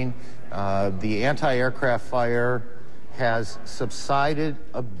morning. The anti-aircraft fire has subsided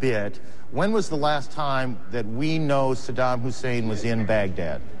a bit. When was the last time that we know Saddam Hussein was in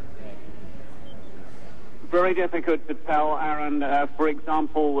Baghdad? Very difficult to tell, Aaron. For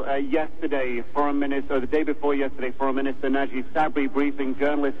example, yesterday, Foreign Minister, or the day before yesterday, Foreign Minister Najib Sabri briefing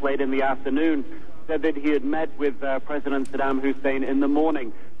journalists late in the afternoon said that he had met with President Saddam Hussein in the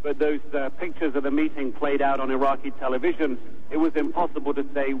morning. But those pictures of the meeting played out on Iraqi television. It was impossible to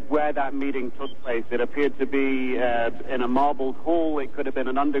say where that meeting took place. It appeared to be in a marbled hall. It could have been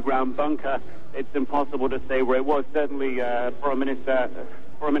an underground bunker. It's impossible to say where it was. Certainly, Foreign Minister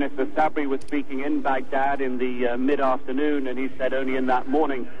Sabri was speaking in Baghdad in the mid-afternoon, and he said only in that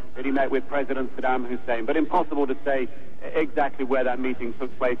morning that he met with President Saddam Hussein. But impossible to say exactly where that meeting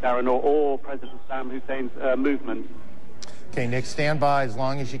took place, Aaron, or President Saddam Hussein's movement. Okay, Nick, stand by as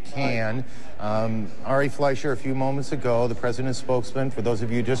long as you can. Ari Fleischer, a few moments ago, the president's spokesman, for those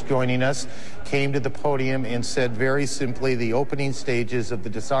of you just joining us, came to the podium and said very simply the opening stages of the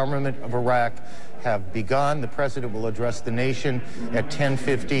disarmament of Iraq have begun. The president will address the nation at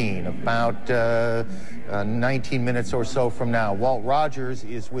 10:15, about 19 minutes or so from now. Walt Rogers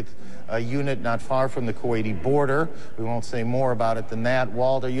is with a unit not far from the Kuwaiti border. We won't say more about it than that.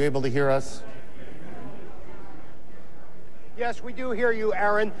 Walt, are you able to hear us? Yes, we do hear you,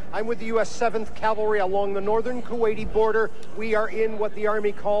 Aaron. I'm with the U.S. 7th Cavalry along the northern Kuwaiti border. We are in what the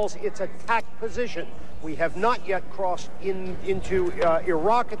Army calls its attack position. We have not yet crossed into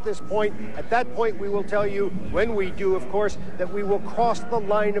Iraq at this point. At that point, we will tell you, when we do, of course, that we will cross the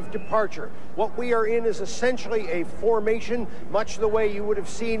line of departure. What we are in is essentially a formation, much the way you would have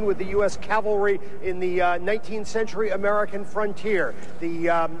seen with the U.S. cavalry in the 19th century American frontier.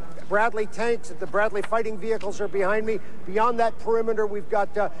 The Bradley tanks, the Bradley fighting vehicles are behind me. Beyond that perimeter, we've got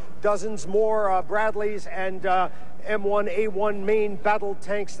dozens more Bradleys and M1A1 main battle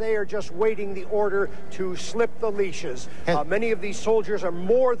tanks. They are just waiting the order to slip the leashes. Many of these soldiers are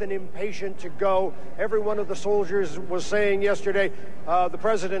more than impatient to go. Every one of the soldiers was saying yesterday, the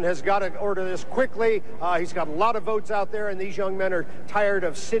president has got to order this quickly. He's got a lot of votes out there, and these young men are tired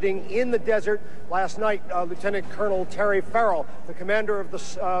of sitting in the desert. Last night, Lieutenant Colonel Terry Farrell, the commander of the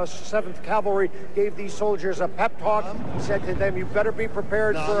 7th Cavalry, gave these soldiers a pep talk. He said to them, you better be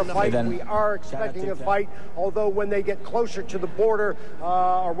prepared for a fight. We are expecting a fight, although when they get closer to the border,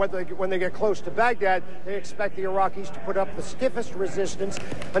 or when they get close to Baghdad, they expect the Iraqis to put up the stiffest resistance.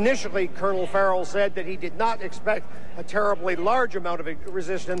 Initially, Colonel Farrell said that he did not expect a terribly large amount of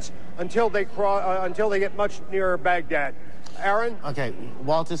resistance until they get much nearer Baghdad. Aaron? Okay,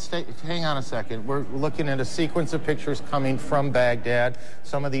 Walt, just hang on a second. We're looking at a sequence of pictures coming from Baghdad.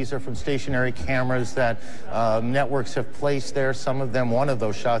 Some of these are from stationary cameras that networks have placed there. Some of them, one of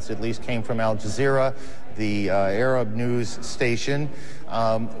those shots at least, came from Al Jazeera, the Arab news station.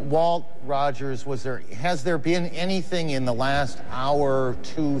 Walt Rogers, has there been anything in the last hour,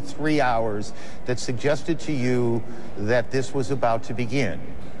 2, 3 hours that suggested to you that this was about to begin?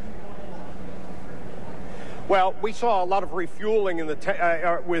 Well, we saw a lot of refueling in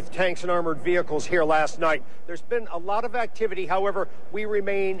the with tanks and armored vehicles here last night. There's been a lot of activity. However, we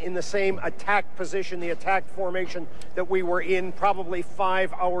remain in the same attack position, the attack formation that we were in probably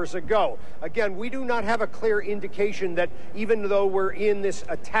 5 hours ago. Again, we do not have a clear indication that even though we're in this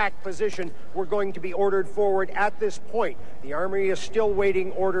attack position, we're going to be ordered forward at this point. The Army is still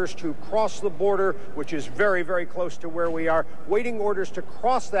waiting orders to cross the border, which is very, very close to where we are, waiting orders to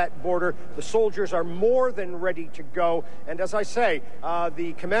cross that border. The soldiers are more than ready to go. And as I say,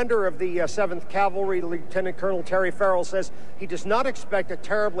 the commander of the 7th Cavalry, Lieutenant Colonel Terry Farrell, says he does not expect a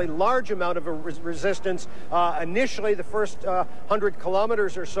terribly large amount of resistance initially, the first 100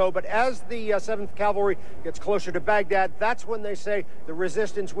 kilometers or so. But as the 7th Cavalry gets closer to Baghdad, that's when they say the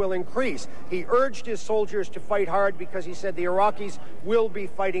resistance will increase. He urged his soldiers to fight hard because he said the Iraqis will be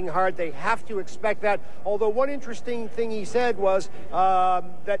fighting hard. They have to expect that. Although one interesting thing he said was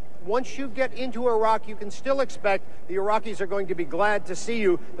that once you get into Iraq, you can still expect the Iraqis are going to be glad to see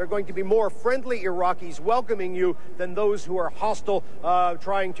you. They're going to be more friendly Iraqis welcoming you than those who are hostile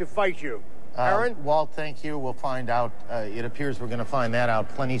trying to fight you. Aaron? Walt, thank you. We'll find out. It appears we're going to find that out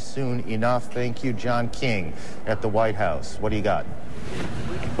plenty soon enough. Thank you, John King at the White House. What do you got?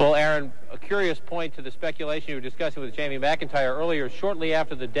 Well, Aaron, a curious point to the speculation you were discussing with Jamie McIntyre earlier. Shortly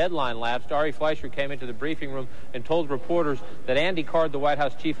after the deadline lapsed, Ari Fleischer came into the briefing room and told reporters that Andy Card, the White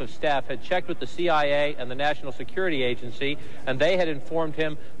House chief of staff, had checked with the CIA and the National Security Agency, and they had informed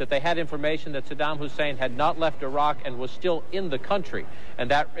him that they had information that Saddam Hussein had not left Iraq and was still in the country. And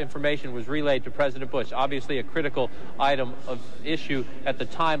that information was relayed to President Bush, obviously a critical item of issue at the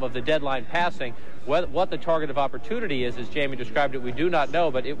time of the deadline passing. What the target of opportunity is, as Jamie described it, we do not know,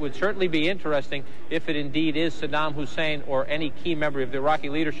 but it would certainly be interesting if it indeed is Saddam Hussein or any key member of the Iraqi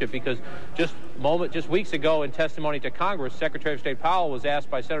leadership, because just weeks ago in testimony to Congress, Secretary of State Powell was asked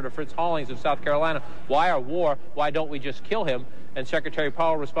by Senator Fritz Hollings of South Carolina, why our war, why don't we just kill him? And Secretary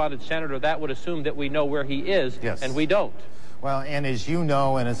Powell responded, Senator, that would assume that we know where he is, yes. And we don't. Well, and as you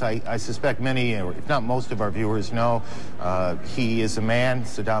know, and as I suspect many, if not most of our viewers know, he is a man,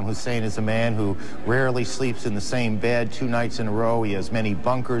 Saddam Hussein is a man who rarely sleeps in the same bed 2 nights in a row. He has many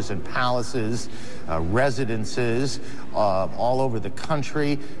bunkers and palaces, residences all over the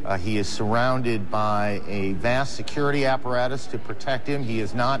country. He is surrounded by a vast security apparatus to protect him. He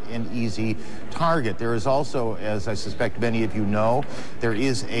is not an easy target. There is also, as I suspect many of you know, there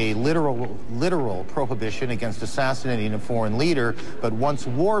is a literal prohibition against assassinating a foreign leader, but once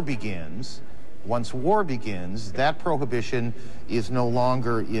war begins, that prohibition is no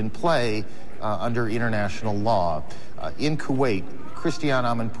longer in play under international law. In Kuwait, Christiane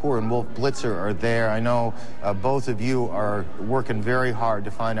Amanpour and Wolf Blitzer are there. I know both of you are working very hard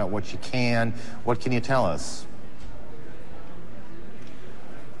to find out what you can. What can you tell us?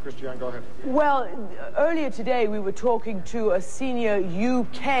 Christiane, go ahead. Well, earlier today we were talking to a senior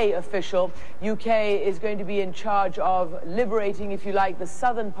UK official. UK is going to be in charge of liberating, if you like, the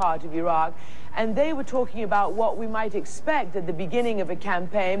southern part of Iraq. And they were talking about what we might expect at the beginning of a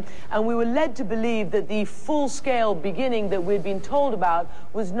campaign, and we were led to believe that the full-scale beginning that we'd been told about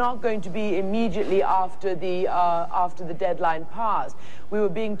was not going to be immediately after the deadline passed. We were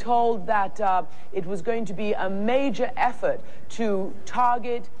being told that it was going to be a major effort to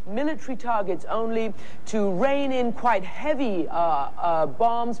target military targets only, to rain in quite heavy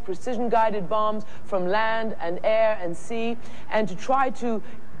bombs, precision-guided bombs from land and air and sea, and to try to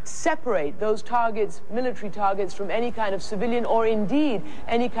separate those targets, military targets, from any kind of civilian or indeed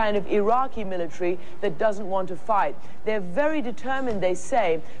any kind of Iraqi military that doesn't want to fight. They're very determined, they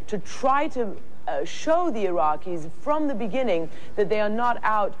say, to try to show the Iraqis from the beginning that they are not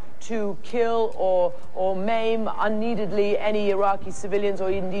out to kill or maim unneededly any Iraqi civilians or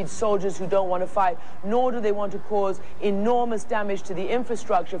indeed soldiers who don't want to fight, nor do they want to cause enormous damage to the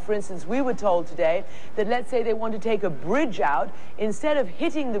infrastructure. For instance, we were told today that, let's say they want to take a bridge out, instead of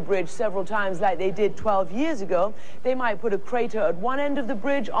hitting the bridge several times like they did 12 years ago, they might put a crater at one end of the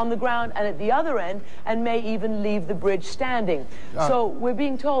bridge on the ground and at the other end, and may even leave the bridge standing. So we're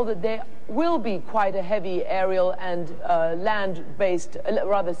being told that there will be quite a heavy aerial and land-based,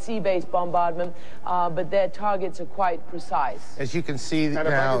 rather sea-based bombardment, but their targets are quite precise. As you can see now, and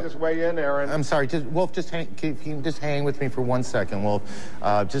if I could just weigh in, Aaron. I'm sorry, Wolf, can you just hang with me for 1 second, Wolf?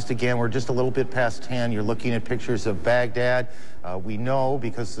 Just again, we're just a little bit past 10. You're looking at pictures of Baghdad. We know,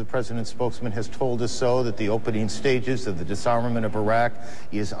 because the president's spokesman has told us so, that the opening stages of the disarmament of Iraq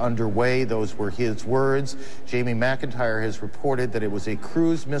is underway. Those were his words. Jamie McIntyre has reported that it was a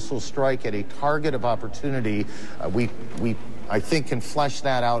cruise missile strike at a target of opportunity. We I think, can flesh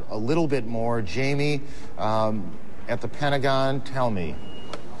that out a little bit more. Jamie, at the Pentagon, tell me.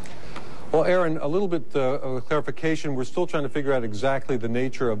 Well, Aaron, a little bit of clarification. We're still trying to figure out exactly the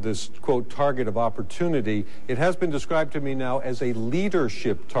nature of this, quote, target of opportunity. It has been described to me now as a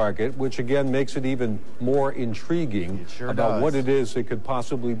leadership target, which again makes it even more intriguing about what it is. It could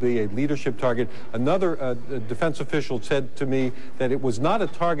possibly be a leadership target. Another defense official said to me that it was not a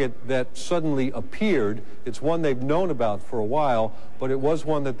target that suddenly appeared. It's one they've known about for a while, but it was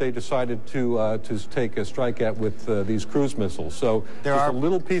one that they decided to take a strike at with these cruise missiles. So there's a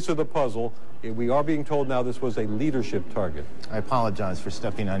little piece of the puzzle. We are being told now this was a leadership target. I apologize for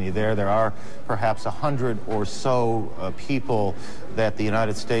stepping on you there. There are perhaps 100 or so people that the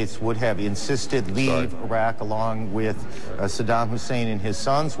United States would have insisted leave Iraq along with Saddam Hussein and his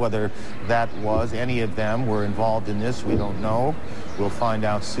sons. Whether that was, any of them were involved in this, we don't know. We'll find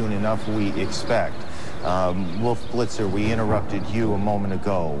out soon enough, we expect. Wolf Blitzer, we interrupted you a moment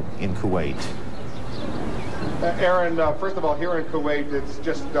ago in Kuwait. Aaron, first of all, here in Kuwait, it's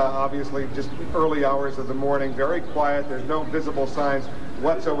just obviously just early hours of the morning, very quiet. There's no visible signs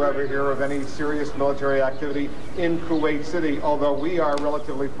whatsoever here of any serious military activity in Kuwait City, although we are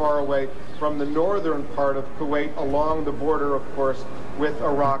relatively far away from the northern part of Kuwait along the border, of course, with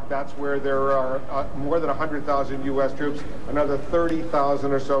Iraq. That's where there are more than 100,000 U.S. troops, another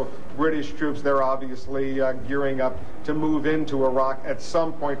 30,000 or so British troops. They're obviously gearing up to move into Iraq at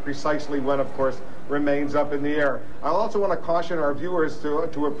some point, precisely when, of course, remains up in the air. I also want to caution our viewers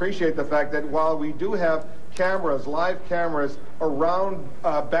to appreciate the fact that while we do have cameras, live cameras around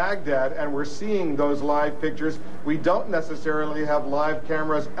Baghdad, and we're seeing those live pictures, we don't necessarily have live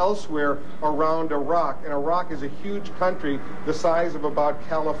cameras elsewhere around Iraq. And Iraq is a huge country the size of about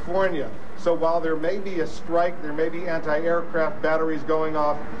California. So while there may be a strike, there may be anti-aircraft batteries going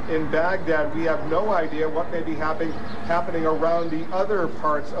off in Baghdad, we have no idea what may be happening around the other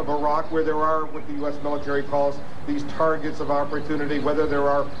parts of Iraq where there are what the U.S. military calls these targets of opportunity, whether there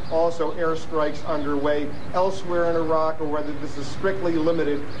are also airstrikes underway elsewhere in Iraq or whether this is strictly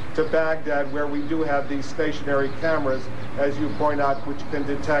limited to Baghdad, where we do have these stationary cameras, as you point out, which can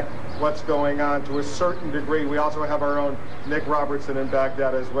detect what's going on to a certain degree. We also have our own Nick Robertson in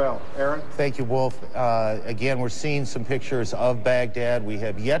Baghdad as well. Aaron? Thank you, Wolf. Again, we're seeing some pictures of Baghdad. We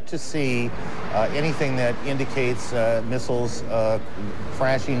have yet to see anything that indicates missiles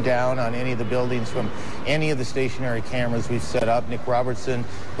crashing down on any of the buildings from any of the stationary cameras we've set up. Nick Robertson,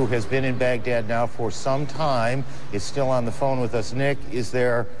 who has been in Baghdad now for some time, is still on the phone with us. Nick, is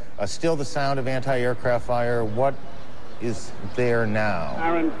there still the sound of anti-aircraft fire? What is there now?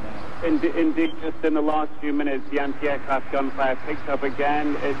 Aaron, indeed, just in the last few minutes, the anti-aircraft gunfire picked up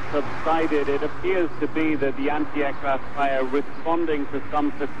again. It subsided. It appears to be that the anti-aircraft fire responding to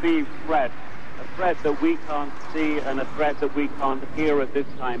some perceived threat, a threat that we can't see and a threat that we can't hear at this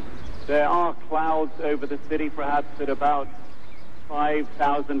time. There are clouds over the city, perhaps at about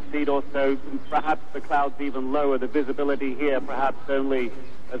 5,000 feet or so. Perhaps the clouds even lower. The visibility here perhaps only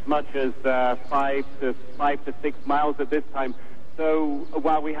as much as 5 to 6 miles at this time. So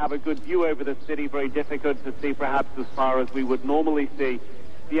while we have a good view over the city, very difficult to see perhaps as far as we would normally see.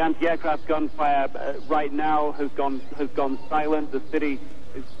 The anti-aircraft gunfire right now has gone silent. The city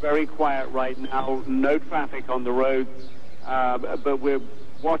is very quiet right now. No traffic on the roads, but we're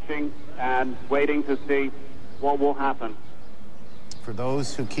watching and waiting to see what will happen. For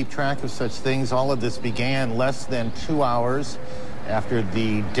those who keep track of such things, all of this began less than 2 hours after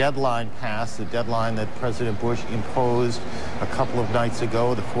the deadline passed, the deadline that President Bush imposed a couple of nights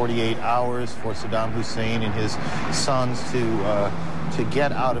ago, the 48 hours for Saddam Hussein and his sons to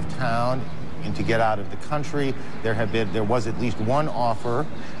get out of town and to get out of the country. There was at least one offer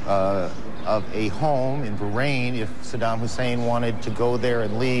of a home in Bahrain if Saddam Hussein wanted to go there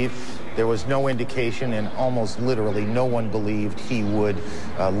and leave. There was no indication, and almost literally no one believed he would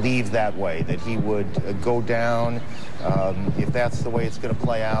leave that way, that he would go down. If that's the way it's going to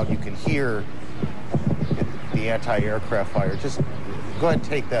play out, you can hear the anti-aircraft fire. Just go ahead and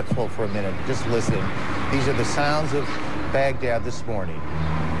take that full for a minute. Just listen. These are the sounds of Baghdad this morning.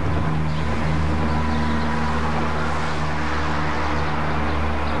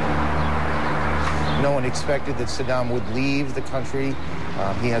 No one expected that Saddam would leave the country.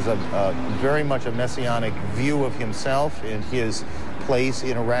 He has very much a messianic view of himself and his place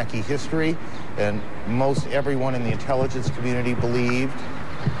in Iraqi history, and most everyone in the intelligence community believed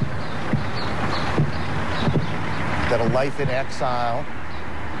that a life in exile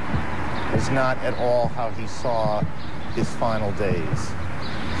was not at all how he saw his final days.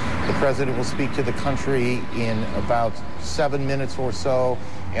 The president will speak to the country in about 7 minutes or so,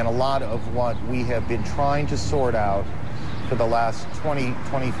 and a lot of what we have been trying to sort out for the last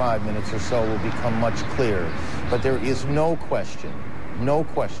 20-25 minutes or so will become much clearer. But there is no question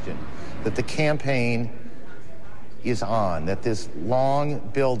that the campaign is on, that this long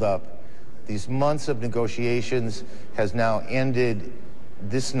buildup, these months of negotiations has now ended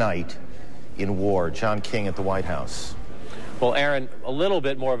this night in war. John King at the White House. Well, Aaron, a little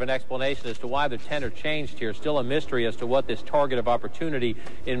bit more of an explanation as to why the tenor changed here. Still a mystery as to what this target of opportunity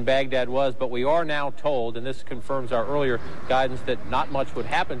in Baghdad was, but we are now told, and this confirms our earlier guidance that not much would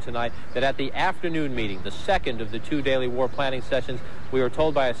happen tonight, that at the afternoon meeting, the second of the 2 daily war planning sessions, we were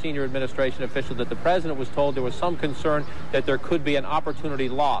told by a senior administration official that the president was told there was some concern that there could be an opportunity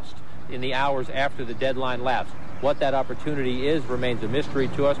lost in the hours after the deadline lapsed. What that opportunity is remains a mystery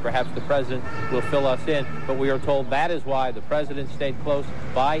to us. Perhaps the president will fill us in, but we are told that is why the president stayed close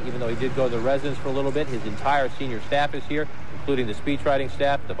by, even though he did go to the residence for a little bit. His entire senior staff is here, including the speechwriting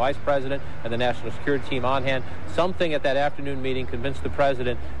staff, the vice president, and the national security team on hand. Something at that afternoon meeting convinced the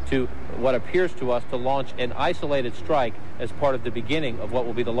president to, what appears to us, to launch an isolated strike as part of the beginning of what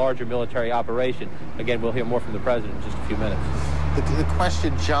will be the larger military operation. Again, we'll hear more from the president in just a few minutes. The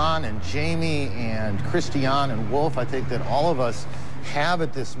question John and Jamie and Christiane and Wolf, I think that all of us have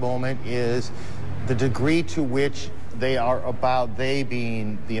at this moment, is the degree to which they are about, they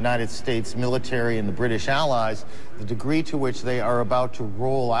being the United States military and the British allies, the degree to which they are about to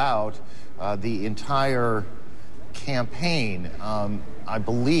roll out the entire campaign. I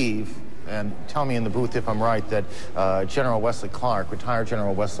believe, and tell me in the booth if I'm right, that General Wesley Clark, retired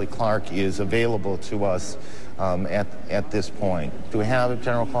General Wesley Clark, is available to us at this point. Do we have it,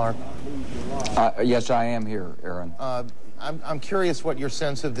 General Clark? Yes, I am here, Aaron. I'm curious what your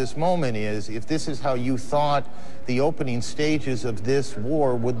sense of this moment is, if this is how you thought the opening stages of this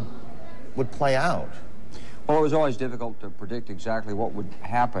war would play out. Well, it was always difficult to predict exactly what would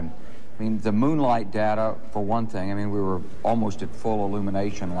happen. I mean, the moonlight data, for one thing, I mean, we were almost at full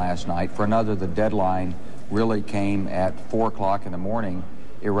illumination last night. For another, the deadline really came at 4 o'clock in the morning,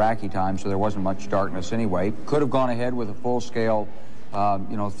 Iraqi time, so there wasn't much darkness anyway. Could have gone ahead with a full-scale,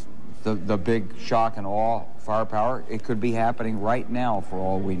 you know, the big shock and awe firepower. It could be happening right now for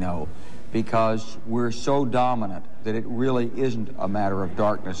all we know, because we're so dominant that it really isn't a matter of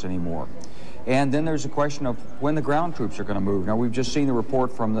darkness anymore. And then there's a question of when the ground troops are going to move. Now, we've just seen the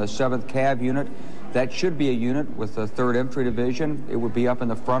report from the 7th Cav unit. That should be a unit with the 3rd Infantry Division. It would be up in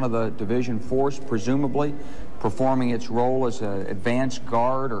the front of the division force, presumably, performing its role as an advanced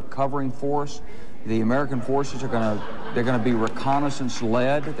guard or covering force. The American forces are going to be reconnaissance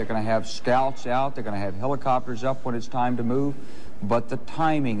led. They're going to have scouts out. They're going to have helicopters up when it's time to move. But the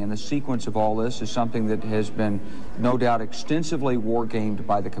timing and the sequence of all this is something that has been, no doubt, extensively war-gamed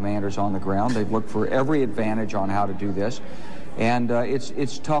by the commanders on the ground. They've looked for every advantage on how to do this. And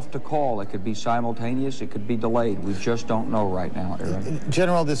it's tough to call. It could be simultaneous. It could be delayed. We just don't know right now, Aaron.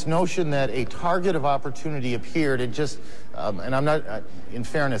 General, this notion that a target of opportunity appeared, it just, and I'm not, in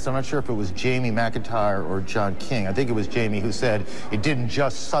fairness, I'm not sure if it was Jamie McIntyre or John King. I think it was Jamie who said it didn't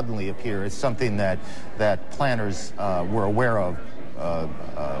just suddenly appear. It's something that planners were aware of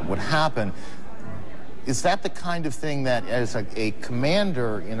would happen. Is that the kind of thing that, as a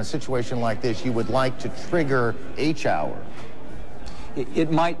commander in a situation like this, you would like to trigger H-hour?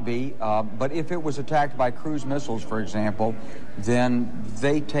 It might be, but if it was attacked by cruise missiles, for example, then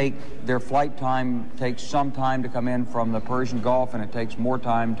their flight time takes some time to come in from the Persian Gulf, and it takes more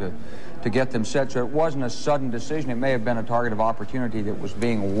time to get them set. So it wasn't a sudden decision. It may have been a target of opportunity that was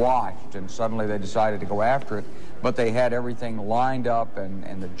being watched, and suddenly they decided to go after it. But they had everything lined up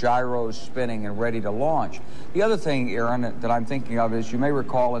and the gyros spinning and ready to launch. The other thing, Aaron, that I'm thinking of is, you may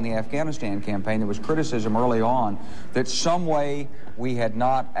recall in the Afghanistan campaign, there was criticism early on that some way we had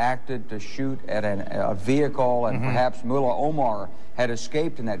not acted to shoot at a vehicle, and perhaps Mullah Omar had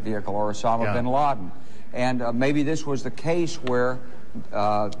escaped in that vehicle, or Osama bin Laden. And maybe this was the case where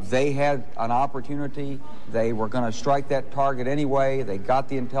they had an opportunity. They were going to strike that target anyway. They got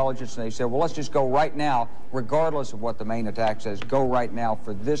the intelligence, and they said, well, let's just go right now, regardless of what the main attack says. Go right now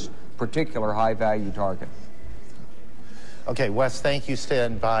for this particular high-value target. Okay, Wes, thank you.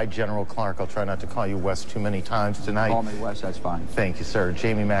 Stand by, General Clark. I'll try not to call you Wes too many times tonight. Call me Wes, that's fine. Thank you, sir.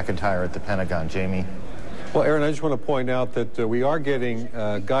 Jamie McIntyre at the Pentagon. Jamie. Well, Aaron, I just want to point out that we are getting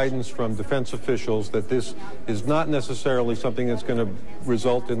guidance from defense officials that this is not necessarily something that's going to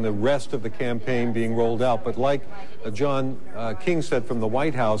result in the rest of the campaign being rolled out. But like John King said from the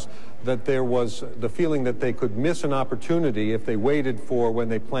White House, that there was the feeling that they could miss an opportunity if they waited for when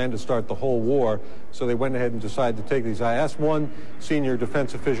they planned to start the whole war. So they went ahead and decided to take these. I asked one senior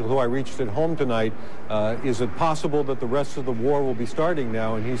defense official who I reached at home tonight, is it possible that the rest of the war will be starting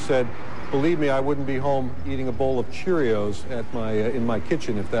now? And he said, believe me, I wouldn't be home eating a bowl of Cheerios at in my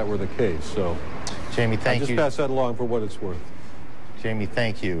kitchen if that were the case. So, Jamie, thank you. Just pass that along for what it's worth. Jamie,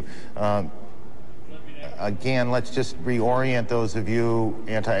 thank you. Again, let's just reorient those of you.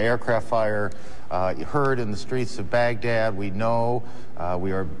 Anti-aircraft fire heard in the streets of Baghdad. We know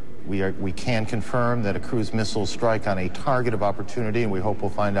we can confirm that a cruise missile strike on a target of opportunity, and we hope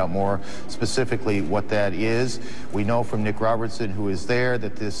we'll find out more specifically what that is. We know from Nick Robertson, who is there,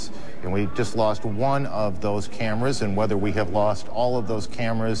 that and we just lost one of those cameras, and whether we have lost all of those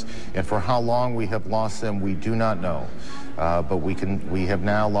cameras and for how long we have lost them, we do not know. But we have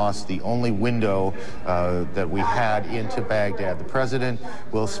now lost the only window that we had into Baghdad. The president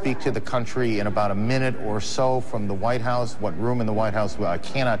will speak to the country in about a minute or so from the White House. What room in the White House? Well, I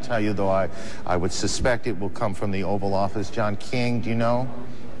cannot tell you, though I would suspect it will come from the Oval Office. John King, do you know?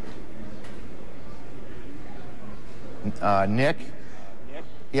 Nick?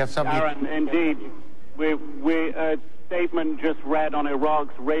 You have something? Aaron, indeed. A statement just read on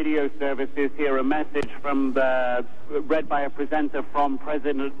Iraq's radio services here, a message read by a presenter from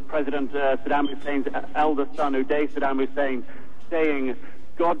President Saddam Hussein's elder son, Uday Saddam Hussein, saying,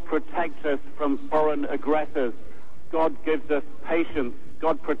 "God protect us from foreign aggressors. God gives us patience.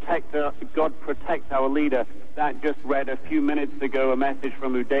 God protect our leader." That just read a few minutes ago, a message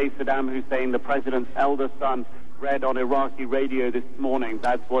from Uday Saddam Hussein, the president's elder son, read on Iraqi radio this morning.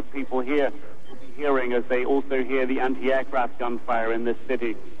 That's what people here will be hearing as they also hear the anti-aircraft gunfire in this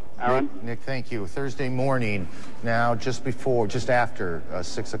city. Aaron? Nick, thank you. Thursday morning, now just after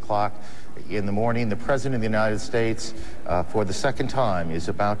 6 o'clock in the morning, the President of the United States, for the second time, is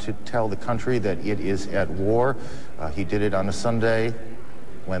about to tell the country that it is at war. He did it on a Sunday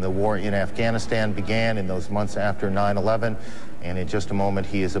when the war in Afghanistan began in those months after 9/11, and in just a moment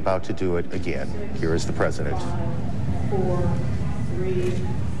he is about to do it again. Here is the President. 5, 4, 3,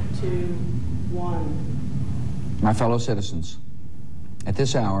 2, 1. My fellow citizens, at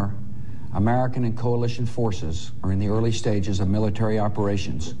this hour, American and coalition forces are in the early stages of military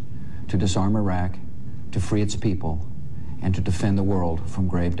operations to disarm Iraq, to free its people, and to defend the world from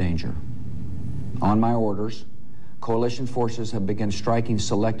grave danger. On my orders, coalition forces have begun striking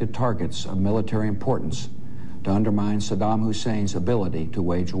selected targets of military importance to undermine Saddam Hussein's ability to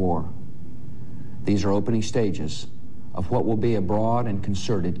wage war. These are opening stages of what will be a broad and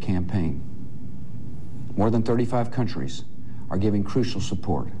concerted campaign. More than 35 countries are giving crucial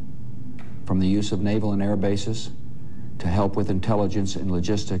support, from the use of naval and air bases to help with intelligence and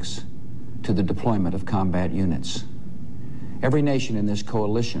logistics to the deployment of combat units. Every nation in this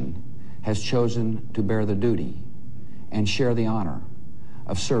coalition has chosen to bear the duty and share the honor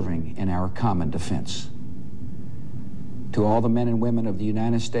of serving in our common defense. To all the men and women of the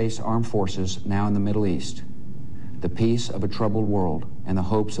United States Armed Forces now in the Middle East, the peace of a troubled world and the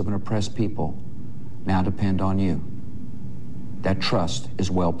hopes of an oppressed people now depend on you. That trust is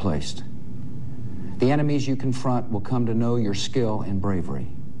well placed. The enemies you confront will come to know your skill and bravery.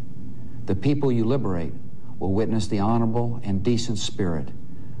 The people you liberate will witness the honorable and decent spirit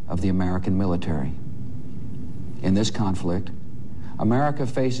of the American military. In this conflict, America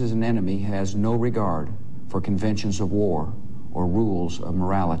faces an enemy who has no regard for conventions of war or rules of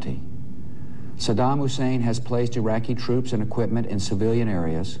morality. Saddam Hussein has placed Iraqi troops and equipment in civilian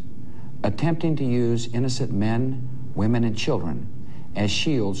areas, attempting to use innocent men, women, and children as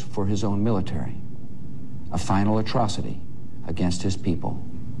shields for his own military, a final atrocity against his people.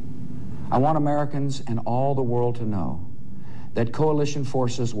 I want Americans and all the world to know that coalition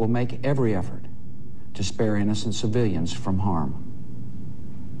forces will make every effort to spare innocent civilians from harm.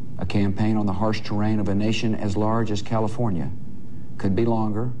 A campaign on the harsh terrain of a nation as large as California could be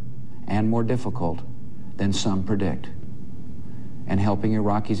longer and more difficult than some predict. And helping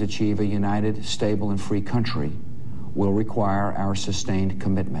Iraqis achieve a united, stable, and free country will require our sustained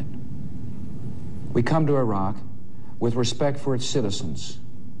commitment. We come to Iraq with respect for its citizens,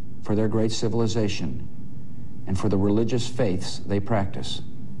 for their great civilization, and for the religious faiths they practice.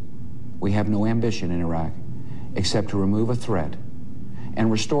 We have no ambition in Iraq except to remove a threat and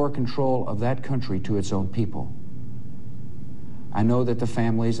restore control of that country to its own people. I know that the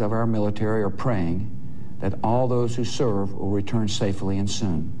families of our military are praying that all those who serve will return safely and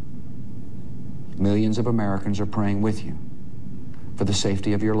soon. Millions of Americans are praying with you for the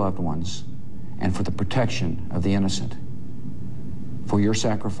safety of your loved ones and for the protection of the innocent. For your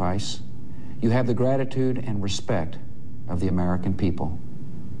sacrifice, you have the gratitude and respect of the American people.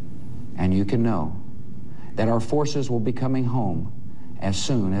 And you can know that our forces will be coming home as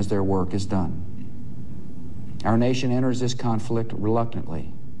soon as their work is done. Our nation enters this conflict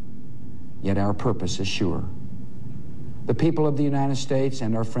reluctantly, yet our purpose is sure. The people of the United States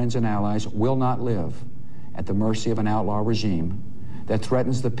and our friends and allies will not live at the mercy of an outlaw regime that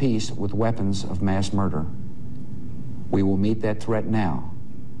threatens the peace with weapons of mass murder. We will meet that threat now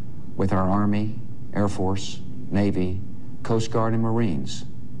with our Army, Air Force, Navy, Coast Guard, and Marines,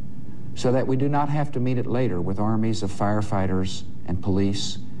 so that we do not have to meet it later with armies of firefighters and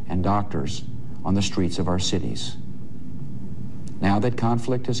police and doctors on the streets of our cities. Now that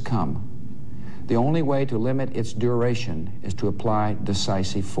conflict has come, the only way to limit its duration is to apply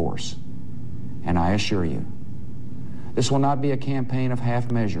decisive force. And I assure you, this will not be a campaign of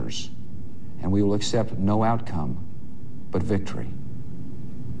half measures, and we will accept no outcome but victory.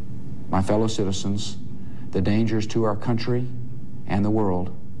 My fellow citizens, the dangers to our country and the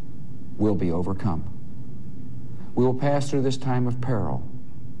world will be overcome. We will pass through this time of peril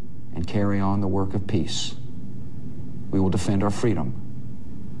and carry on the work of peace. We will defend our freedom.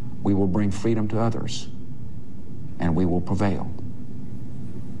 We will bring freedom to others, and we will prevail.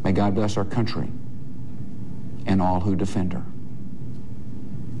 May God bless our country and all who defend her.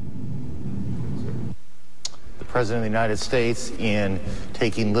 The President of the United States, in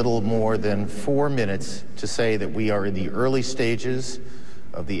taking little more than 4 minutes to say that we are in the early stages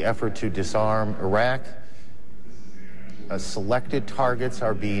of the effort to disarm Iraq. Selected targets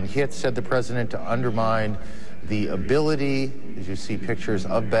are being hit, said the President, to undermine the ability, as you see pictures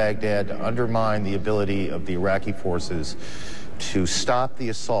of Baghdad, to undermine the ability of the Iraqi forces to stop the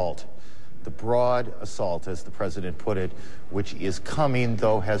assault, the broad assault, as the President put it, which is coming,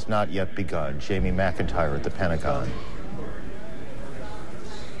 though has not yet begun. Jamie McIntyre at the Pentagon.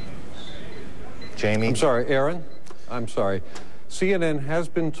 Jamie? I'm sorry, Aaron. I'm sorry. CNN has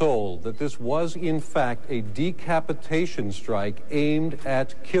been told that this was, in fact, a decapitation strike aimed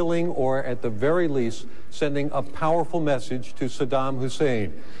at killing, or at the very least, sending a powerful message to Saddam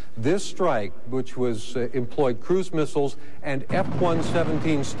Hussein. This strike, which was employed cruise missiles and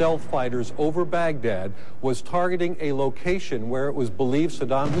F-117 stealth fighters over Baghdad, was targeting a location where it was believed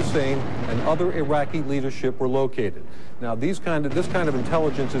Saddam Hussein and other Iraqi leadership were located. Now, this kind of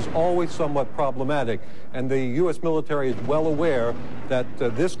intelligence is always somewhat problematic, and the U.S. military is well aware that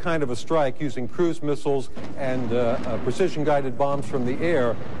this kind of a strike using cruise missiles and precision-guided bombs from the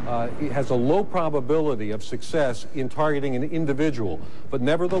air has a low probability of success in targeting an individual. But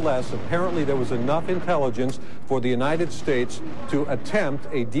nevertheless, apparently there was enough intelligence for the United States to attempt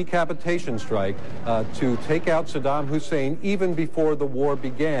a decapitation strike to take out Saddam Hussein even before the war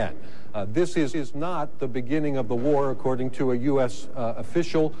began. This is not the beginning of the war, according to a U.S.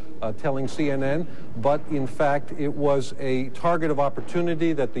 official telling CNN, but in fact it was a target of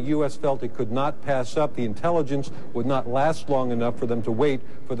opportunity that the U.S. felt it could not pass up. The intelligence would not last long enough for them to wait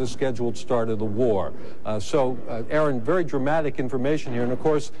for the scheduled start of the war. Aaron, very dramatic information here, and of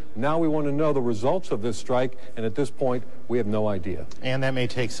course now we want to know the results of this strike, and at this point we have no idea. And that may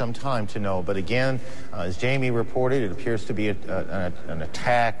take some time to know, but again, as Jamie reported, it appears to be an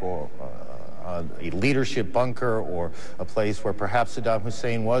attack or a leadership bunker, or a place where perhaps Saddam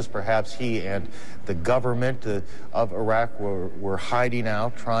Hussein was, perhaps he and the government of Iraq were hiding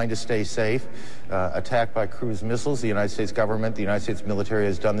out, trying to stay safe, attacked by cruise missiles. The United States government, the United States military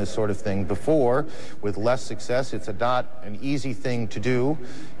has done this sort of thing before with less success. It's not an easy thing to do,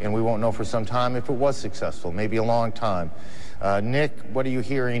 and we won't know for some time if it was successful, maybe a long time. Nick, what are you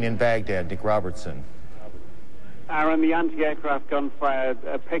hearing in Baghdad? Nick Robertson. Aaron, the anti-aircraft gunfire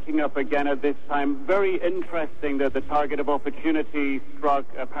picking up again at this time. Very interesting that the target of opportunity struck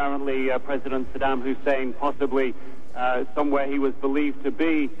apparently President Saddam Hussein, possibly somewhere he was believed to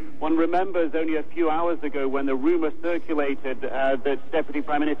be. One remembers only a few hours ago when the rumor circulated that Deputy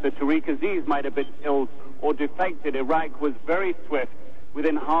Prime Minister Tariq Aziz might have been killed or defected. Iraq was very swift,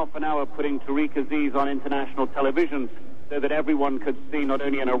 within half an hour putting Tariq Aziz on international television, so that everyone could see, not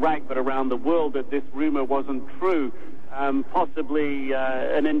only in Iraq but around the world, that this rumor wasn't true. Possibly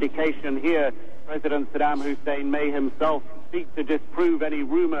an indication here, President Saddam Hussein may himself seek to disprove any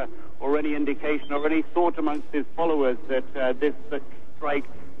rumor or any indication or any thought amongst his followers that this strike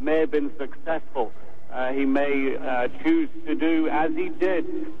may have been successful. He may choose to do as he did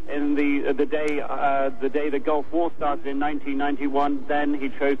in the day the Gulf War started in 1991. Then he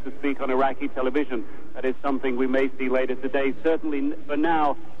chose to speak on Iraqi television. That is something we may see later today. Certainly, for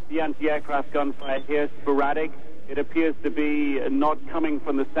now, the anti-aircraft gunfire here is sporadic. It appears to be not coming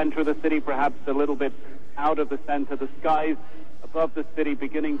from the center of the city, perhaps a little bit out of the center. The skies above the city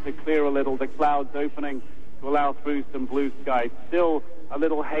beginning to clear a little, the clouds opening to allow through some blue skies. Still a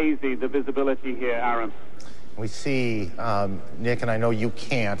little hazy, the visibility here, Aaron. We see, Nick, and I know you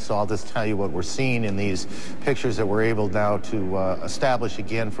can't, so I'll just tell you what we're seeing in these pictures that we're able now to establish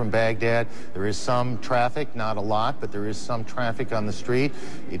again from Baghdad. There is some traffic, not a lot, but there is some traffic on the street.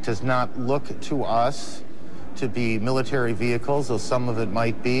 It does not look to us to be military vehicles, though some of it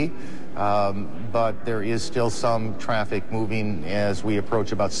might be. but there is still some traffic moving as we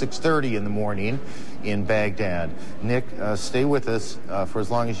approach about 6:30 in the morning in Baghdad. Nick, stay with us for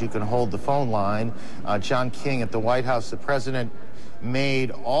as long as you can hold the phone line. John King at the White House, the president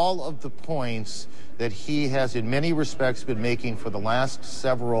made all of the points that he has in many respects been making for the last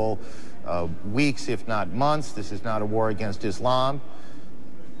several weeks, if not months. This is not a war against Islam.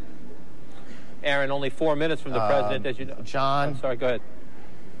 Aaron, only 4 minutes from the president, as you know. John. I'm sorry, go ahead.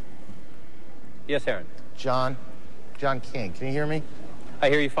 Yes, Aaron. John King, can you hear me? I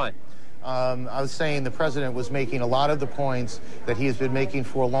hear you fine. I was saying the president was making a lot of the points that he has been making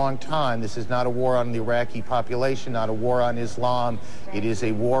for a long time. This is not a war on the Iraqi population, not a war on Islam. It is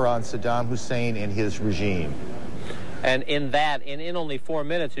a war on Saddam Hussein and his regime. And in only 4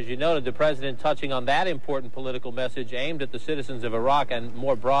 minutes, as you noted, the president touching on that important political message aimed at the citizens of Iraq and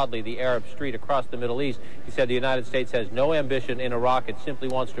more broadly the Arab street across the Middle East. He said the United States has no ambition in Iraq. It simply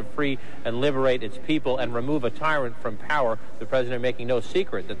wants to free and liberate its people and remove a tyrant from power. The president making no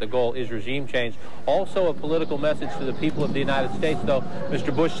secret that the goal is regime change. Also a political message to the people of the United States, though.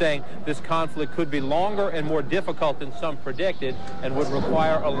 Mr. Bush saying this conflict could be longer and more difficult than some predicted and would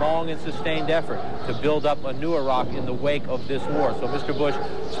require a long and sustained effort to build up a new Iraq in the wake of this war. So Mr. Bush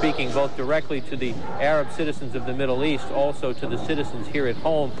speaking both directly to the Arab citizens of the Middle East, also to the citizens here at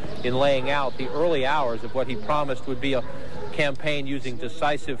home, in laying out the early hours of what he promised would be a campaign using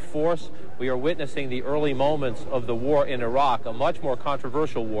decisive force. We are witnessing the early moments of the war in Iraq, a much more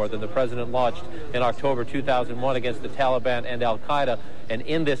controversial war than the president launched in October 2001 against the Taliban and al-Qaeda. And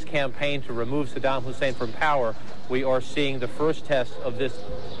in this campaign to remove Saddam Hussein from power, we are seeing the first test of this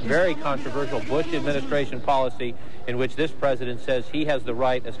very controversial Bush administration policy in which this president says he has the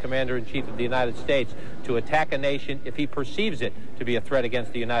right as commander-in-chief of the United States to attack a nation if he perceives it to be a threat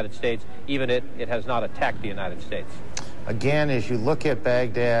against the United States, even if it has not attacked the United States. Again, as you look at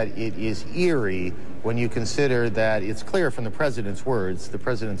Baghdad, it is eerie when you consider that it's clear from the president's words,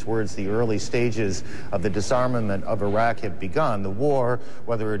 the early stages of the disarmament of Iraq have begun. The war,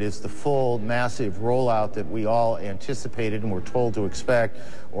 whether it is the full, massive rollout that we all anticipated and were told to expect,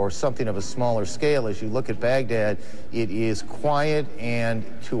 or something of a smaller scale, as you look at Baghdad, it is quiet and,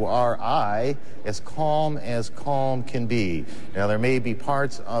 to our eye, as calm can be. Now, there may be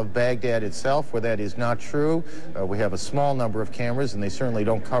parts of Baghdad itself where that is not true. We have a small number of cameras, and they certainly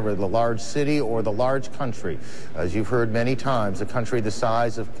don't cover the large city or the large country. As you've heard many times, a country the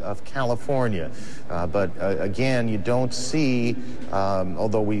size of California. But again, you don't see,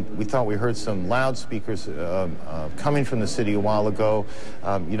 although we thought we heard some loudspeakers coming from the city a while ago,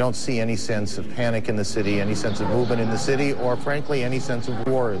 you don't see any sense of panic in the city, any sense of movement in the city, or frankly, any sense of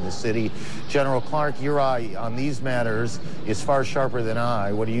war in the city. General Clark, your eye on these matters is far sharper than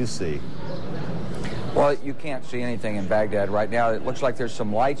I. What do you see? Well, you can't see anything in Baghdad right now. It looks like there's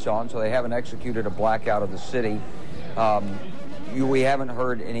some lights on, so they haven't executed a blackout of the city. We haven't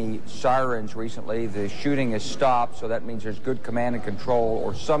heard any sirens recently. The shooting has stopped, so that means there's good command and control,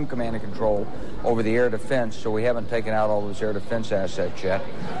 or some command and control, over the air defense, so we haven't taken out all those air defense assets yet.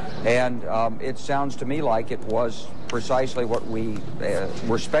 And it sounds to me like it was precisely what we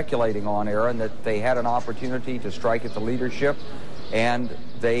were speculating on, Aaron, that they had an opportunity to strike at the leadership, and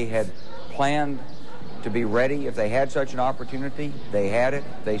they had planned to be ready. If they had such an opportunity, they had it,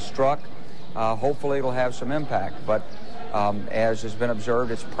 they struck. Hopefully it'll have some impact, but as has been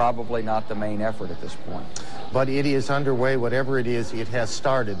observed, it's probably not the main effort at this point. But it is underway. Whatever it is, it has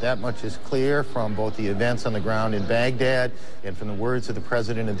started. That much is clear from both the events on the ground in Baghdad and from the words of the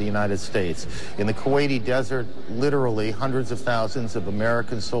President of the United States. In the Kuwaiti desert, literally hundreds of thousands of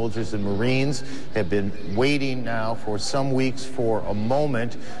American soldiers and Marines have been waiting now for some weeks for a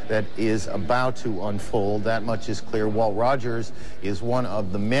moment that is about to unfold. That much is clear. Walt Rogers is one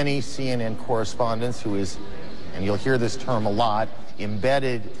of the many CNN correspondents who is, and you'll hear this term a lot,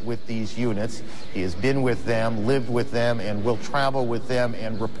 embedded with these units. He has been with them, lived with them, and will travel with them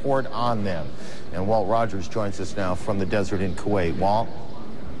and report on them. And Walt Rogers joins us now from the desert in Kuwait. Walt?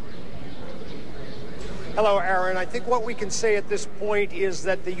 Hello, Aaron. I think what we can say at this point is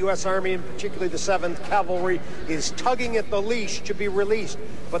that the U.S. Army, and particularly the 7th Cavalry, is tugging at the leash to be released.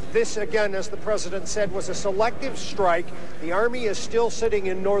 But this, again, as the president said, was a selective strike. The Army is still sitting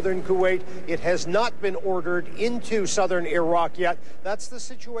in northern Kuwait. It has not been ordered into southern Iraq yet. That's the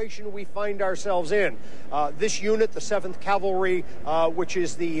situation we find ourselves in. This unit, the 7th Cavalry, which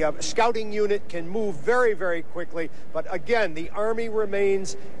is the scouting unit, can move very, very quickly. But again, the Army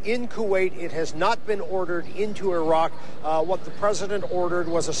remains in Kuwait. It has not been ordered into Iraq. What the president ordered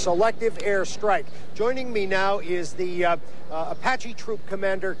was a selective airstrike. Joining me now is the Apache Troop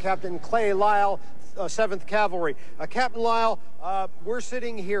Commander, Captain Clay Lyle. 7th Cavalry. Captain Lyle, we're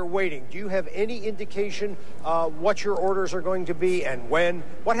sitting here waiting. Do you have any indication what your orders are going to be and when?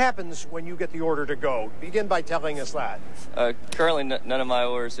 What happens when you get the order to go? Begin by telling us that. Currently, none of my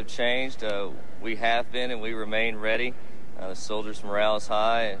orders have changed. We have been and we remain ready. The soldiers' morale is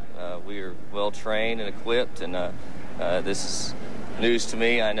high. We are well trained and equipped, and this is news to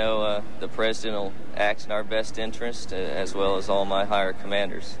me. I know the President will act in our best interest, as well as all my higher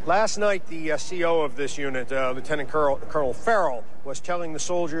commanders. Last night, the CO of this unit, Lieutenant Colonel Farrell, was telling the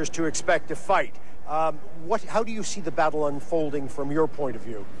soldiers to expect a fight. How do you see the battle unfolding from your point of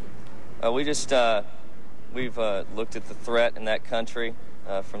view? We've looked at the threat in that country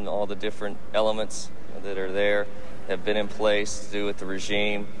from all the different elements that are there, have been in place to do with the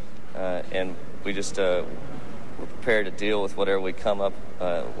regime, and we just we're prepared to deal with whatever we come up,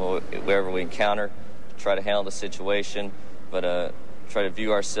 wherever we encounter, try to handle the situation, but try to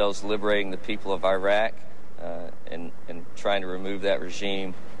view ourselves liberating the people of Iraq and trying to remove that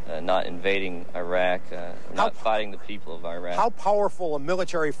regime, not invading Iraq, not fighting the people of Iraq. How powerful a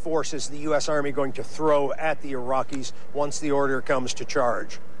military force is the U.S. Army going to throw at the Iraqis once the order comes to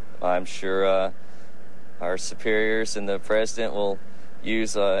charge? I'm sure our superiors and the President will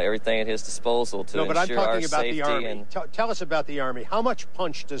use everything at his disposal to ensure our safety. No, but I'm talking about the Army. Tell us about the Army. How much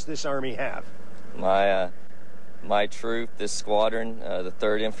punch does this Army have? My troop, this squadron, the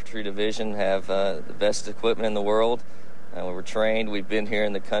 3rd Infantry Division, have the best equipment in the world. We're trained. We've been here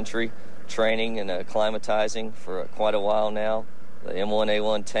in the country training and acclimatizing for quite a while now. The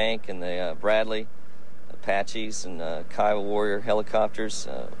M1A1 tank and the Bradley, Apaches, and Kiowa Warrior helicopters.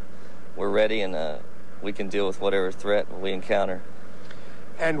 We're ready, and we can deal with whatever threat we encounter.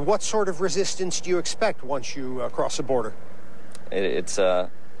 And what sort of resistance do you expect once you cross the border? It's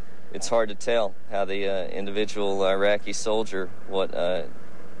hard to tell how the individual Iraqi soldier,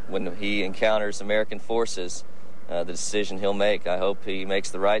 when he encounters American forces, the decision he'll make. I hope he makes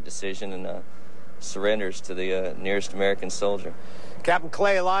the right decision and surrenders to the nearest American soldier. Captain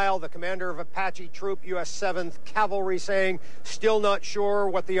Clay Lyle, the commander of Apache Troop, U.S. 7th Cavalry, saying still not sure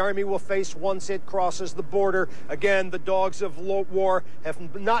what the Army will face once it crosses the border. Again, the dogs of war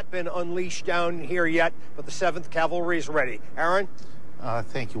have not been unleashed down here yet, but the 7th Cavalry is ready. Aaron?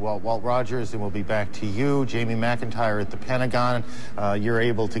 Thank you, Walt Rogers, and we'll be back to you. Jamie McIntyre at the Pentagon. You're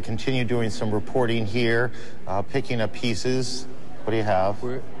able to continue doing some reporting here, picking up pieces. What do you have?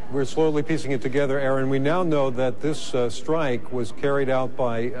 We're slowly piecing it together, Aaron. We now know that this strike was carried out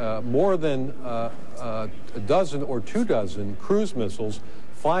by more than a dozen or 24 cruise missiles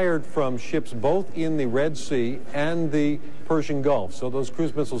fired from ships both in the Red Sea and the Persian Gulf. So those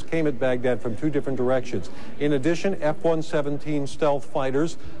cruise missiles came at Baghdad from 2 different directions. In addition, F-117 stealth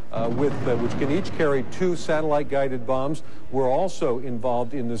fighters, which can each carry 2 satellite-guided bombs, were also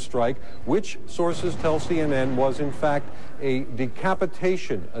involved in this strike, which sources tell CNN was in fact a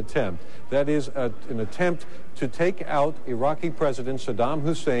decapitation attempt. That is an attempt to take out Iraqi President Saddam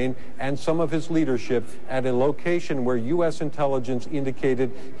Hussein and some of his leadership at a location where U.S. intelligence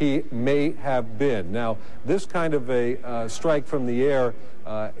indicated he may have been. Now, this kind of a strike from the air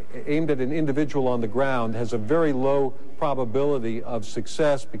aimed at an individual on the ground has a very low probability of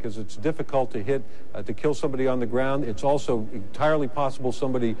success because it's difficult to hit, to kill somebody on the ground. It's also entirely possible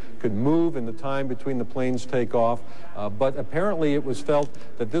somebody could move in the time between the planes take off. But apparently it was felt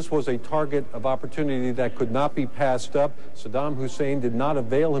that this was a target of opportunity that could not be passed up. Saddam Hussein did not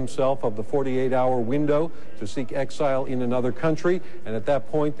avail himself of the 48-hour window to seek exile in another country, and at that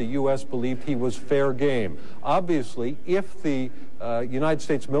point the U.S. believed he was fair game. Obviously, if the United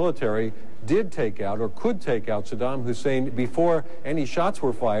States military did take out or could take out Saddam Hussein before any shots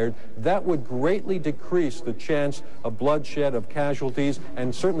were fired, that would greatly decrease the chance of bloodshed, of casualties,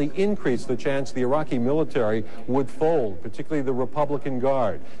 and certainly increase the chance the Iraqi military would fold, particularly the Republican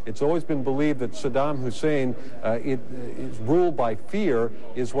Guard. It's always been believed that Saddam Hussein, his rule by fear,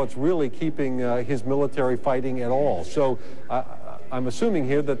 is what's really keeping his military fighting at all. So I'm assuming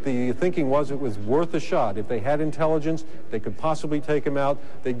here that the thinking was it was worth a shot. If they had intelligence, they could possibly take him out,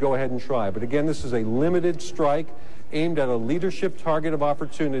 they'd go ahead and try. But again, this is a limited strike aimed at a leadership target of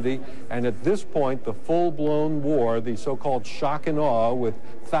opportunity. And at this point, the full-blown war, the so-called shock and awe with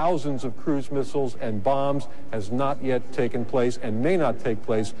thousands of cruise missiles and bombs, has not yet taken place and may not take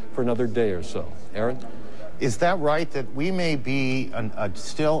place for another day or so. Aaron? Is that right, that we may be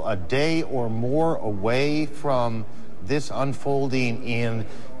still a day or more away from this unfolding in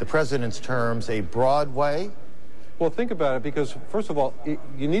the president's terms a broad way? Well, think about it, because first of all,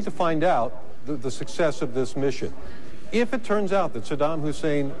 you need to find out the success of this mission. If it turns out that Saddam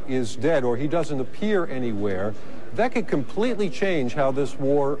Hussein is dead or he doesn't appear anywhere, that could completely change how this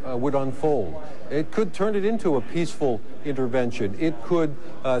war would unfold. It could turn it into a peaceful intervention. It could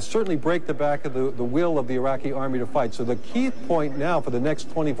certainly break the back of the will of the Iraqi army to fight. So the key point now for the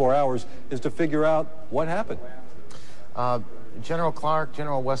next 24 hours is to figure out what happened. General Clark,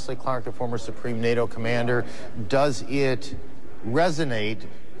 General Wesley Clark, the former Supreme NATO commander, does it resonate,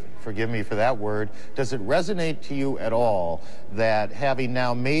 forgive me for that word, does it resonate to you at all that having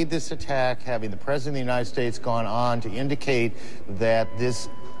now made this attack, having the President of the United States gone on to indicate that this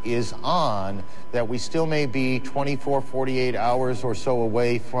is on, that we still may be 24, 48 hours or so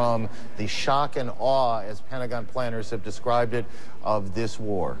away from the shock and awe, as Pentagon planners have described it, of this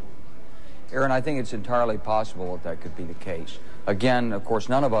war? Aaron, I think it's entirely possible that that could be the case. Again, of course,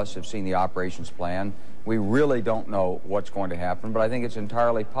 none of us have seen the operations plan. We really don't know what's going to happen, but I think it's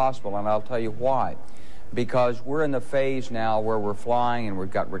entirely possible, and I'll tell you why. Because we're in the phase now where we're flying and we've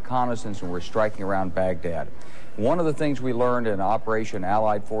got reconnaissance and we're striking around Baghdad. One of the things we learned in Operation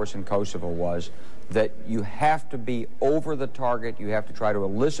Allied Force in Kosovo was that you have to be over the target. You have to try to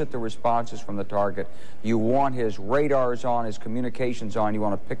elicit the responses from the target. You want his radars on, his communications on. You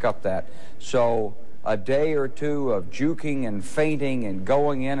want to pick up that. So a day or two of juking and feinting and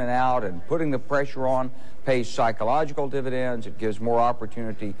going in and out and putting the pressure on pays psychological dividends. It gives more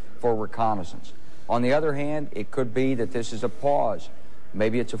opportunity for reconnaissance. On the other hand, it could be that this is a pause.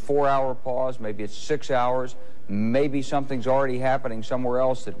 Maybe it's a 4-hour pause. Maybe it's 6 hours. Maybe something's already happening somewhere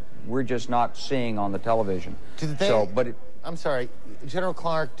else that we're just not seeing on the television. I'm sorry, General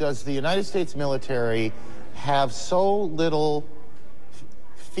Clark, does the United States military have so little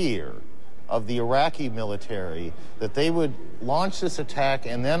fear of the Iraqi military that they would launch this attack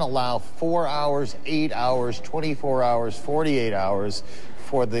and then allow 4 hours, 8 hours, 24 hours, 48 hours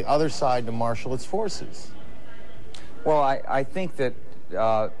for the other side to marshal its forces? Well, I think that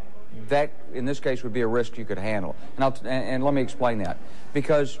that, in this case, would be a risk you could handle. And let me explain that.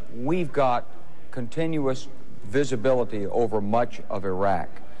 Because we've got continuous visibility over much of Iraq.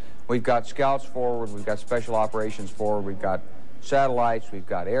 We've got scouts forward, we've got special operations forward, we've got satellites, we've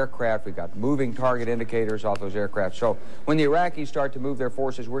got aircraft, we've got moving target indicators off those aircraft. So when the Iraqis start to move their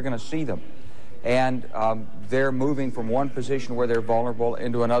forces, we're going to see them. And they're moving from one position where they're vulnerable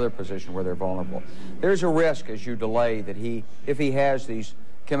into another position where they're vulnerable. There's a risk as you delay that if he has these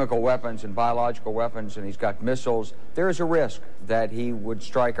chemical weapons and biological weapons and he's got missiles, there is a risk that he would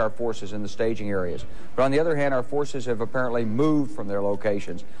strike our forces in the staging areas. But on the other hand, our forces have apparently moved from their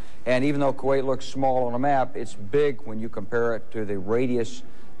locations. And even though Kuwait looks small on a map, it's big when you compare it to the radius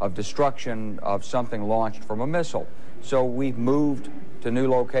of destruction of something launched from a missile. So we've moved to new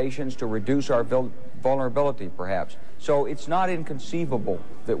locations to reduce our vulnerability, perhaps. So it's not inconceivable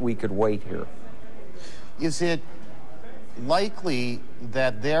that we could wait here. Is it likely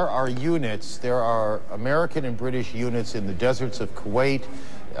that there are units, there are American and British units in the deserts of Kuwait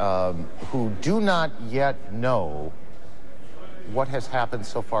who do not yet know what has happened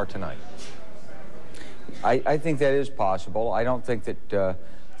so far tonight? I think that is possible. I don't think that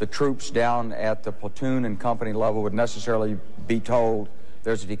the troops down at the platoon and company level would necessarily be told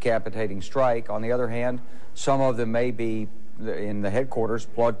there's a decapitating strike. On the other hand, some of them may be in the headquarters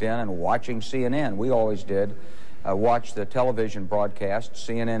plugged in and watching CNN. We always did. Watch the television broadcast,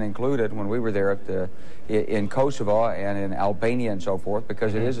 CNN included, when we were there in Kosovo and in Albania and so forth,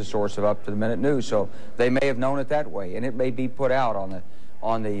 because it is a source of up-to-the-minute news. So they may have known it that way, and it may be put out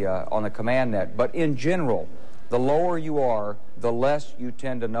on the command net. But in general, the lower you are, the less you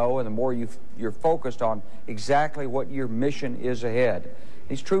tend to know, and the more you're focused on exactly what your mission is ahead.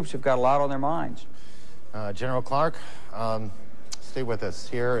 These troops have got a lot on their minds. General Clark, stay with us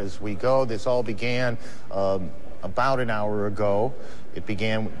here as we go. This all began about an hour ago. It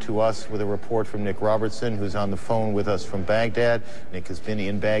began to us with a report from Nick Robertson, who's on the phone with us from Baghdad. Nick has been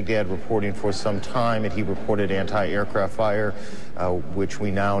in Baghdad reporting for some time, and he reported anti-aircraft fire, which we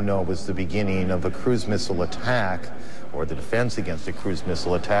now know was the beginning of a cruise missile attack, or the defense against a cruise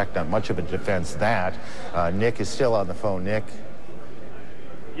missile attack. Not much of a defense, that. Nick is still on the phone. Nick?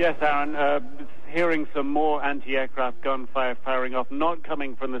 Yes, Aaron. Hearing some more anti-aircraft gunfire firing off, not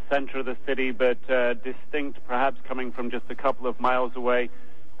coming from the center of the city, but distinct, perhaps coming from just a couple of miles away.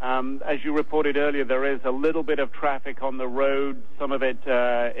 As you reported earlier, there is a little bit of traffic on the road. Some of it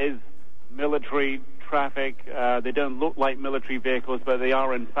is military traffic. They don't look like military vehicles, but they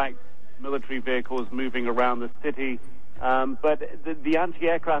are, in fact, military vehicles moving around the city. But the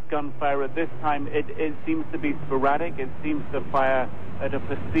anti-aircraft gunfire at this time, it seems to be sporadic. It seems to fire at a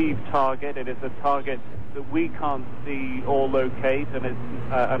perceived target. It is a target that we can't see or locate, and it's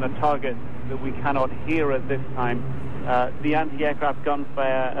and a target that we cannot hear at this time. The anti-aircraft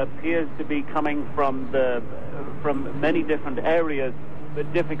gunfire appears to be coming from the from many different areas,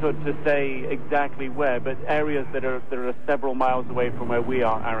 but difficult to say exactly where, but areas that are several miles away from where we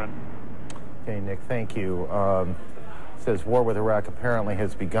are, Aaron. Okay, Nick, thank you. Says war with Iraq apparently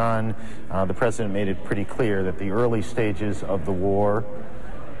has begun. The president made it pretty clear that the early stages of the war,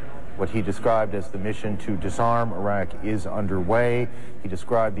 what he described as the mission to disarm Iraq, is underway. He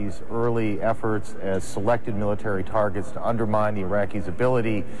described these early efforts as selected military targets to undermine the Iraqis'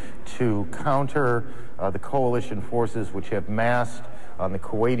 ability to counter the coalition forces which have massed on the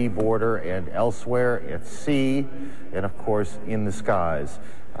Kuwaiti border and elsewhere at sea, and of course in the skies.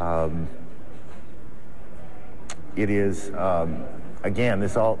 It is, again,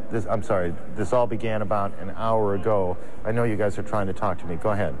 this all began about an hour ago. I know you guys are trying to talk to me.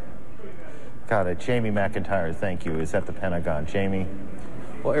 Go ahead. Got it. Jamie McIntyre, thank you, is at the Pentagon. Jamie?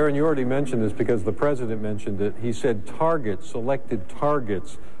 Well, Aaron, you already mentioned this because the president mentioned it. He said targets, selected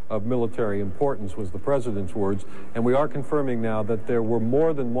targets of military importance was the president's words, and we are confirming now that there were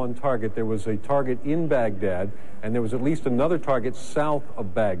more than one target. There was a target in Baghdad, and there was at least another target south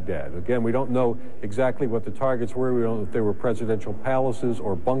of Baghdad. Again, we don't know exactly what the targets were. We don't know if they were presidential palaces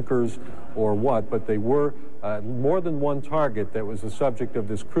or bunkers or what, but they were more than one target that was the subject of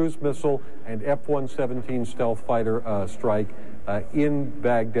this cruise missile and F-117 stealth fighter strike in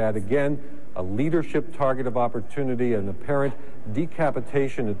Baghdad. Again, a leadership target of opportunity, an apparent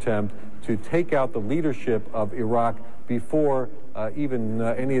decapitation attempt to take out the leadership of Iraq before even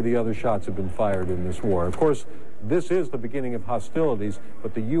any of the other shots have been fired in this war. Of course, this is the beginning of hostilities,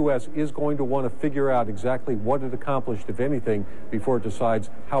 but the U.S. is going to want to figure out exactly what it accomplished, if anything, before it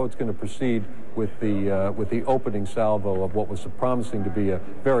decides how it's going to proceed with the opening salvo of what was promising to be a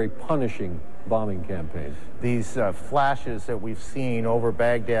very punishing bombing campaign. These flashes that we've seen over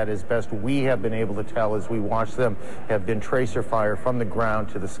Baghdad, as best we have been able to tell as we watch them, have been tracer fire from the ground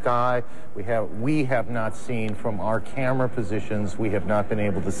to the sky. We have not seen from our camera positions, we have not been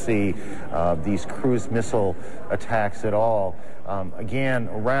able to see these cruise missile attacks at all. Again,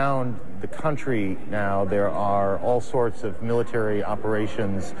 around the country now, there are all sorts of military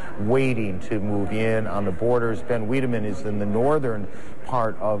operations waiting to move in on the borders. Ben Wiedemann is in the northern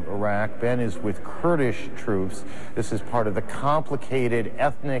part of Iraq. Ben is with Kurdish troops. This is part of the complicated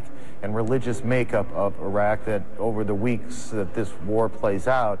ethnic and religious makeup of Iraq that over the weeks that this war plays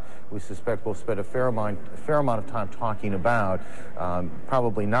out, we suspect we'll spend a fair amount of time talking about.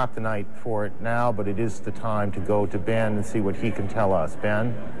 Probably not the night for it now, but it is the time to go to Ben and see what he can tell us.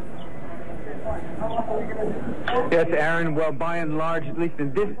 Ben? Yes, Aaron. Well, by and large, at least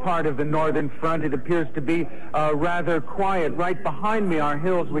in this part of the northern front, it appears to be rather quiet. Right behind me are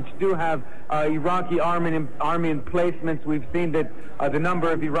hills which do have Iraqi army emplacements. We've seen that the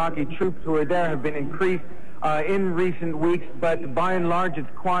number of Iraqi troops who are there have been increased in recent weeks, but by and large it's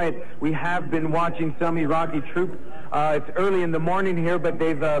quiet. We have been watching some Iraqi troops. It's early in the morning here, but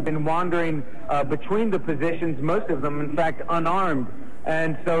they've been wandering between the positions, most of them, in fact, unarmed.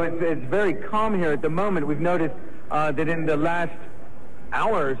 And so it's very calm here at the moment. We've noticed that in the last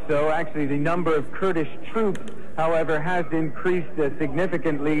hour or so, actually, the number of Kurdish troops, however, has increased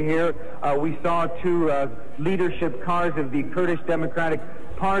significantly here. We saw two leadership cars of the Kurdish Democratic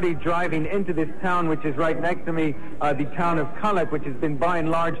Party driving into this town, which is right next to me, the town of Kalak, which has been by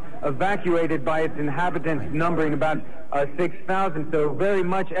and large evacuated by its inhabitants, numbering about 6,000. So very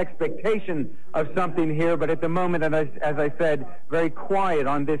much expectation of something here, but at the moment, as I said, very quiet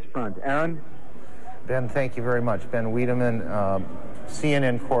on this front. Aaron? Ben, thank you very much. Ben Wiedemann,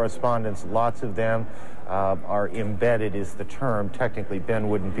 CNN correspondents, lots of them are embedded is the term. Technically, Ben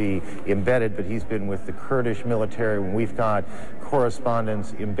wouldn't be embedded, but he's been with the Kurdish military. We've got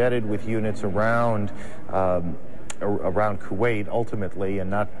correspondents embedded with units around Kuwait, ultimately, and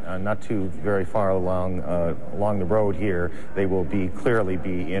not too very far along the road here. They will clearly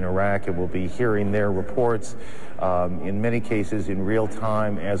be in Iraq, and we'll be hearing their reports in many cases in real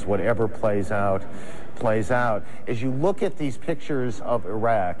time as whatever plays out. As you look at these pictures of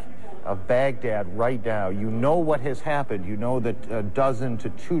Iraq, of Baghdad right now, you know what has happened. You know that a dozen to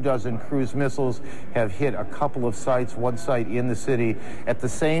 24 cruise missiles have hit a couple of sites, one site in the city. At the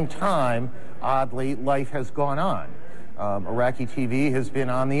same time, oddly, life has gone on. Iraqi TV has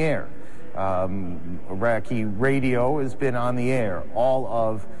been on the air. Iraqi radio has been on the air. All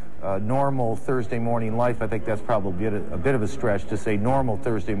of normal Thursday morning life. I think that's probably a bit of a stretch to say normal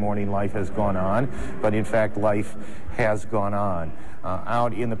Thursday morning life has gone on, but in fact life has gone on.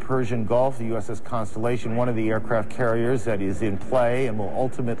 Out in the Persian Gulf, the USS Constellation, one of the aircraft carriers that is in play and will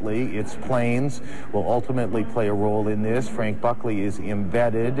ultimately, its planes will ultimately play a role in this. Frank Buckley is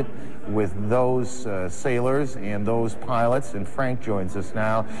embedded with those sailors and those pilots, and Frank joins us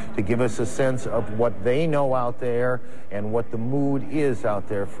now to give us a sense of what they know out there and what the mood is out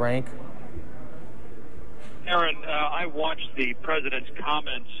there. Frank? Aaron, I watched the president's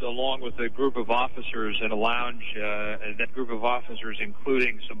comments along with a group of officers in a lounge. That group of officers,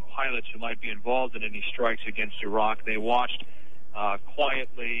 including some pilots who might be involved in any strikes against Iraq, they watched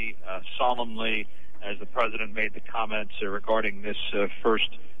quietly, solemnly, as the president made the comments regarding this first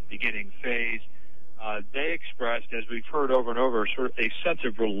beginning phase. They expressed, as we've heard over and over, sort of a sense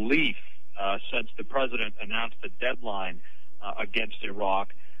of relief since the president announced the deadline against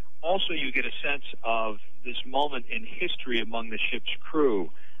Iraq. Also, you get a sense of this moment in history among the ship's crew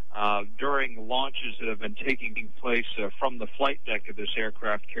during launches that have been taking place from the flight deck of this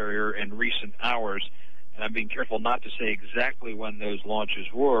aircraft carrier in recent hours. And I'm being careful not to say exactly when those launches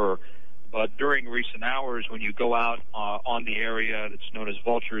were, but during recent hours when you go out on the area that's known as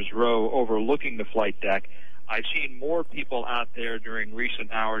Vulture's Row overlooking the flight deck, I've seen more people out there during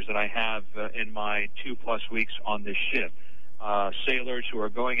recent hours than I have in my 2+ weeks on this ship. Sailors who are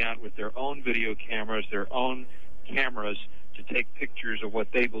going out with their own video cameras, their own cameras, to take pictures of what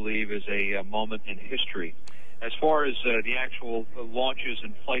they believe is a moment in history. As far as the actual launches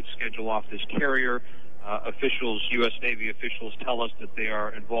and flight schedule off this carrier, officials, U.S. Navy officials, tell us that they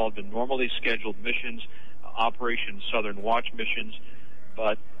are involved in normally scheduled missions, Operation Southern Watch missions,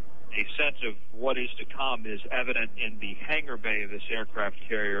 but a sense of what is to come is evident in the hangar bay of this aircraft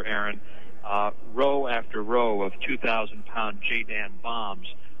carrier, Aaron. Row after row of 2,000-pound JDAM bombs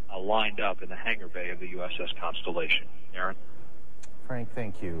lined up in the hangar bay of the USS Constellation. Aaron? Frank,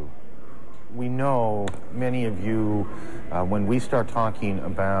 thank you. We know, many of you, when we start talking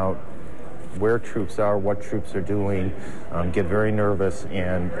about where troops are, what troops are doing, get very nervous,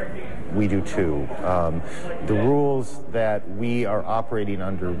 and we do too. The rules that we are operating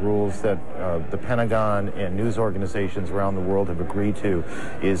under, rules that the Pentagon and news organizations around the world have agreed to,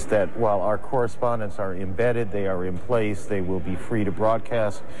 is that while our correspondents are embedded, they are in place, they will be free to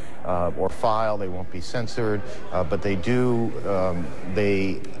broadcast or file, they won't be censored, but they do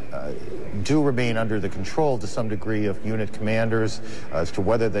remain under the control to some degree of unit commanders as to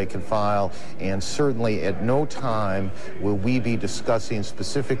whether they can file, and certainly at no time will we be discussing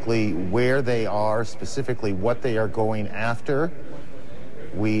specifically where they are, specifically what they are going after.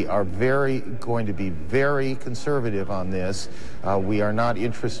 We are going to be very conservative on this. We are not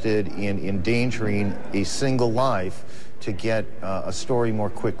interested in endangering a single life to get a story more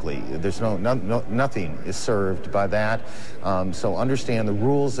quickly. There's nothing is served by that. So understand the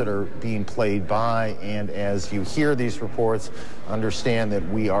rules that are being played by, and as you hear these reports, understand that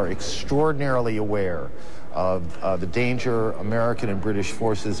we are extraordinarily aware of the danger American and British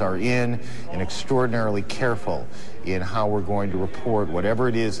forces are in, and extraordinarily careful in how we're going to report whatever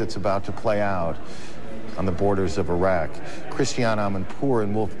it is that's about to play out on the borders of Iraq. Christiane Amanpour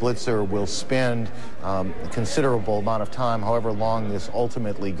and Wolf Blitzer will spend a considerable amount of time, however long this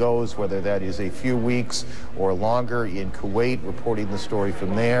ultimately goes, whether that is a few weeks or longer, in Kuwait, reporting the story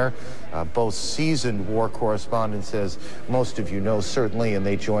from there. Both seasoned war correspondents, as most of you know, certainly, and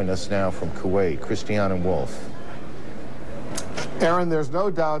they join us now from Kuwait. Christiane and Wolf. Aaron, there's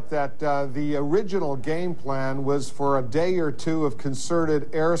no doubt that the original game plan was for a day or two of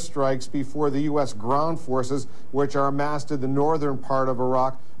concerted airstrikes before the U.S. ground forces, which are amassed in the northern part of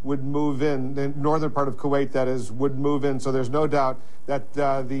Iraq, would move in. The northern part of Kuwait, that is, would move in. So there's no doubt that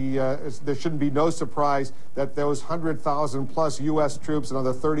there shouldn't be no surprise that those 100,000 plus U.S. troops and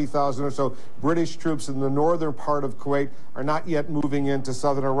another 30,000 or so British troops in the northern part of Kuwait are not yet moving into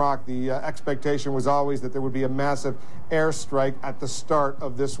southern Iraq. The expectation was always that there would be a massive airstrike at the start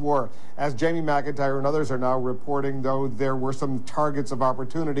of this war. As Jamie McIntyre and others are now reporting, though, there were some targets of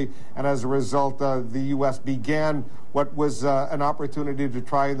opportunity, and as a result, the U.S. began what was an opportunity to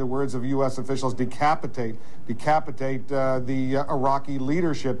try, in the words of U.S. officials, decapitate the Iraqi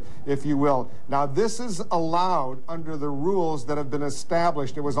leadership, if you will. Now, this is allowed under the rules that have been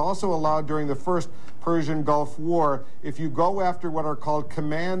established. It was also allowed during the first Persian Gulf War. If you go after what are called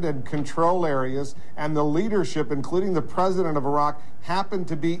command and control areas, and the leadership, including the president of Iraq, happened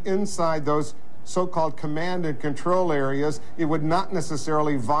to be inside those so-called command and control areas, it would not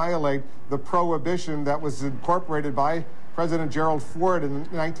necessarily violate the prohibition that was incorporated by President Gerald Ford in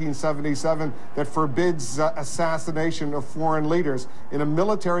 1977 that forbids assassination of foreign leaders. In a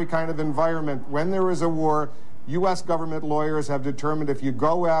military kind of environment, when there is a war, U.S. government lawyers have determined if you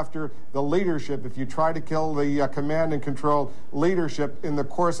go after the leadership, if you try to kill the command and control leadership in the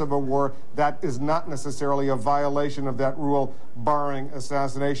course of a war, that is not necessarily a violation of that rule, barring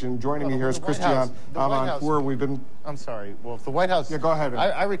assassination. Joining me here is Christian Amanpour. We've been... I'm sorry. Well, if the White House... Yeah, go ahead.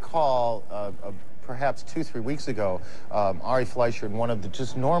 I recall... perhaps 2-3 weeks ago, Ari Fleischer, in one of the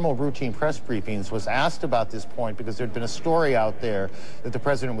just normal routine press briefings, was asked about this point because there had been a story out there that the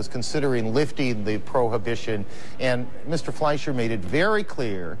president was considering lifting the prohibition. And Mr. Fleischer made it very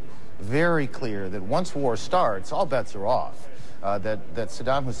clear that once war starts, all bets are off. That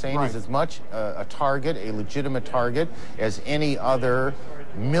Saddam Hussein is as much a target, a legitimate target, as any other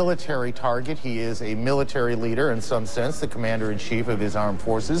military target. He is a military leader in some sense, the commander-in-chief of his armed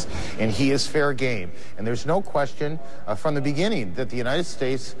forces, and he is fair game. And there's no question from the beginning that the United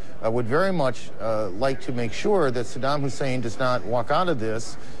States would very much like to make sure that Saddam Hussein does not walk out of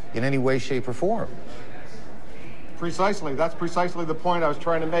this in any way, shape, or form. Precisely. That's precisely the point I was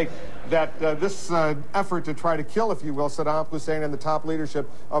trying to make, that this effort to try to kill, if you will, Saddam Hussein and the top leadership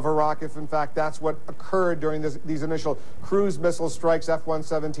of Iraq, if in fact that's what occurred during these initial cruise missile strikes,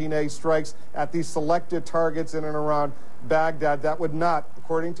 F-117A strikes at these selected targets in and around Baghdad, that would not,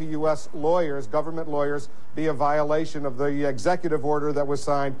 according to U.S. lawyers, government lawyers, be a violation of the executive order that was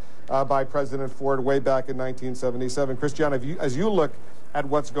signed by President Ford way back in 1977. Christian, as you look at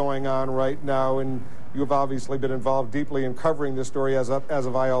what's going on right now, and you've obviously been involved deeply in covering this story as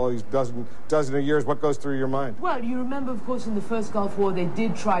have I all these dozen of years. What goes through your mind? Well, you remember, of course, in the first Gulf War, they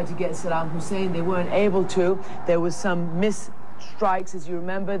did try to get Saddam Hussein. They weren't able to. There was some strikes, as you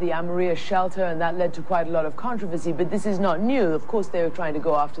remember, the Amaria shelter, and that led to quite a lot of controversy. But this is not new. Of course, they were trying to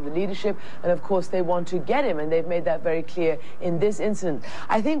go after the leadership, and of course, they want to get him, and they've made that very clear in this incident.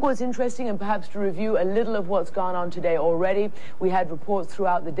 I think what's interesting, and perhaps to review a little of what's gone on today already, we had reports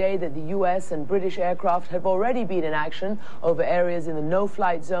throughout the day that the U.S. and British aircraft have already been in action over areas in the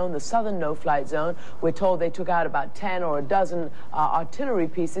no-flight zone, the southern no-flight zone. We're told they took out about 10 or a dozen artillery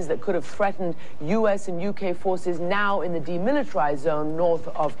pieces that could have threatened U.S. and U.K. forces now in the demilitarized zone north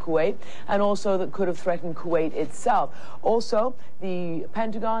of Kuwait, and also that could have threatened Kuwait itself. Also, the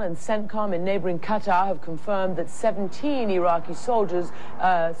Pentagon and CENTCOM in neighboring Qatar have confirmed that 17 Iraqi soldiers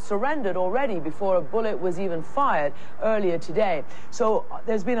surrendered already before a bullet was even fired earlier today. So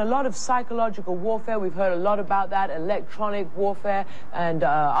there's been a lot of psychological warfare. We've heard a lot about that, electronic warfare and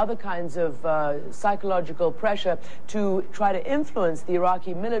other kinds of psychological pressure to try to influence the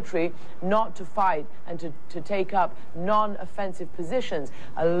Iraqi military not to fight and to take up non-offensive positions.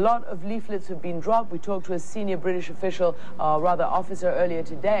 A lot of leaflets have been dropped. We talked to a senior British official, rather officer, earlier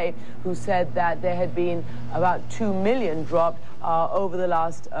today, who said that there had been about 2 million dropped over the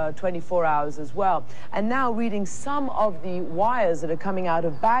last 24 hours as well. And now reading some of the wires that are coming out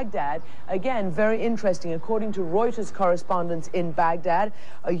of Baghdad, again, very interesting. According to Reuters correspondents in Baghdad,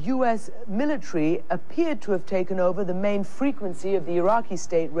 a U.S. military appeared to have taken over the main frequency of the Iraqi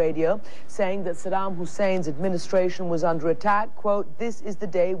state radio, saying that Saddam Hussein's administration was under attack. Quote, "This is the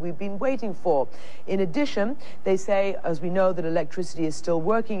day we've been waiting for." In addition, they say, as we know, that electricity is still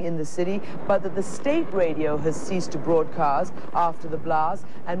working in the city, but that the state radio has ceased to broadcast after the blast.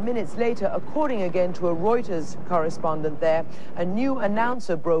 And minutes later, according again to a Reuters correspondent there, a new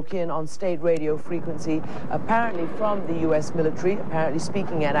announcer broke in on state radio frequency, apparently from the U.S. military, apparently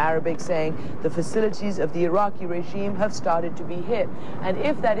speaking in Arabic, saying the facilities of the Iraqi regime have started to be hit. And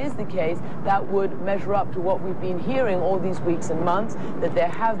if that is the case, that would measure up to what we've been hearing all these weeks and months, that there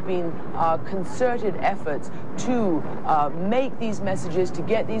have been concerted efforts to make these messages, to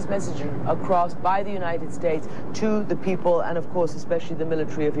get these messages across by the United States to the people and, of course, especially the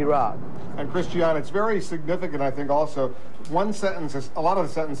military of Iraq. And Christian, it's very significant, I think, also. One sentence, a lot of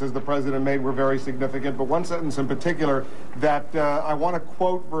the sentences the president made were very significant, but one sentence in particular that I want to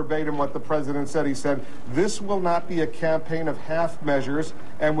quote verbatim what the president said. He said, "This will not be a campaign of half measures,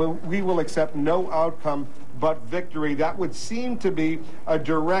 and we will accept no outcome but victory." That would seem to be a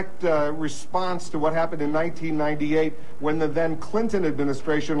direct response to what happened in 1998 when the then Clinton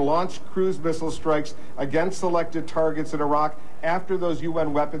administration launched cruise missile strikes against selected targets in Iraq after those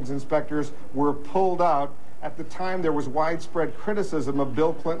UN weapons inspectors were pulled out. At the time, there was widespread criticism of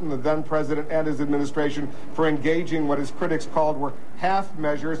Bill Clinton, the then president, and his administration for engaging what his critics called were half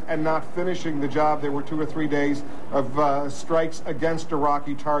measures and not finishing the job. There were 2 or 3 days of strikes against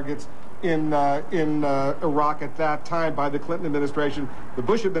Iraqi targets in Iraq at that time by the Clinton administration. The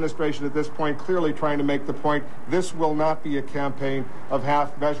Bush administration at this point clearly trying to make the point this will not be a campaign of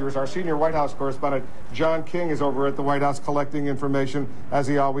half measures. Our senior White House correspondent John King is over at the White House collecting information as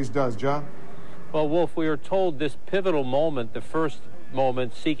he always does. John? Well, Wolf, we are told this pivotal moment, the first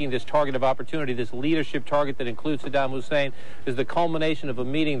moment seeking this target of opportunity, this leadership target that includes Saddam Hussein, is the culmination of a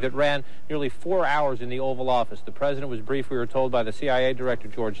meeting that ran nearly 4 hours in the Oval Office. The president was briefed, we were told, by the CIA director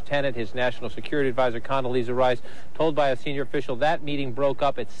George Tenet, his national security advisor Condoleezza Rice, told by a senior official that meeting broke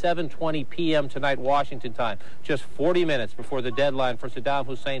up at 7:20 p.m. tonight Washington time, just 40 minutes before the deadline for Saddam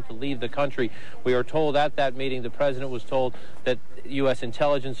Hussein to leave the country. We are told at that meeting the president was told that U.S.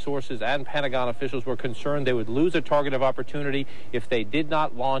 intelligence sources and Pentagon officials were concerned they would lose a target of opportunity if they did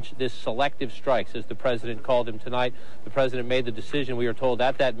not launch this selective strikes, as the president called them tonight. The president made the decision, we are told,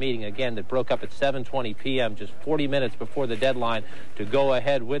 at that meeting, again, that broke up at 7:20 p.m., just 40 minutes before the deadline, to go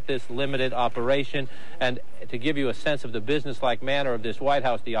ahead with this limited operation. And to give you a sense of the business-like manner of this White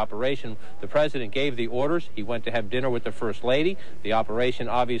House, the operation, the president gave the orders. He went to have dinner with the First Lady. The operation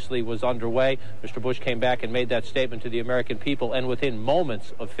obviously was underway. Mr. Bush came back and made that statement to the American people, and within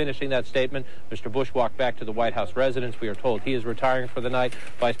moments of finishing that statement, Mr. Bush walked back to the White House residence. We are told he is retiring for the night.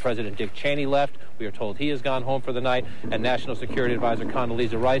 Vice President Dick Cheney left. We are told he has gone home for the night, and National Security Advisor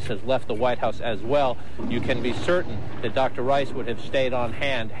Condoleezza Rice has left the White House as well. You can be certain that Dr. Rice would have stayed on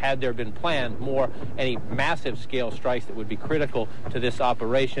hand had there been planned any massive scale strikes that would be critical to this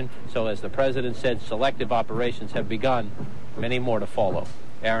operation. So as the president said, selective operations have begun, many more to follow.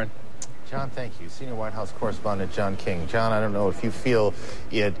 Aaron? John, thank you. Senior White House correspondent John King. John, I don't know if you feel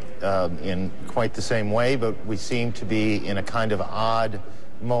it in quite the same way, but we seem to be in a kind of odd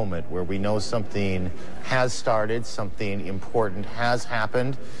moment where we know something has started, something important has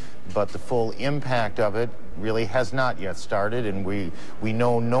happened, but the full impact of it really has not yet started, and we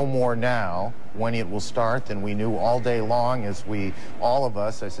know no more now when it will start than we knew all day long, as all of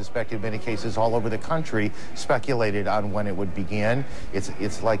us, I suspect in many cases all over the country, speculated on when it would begin.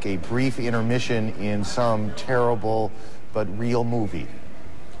 It's like a brief intermission in some terrible but real movie.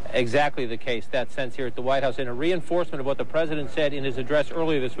 Exactly the case, that sense here at the White House, and a reinforcement of what the president said in his address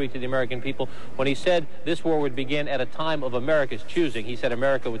earlier this week to the American people when he said this war would begin at a time of America's choosing. He said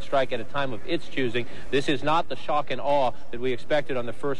America would strike at a time of its choosing. This is not the shock and awe that we expected on the first